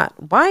 Why not?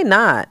 Why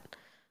not?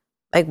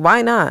 Like,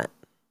 why not?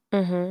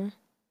 Mm-hmm.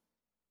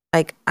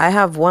 Like, I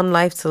have one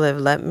life to live.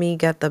 Let me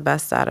get the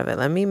best out of it.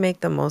 Let me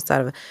make the most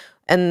out of it.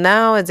 And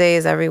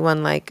nowadays,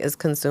 everyone like is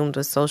consumed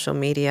with social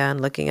media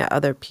and looking at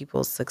other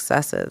people's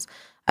successes.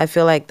 I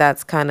feel like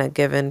that's kind of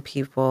given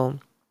people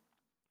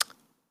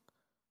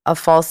a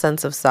false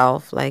sense of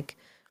self. Like,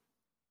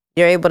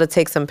 you're able to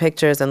take some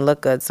pictures and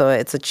look good, so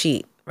it's a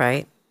cheat,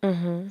 right?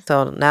 Mm-hmm.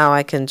 So now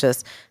I can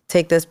just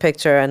take this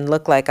picture and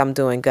look like I'm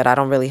doing good. I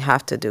don't really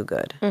have to do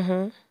good.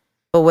 Mm-hmm.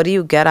 But what do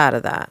you get out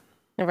of that?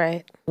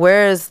 Right.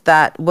 Where is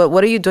that?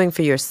 What are you doing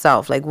for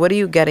yourself? Like, what are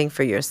you getting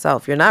for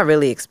yourself? You're not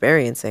really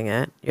experiencing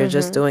it. You're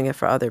just doing it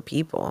for other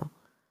people.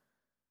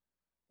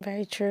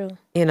 Very true.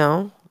 You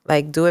know,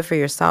 like, do it for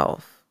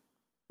yourself.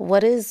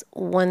 What is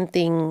one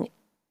thing,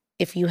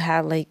 if you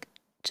had like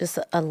just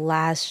a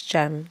last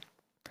gem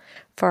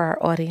for our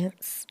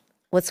audience,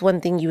 what's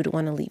one thing you would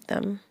want to leave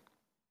them?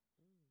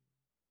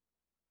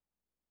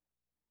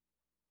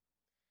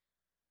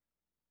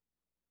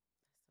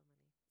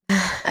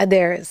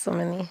 There is so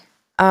many.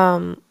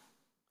 I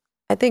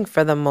think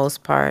for the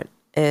most part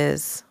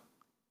is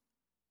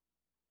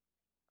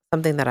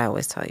something that I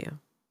always tell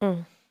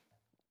you.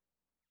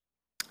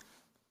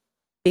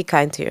 Be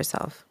kind to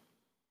yourself.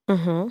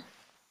 Mm-hmm.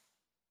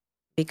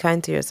 Be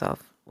kind to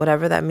yourself,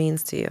 whatever that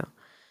means to you.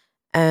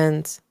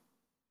 And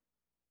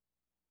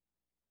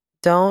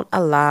don't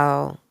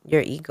allow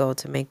your ego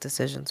to make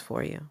decisions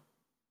for you.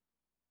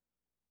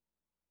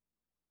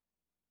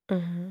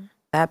 Mm-hmm.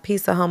 that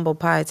piece of humble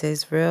pie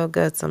tastes real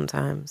good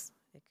sometimes.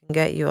 It can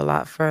get you a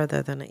lot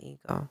further than an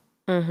ego.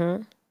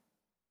 Mm-hmm.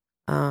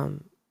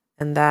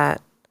 And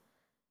that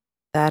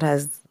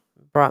has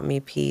brought me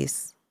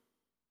peace.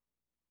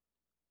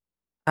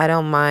 I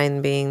don't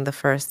mind being the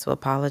first to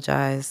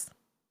apologize.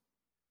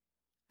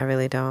 I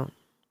really don't.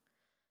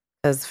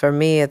 Because for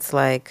me, it's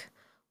like,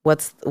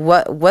 what's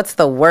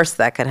the worst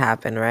that could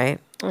happen, right?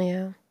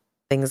 Yeah.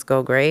 Things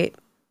go great.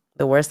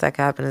 The worst that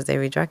could happen is they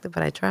reject it,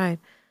 but I tried.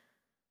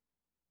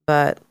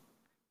 But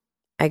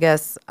I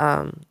guess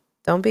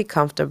don't be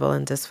comfortable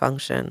in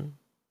dysfunction.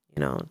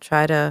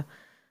 Try to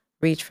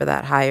reach for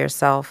that higher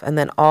self, and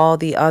then all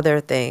the other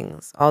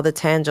things, all the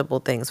tangible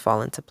things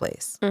fall into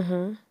place.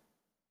 Mm-hmm.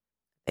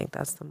 I think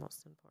that's the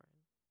most important.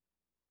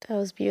 That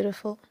was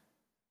beautiful.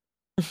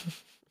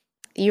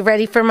 You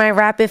ready for my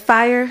rapid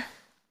fire?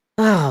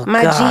 Oh,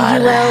 my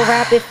God. GUL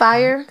rapid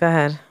fire? Go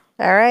ahead.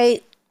 All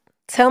right.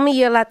 Tell me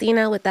you're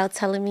Latina without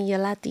telling me you're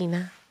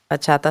Latina.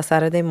 Bachata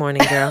Saturday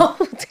morning, girl.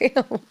 Oh,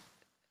 damn.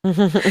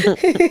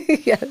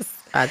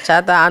 Yes.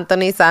 Bachata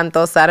Anthony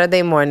Santos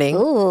Saturday morning.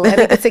 Ooh,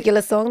 any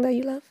particular song that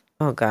you love?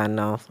 Oh, God,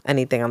 no.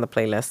 Anything on the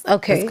playlist.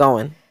 Okay. It's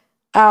going.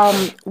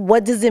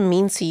 What does it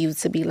mean to you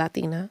to be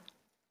Latina?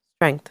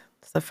 Strength.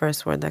 It's the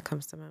first word that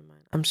comes to my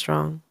mind. I'm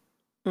strong.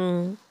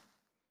 Mm.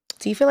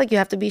 Do you feel like you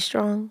have to be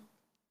strong?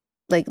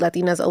 Like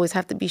Latinas always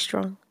have to be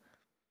strong?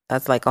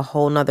 That's like a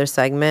whole nother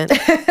segment.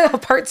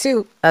 Part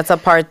 2. That's a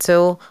part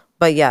 2.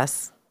 But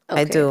yes,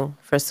 okay. I do,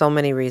 for so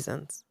many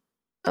reasons.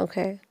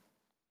 Okay.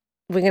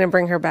 We're going to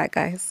bring her back,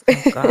 guys.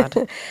 Oh,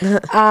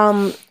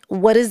 God.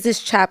 What is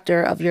this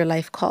chapter of your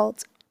life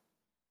called?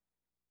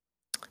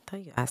 I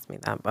thought you asked me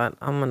that, but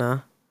I'm going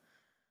to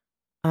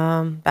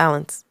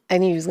balance. I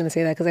knew you was going to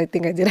say that because I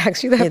think I did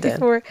ask you that You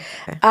before.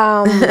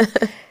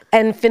 Okay.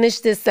 And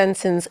finish this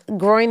sentence.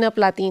 Growing Up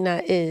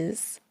Latina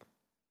is...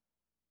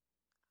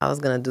 I was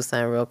going to do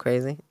something real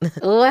crazy.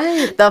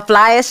 What? The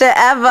flyest shit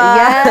ever.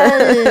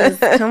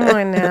 Yes. Come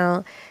on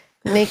now.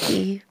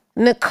 Nikki.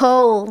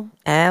 Nicole.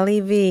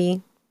 Allie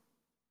V.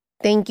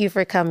 Thank you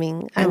for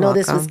coming. You're I know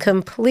this was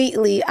welcome.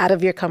 completely out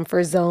of your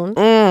comfort zone.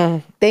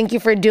 Thank you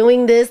for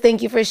doing this.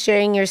 Thank you for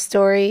sharing your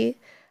story.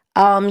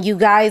 You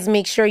guys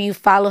make sure you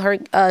follow her.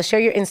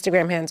 Share your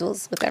Instagram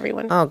handles with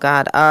everyone. Oh,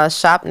 God.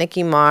 Shop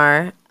Nikki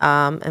Maar.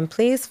 And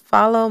please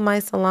follow my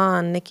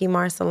salon, Nikki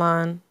Maar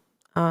Salon.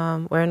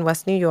 We're in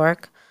West New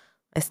York.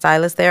 My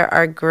stylists there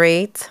are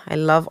great. I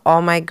love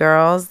all my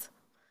girls.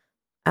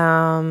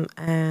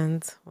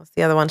 And what's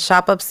the other one?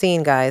 Shop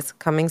Obscene, guys.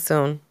 Coming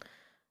soon.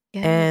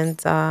 Yes.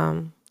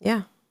 And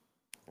yeah.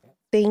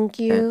 Thank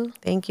you.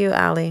 Thank you,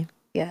 Allie.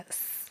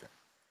 Yes.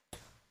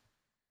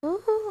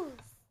 Ooh,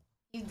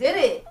 you did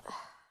it.